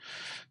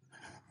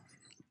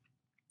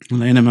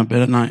laying in my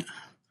bed at night.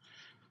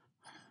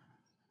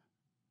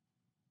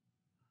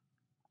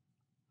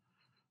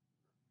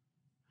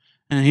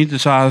 And he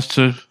decides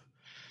to,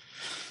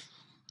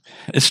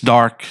 it's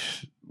dark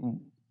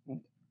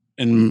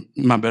in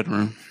my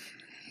bedroom.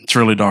 It's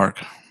really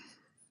dark.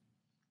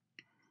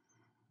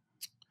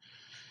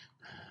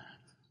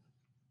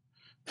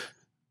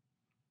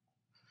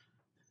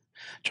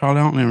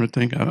 Charlie, I don't ever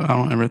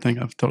think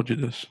I've told you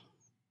this.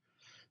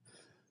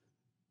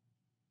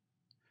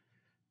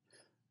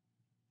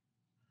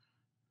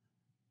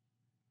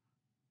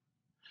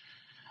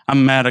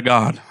 I'm mad at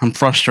God. I'm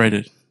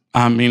frustrated.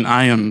 I mean,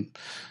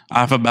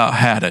 I've about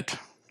had it.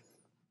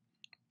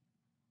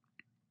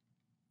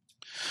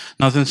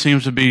 Nothing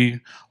seems to be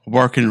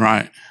working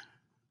right.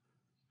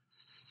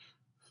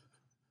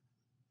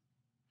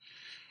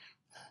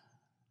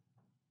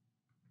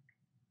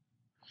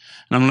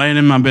 And I'm laying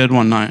in my bed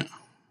one night.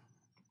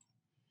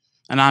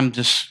 And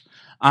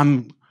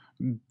I'm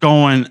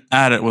going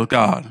at it with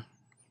God.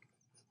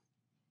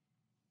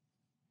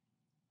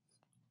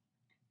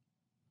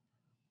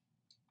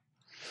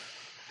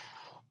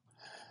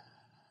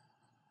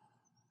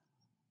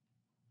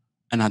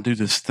 And I do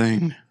this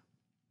thing.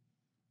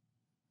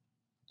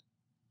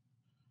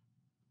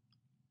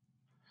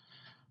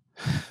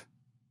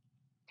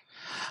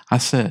 I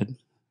said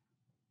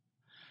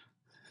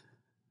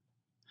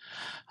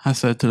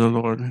to the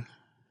Lord,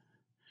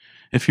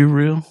 if you're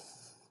real,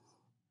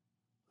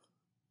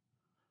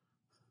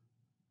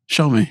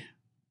 show me.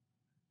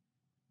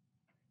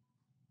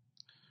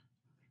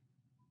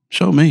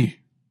 Show me.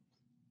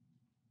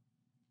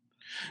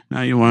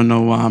 Now you want to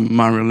know why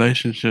my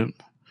relationship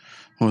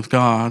with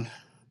God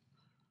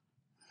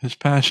is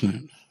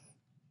passionate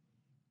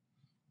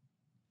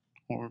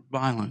or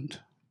violent.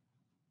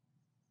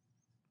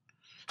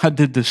 I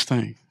did this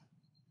thing.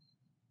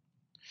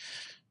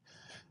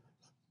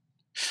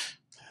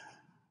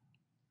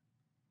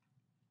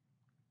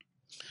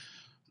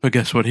 But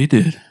guess what he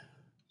did?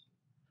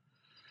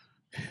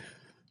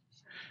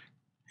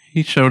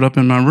 He showed up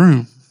in my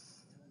room.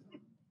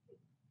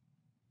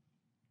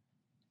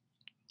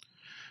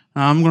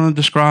 Now I'm going to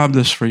describe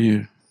this for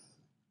you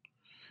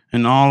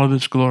in all of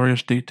its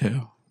glorious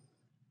detail.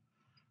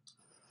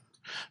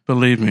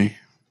 Believe me,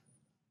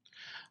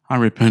 I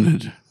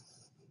repented.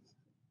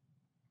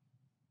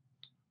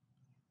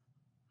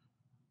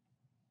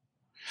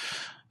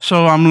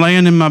 So I'm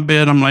laying in my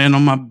bed, I'm laying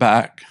on my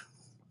back.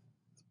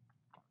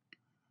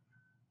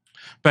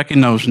 Becky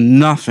knows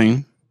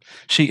nothing.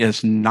 She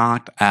is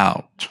knocked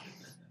out.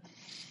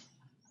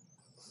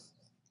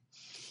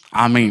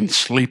 I mean,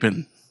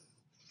 sleeping.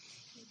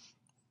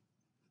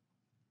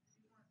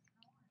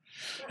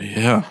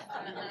 Yeah.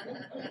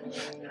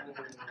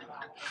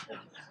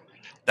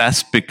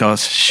 That's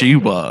because she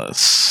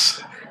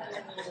was.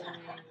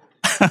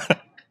 I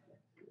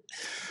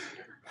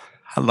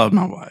love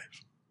my wife.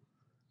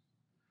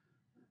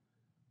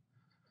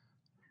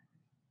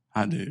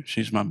 I do.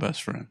 She's my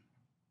best friend.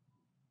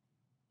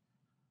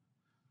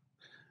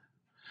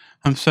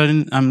 I'm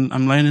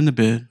laying in the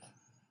bed,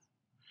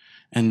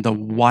 and the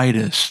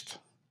whitest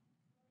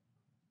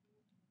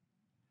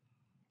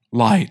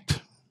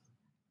light.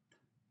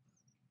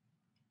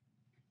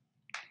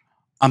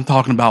 I'm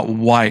talking about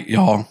white,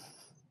 y'all.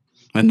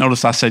 And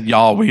notice I said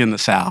y'all, we in the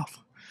South.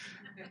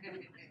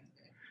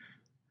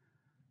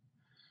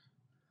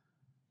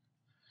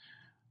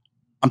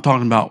 I'm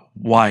talking about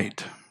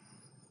white.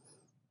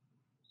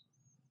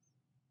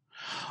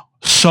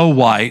 So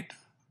white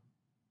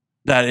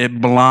that it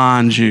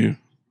blinds you.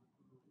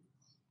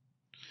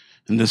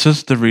 And this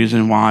is the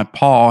reason why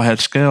Paul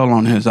had scale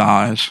on his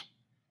eyes.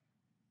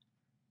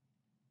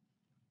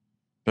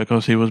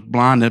 Because he was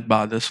blinded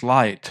by this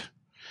light.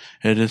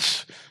 It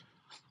is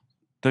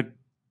the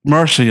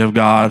mercy of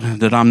God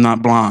that I'm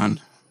not blind.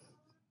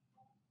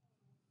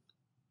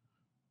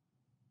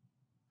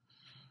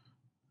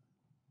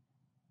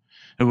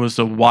 It was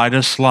the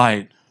whitest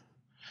light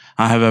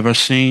I have ever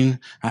seen.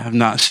 I have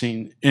not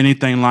seen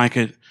anything like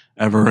it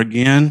ever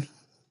again.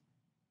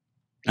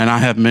 And I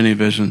have many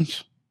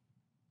visions.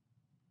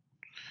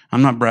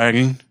 I'm not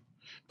bragging,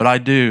 but I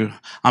do.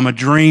 I'm a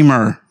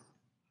dreamer.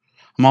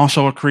 I'm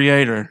also a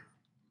creator.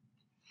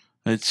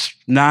 It's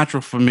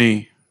natural for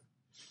me.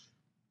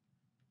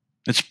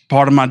 It's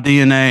part of my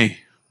DNA.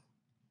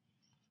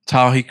 It's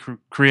how he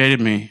created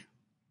me.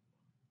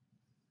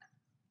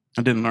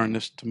 I didn't learn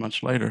this too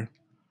much later.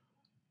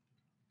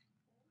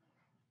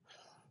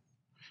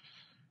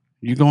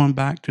 You going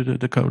back to the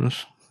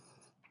Dakotas?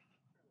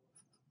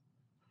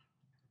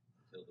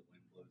 Until the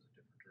wind blows a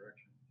different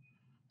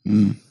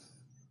direction.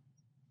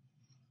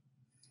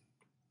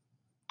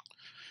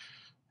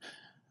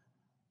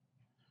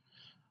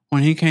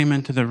 When he came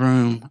into the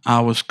room,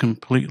 I was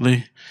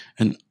completely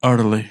and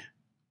utterly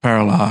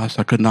paralyzed.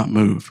 I could not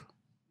move.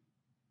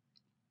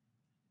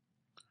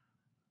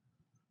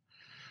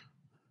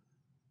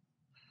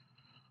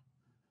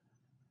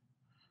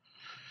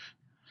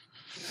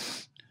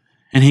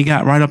 And he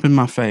got right up in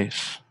my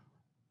face.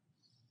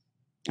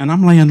 And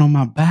I'm laying on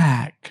my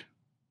back.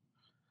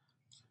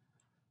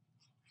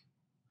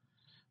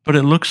 But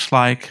it looks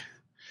like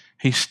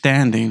he's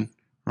standing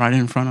right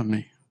in front of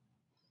me.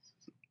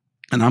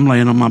 And I'm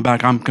laying on my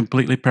back. I'm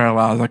completely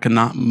paralyzed. I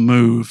cannot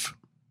move.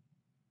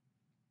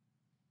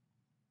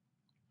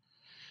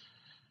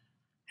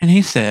 And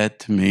he said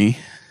to me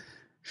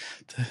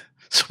the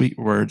sweet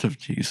words of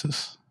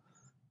Jesus.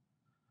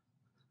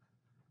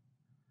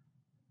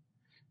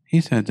 He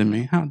said to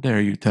me, "How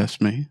dare you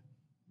test me?"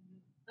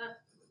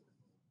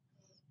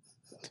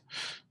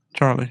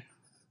 Charlie,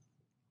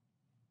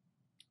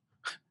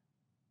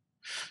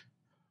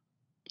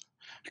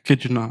 I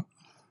kid you not.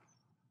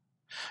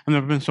 I've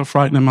never been so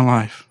frightened in my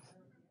life.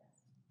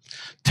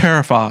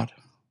 Terrified.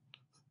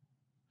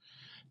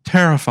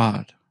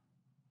 Terrified.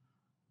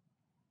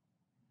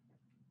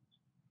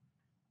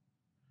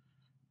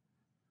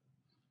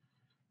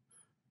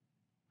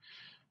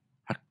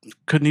 I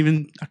couldn't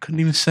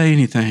even say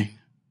anything.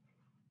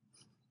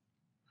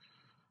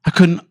 I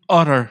couldn't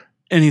utter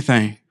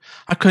anything.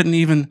 I couldn't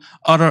even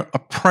utter a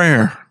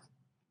prayer.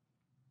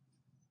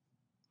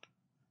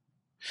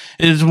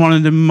 It is one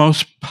of the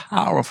most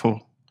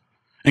powerful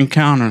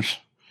encounters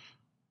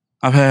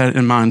I've had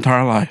in my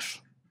entire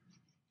life.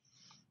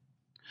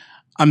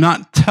 I'm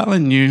not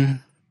telling you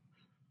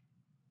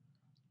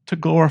to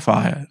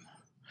glorify it.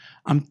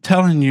 I'm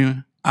telling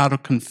you out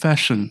of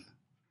confession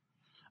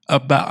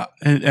about,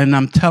 and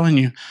I'm telling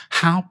you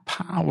how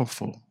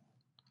powerful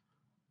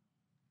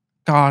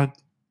God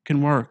can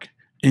work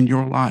in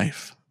your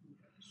life.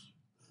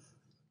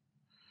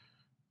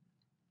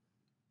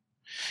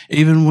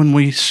 Even when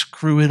we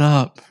screw it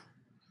up.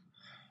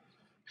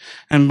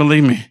 And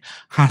believe me,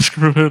 I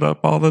screw it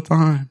up all the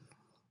time.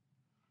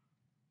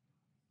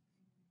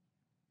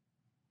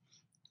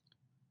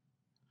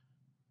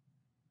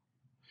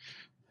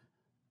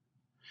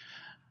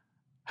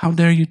 How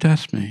dare you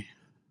test me?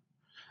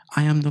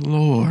 I am the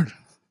Lord,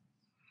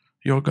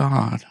 your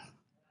God.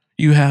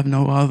 You have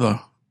no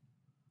other.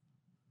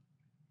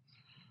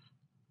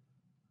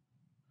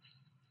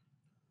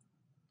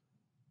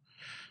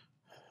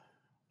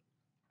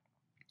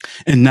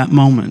 In that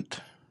moment,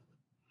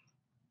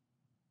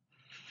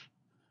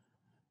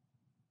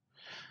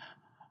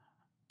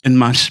 in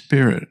my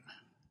spirit,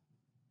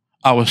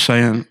 I was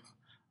saying,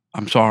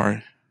 "I'm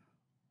sorry.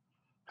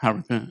 I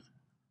repent.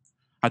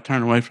 I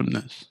turn away from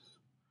this.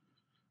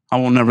 I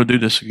will never do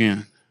this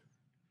again."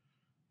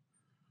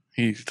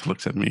 He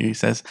looks at me. He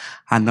says,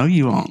 "I know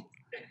you won't."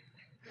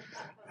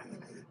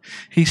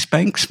 He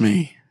spanks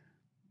me.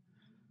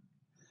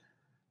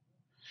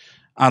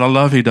 Out of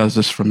love, he does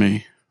this for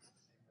me.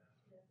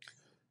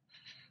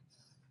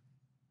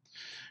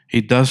 He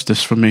does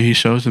this for me. He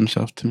shows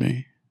himself to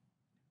me.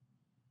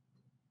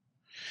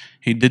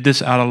 He did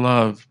this out of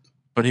love,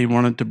 but he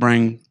wanted to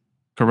bring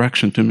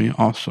correction to me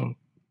also.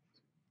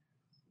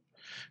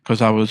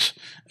 Because I was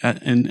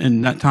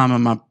in that time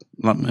of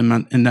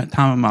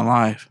my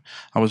life,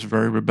 I was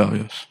very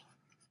rebellious.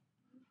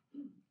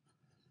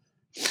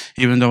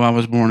 Even though I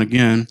was born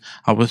again,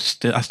 I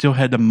still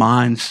had the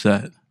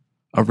mindset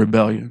of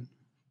rebellion.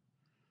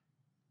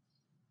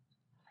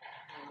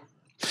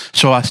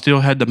 So I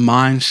still had the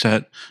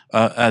mindset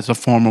as a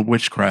form of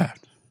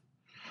witchcraft.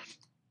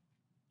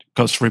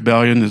 Because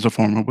rebellion is a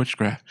form of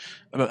witchcraft.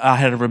 I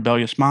had a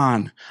rebellious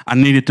mind. I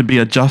needed to be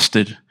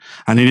adjusted.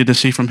 I needed to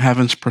see from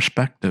heaven's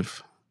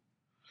perspective,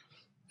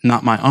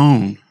 not my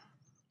own.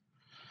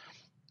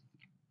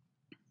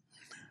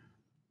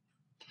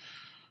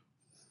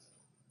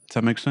 Does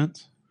that make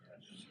sense?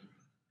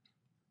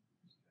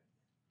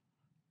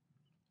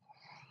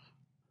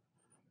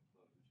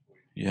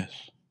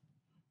 Yes.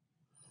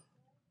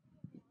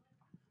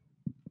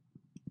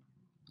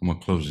 I'm going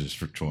to close this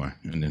for Troy,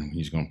 and then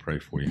he's going to pray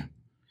for you.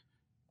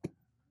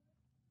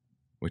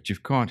 What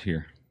you've caught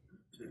here,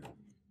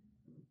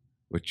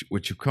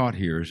 what you caught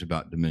here is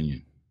about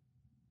dominion.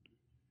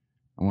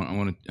 I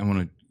want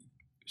to,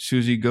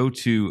 Susie, go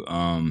to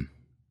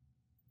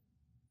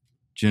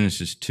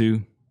Genesis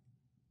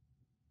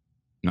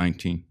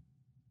 2:19.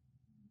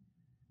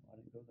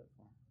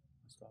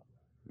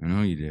 I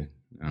know you did.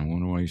 I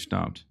wonder why you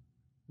stopped.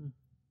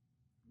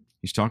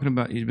 He's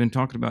been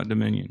talking about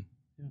dominion.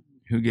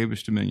 Who gave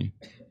us dominion?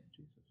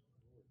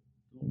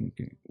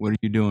 Okay. What are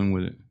you doing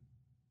with it?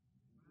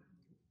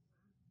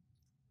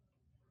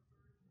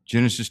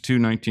 Genesis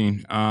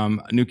 2:19,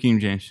 New King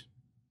James.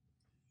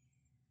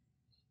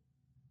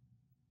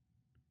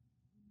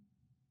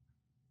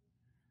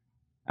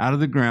 Out of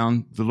the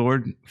ground the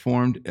Lord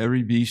formed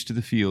every beast of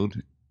the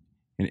field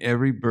and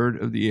every bird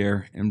of the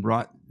air and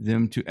brought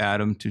them to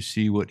Adam to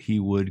see what he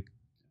would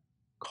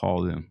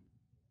call them.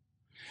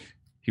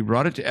 He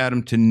brought it to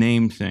Adam to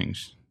name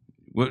things.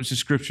 What was the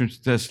scripture in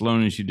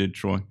Thessalonians you did,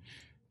 Troy?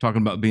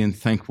 Talking about being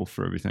thankful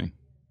for everything.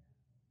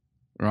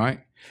 Right?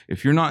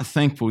 If you're not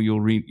thankful,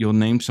 you'll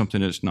name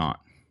something that's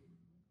not.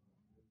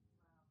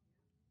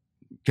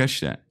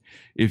 Catch that.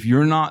 If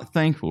you're not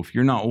thankful, if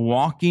you're not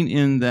walking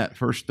in that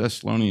 1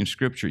 Thessalonians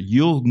scripture,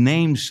 you'll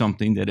name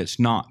something that it's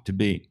not to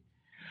be.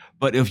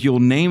 But if you'll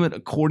name it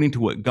according to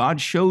what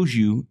God shows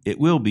you, it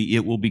will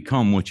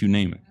become what you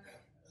name it.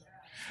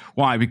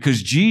 Why?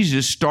 Because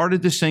Jesus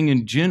started this thing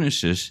in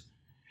Genesis.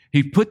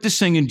 He put this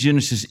thing in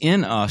Genesis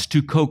in us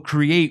to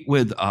co-create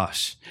with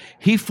us.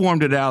 He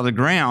formed it out of the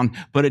ground,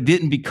 but it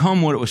didn't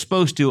become what it was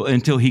supposed to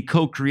until he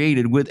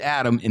co-created with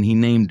Adam and he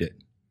named it.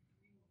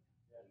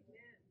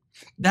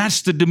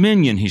 That's the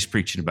dominion he's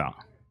preaching about.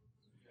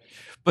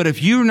 But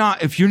if you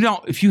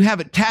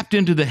haven't tapped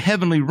into the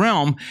heavenly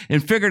realm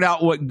and figured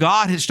out what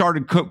God has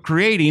started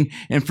creating,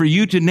 and for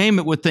you to name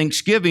it with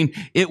thanksgiving,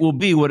 it will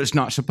be what it's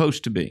not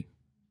supposed to be.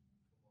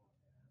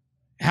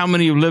 How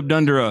many have lived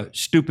under a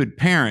stupid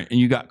parent and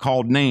you got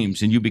called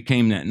names and you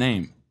became that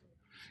name?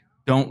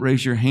 Don't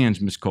raise your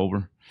hands, Miss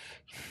Culver.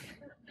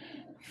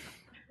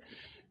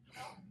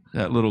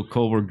 That little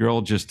Culver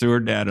girl just threw her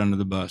dad under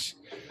the bus.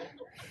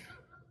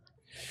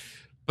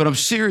 But I'm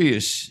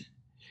serious.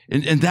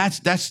 And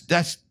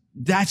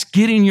that's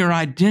getting your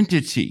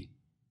identity.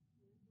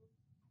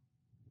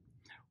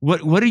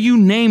 What are you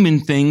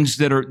naming things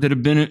that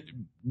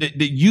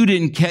you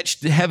didn't catch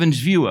the heaven's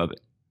view of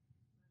it?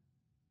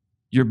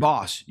 Your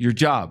boss, your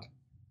job,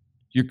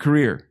 your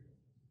career,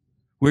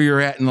 where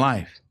you're at in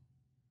life.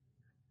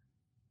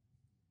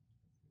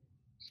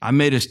 I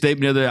made a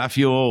statement the other day, I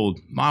feel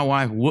old. My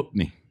wife whooped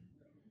me.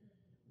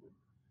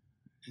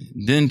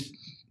 Then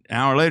an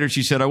hour later,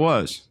 she said I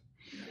was.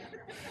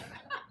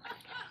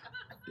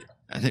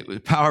 I think the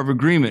power of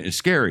agreement is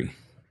scary.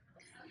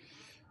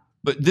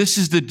 But this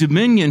is the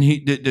dominion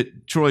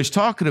that Troy's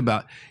talking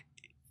about.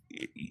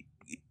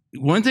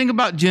 One thing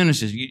about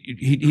Genesis,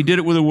 he did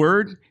it with a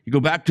word. You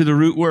go back to the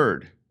root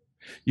word.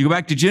 You go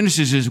back to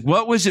Genesis, is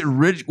what was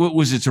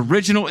its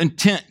original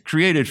intent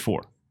created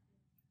for?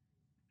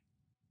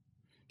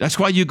 That's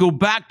why you go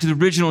back to the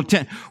original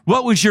intent.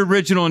 What was your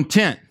original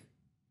intent?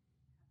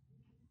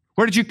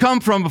 Where did you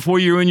come from before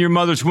you were in your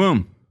mother's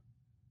womb?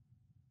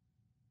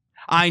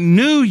 I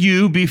knew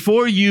you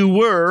before you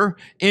were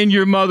in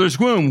your mother's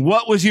womb.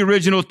 What was the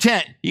original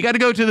intent? You got to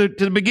go to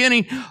the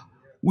beginning.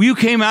 You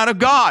came out of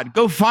God.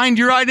 Go find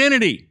your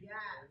identity.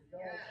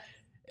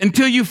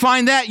 Until you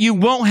find that, you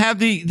won't have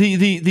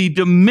the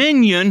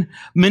dominion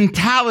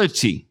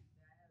mentality.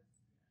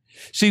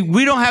 See,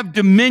 we don't have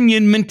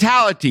dominion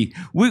mentality.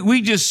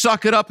 We just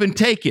suck it up and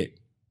take it.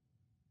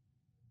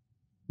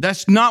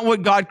 That's not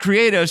what God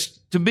created us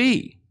to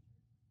be.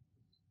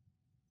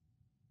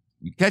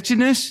 You catching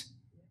this?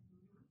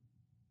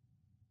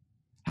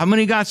 How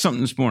many got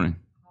something this morning?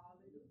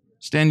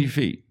 Stand to your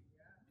feet.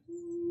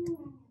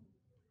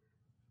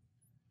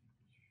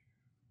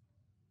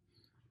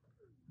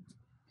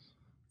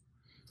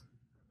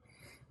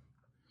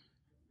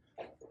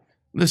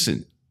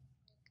 Listen,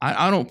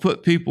 I don't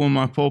put people in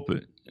my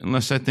pulpit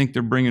unless I think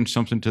they're bringing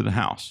something to the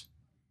house.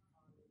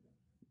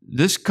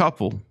 This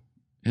couple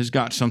has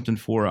got something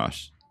for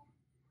us.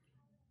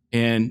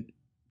 And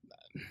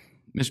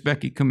Miss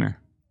Becky, come here.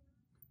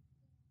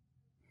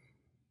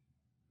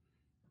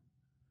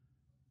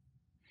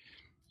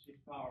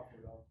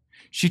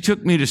 She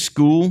took me to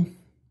school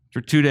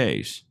for 2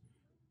 days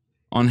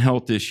on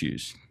health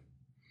issues.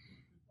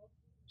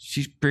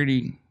 She's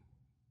pretty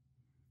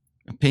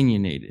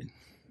opinionated.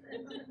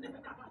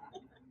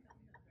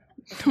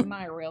 It's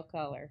my real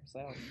color,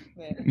 so.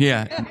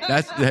 Yeah,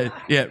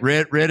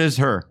 red is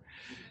her.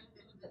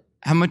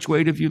 How much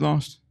weight have you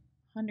lost?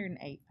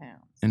 108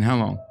 pounds. And how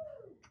long?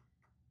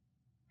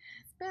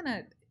 It's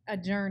been a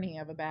journey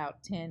of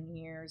about 10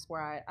 years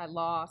where I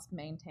lost,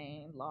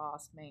 maintained.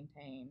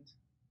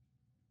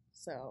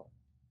 So,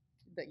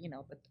 but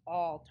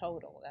all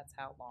total, that's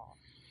how long.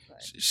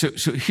 But. So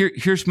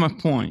here's my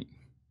point.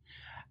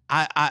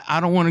 I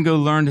don't want to go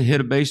learn to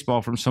hit a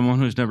baseball from someone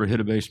who's never hit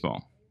a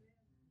baseball.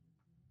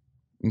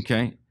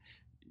 Okay?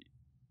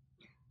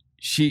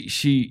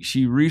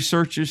 She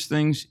researches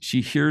things,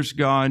 she hears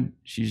God,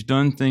 she's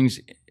done things,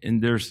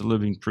 and there's the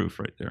living proof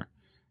right there.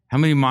 How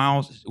many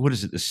miles, what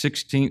is it, the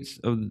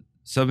 16th of the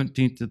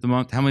 17th of the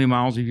month? How many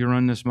miles have you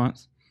run this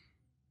month?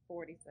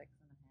 46 and a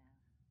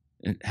half.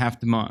 half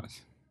the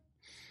month.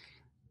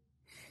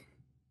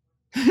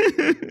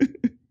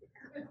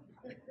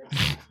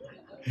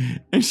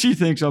 And she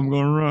thinks I'm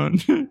going to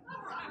run.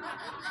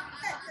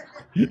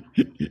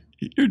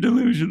 You're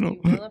delusional.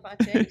 Well, if I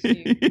text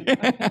you.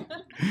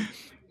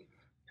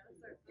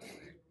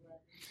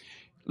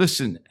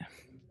 Listen,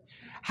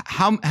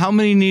 how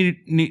many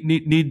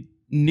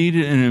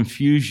needed an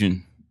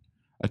infusion,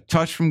 a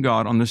touch from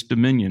God on this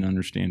dominion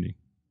understanding?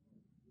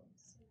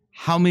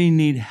 How many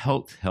need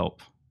health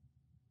help?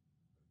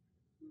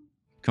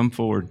 Come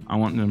forward. I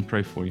want them to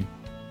pray for you.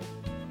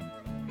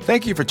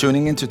 Thank you for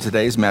tuning into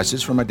today's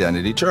message from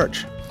Identity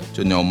Church.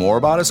 To know more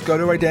about us, go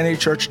to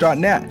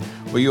identitychurch.net,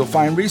 where you'll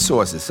find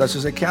resources such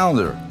as a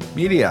calendar,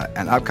 media,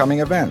 and upcoming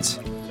events.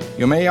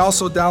 You may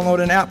also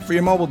download an app for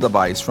your mobile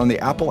device from the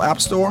Apple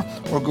App Store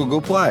or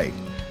Google Play.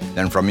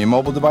 Then from your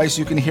mobile device,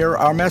 you can hear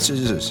our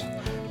messages,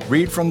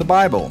 read from the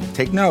Bible,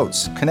 take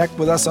notes, connect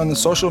with us on the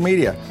social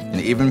media, and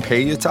even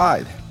pay your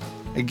tithe.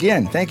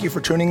 Again, thank you for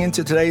tuning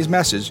into today's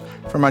message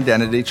from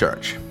Identity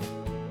Church.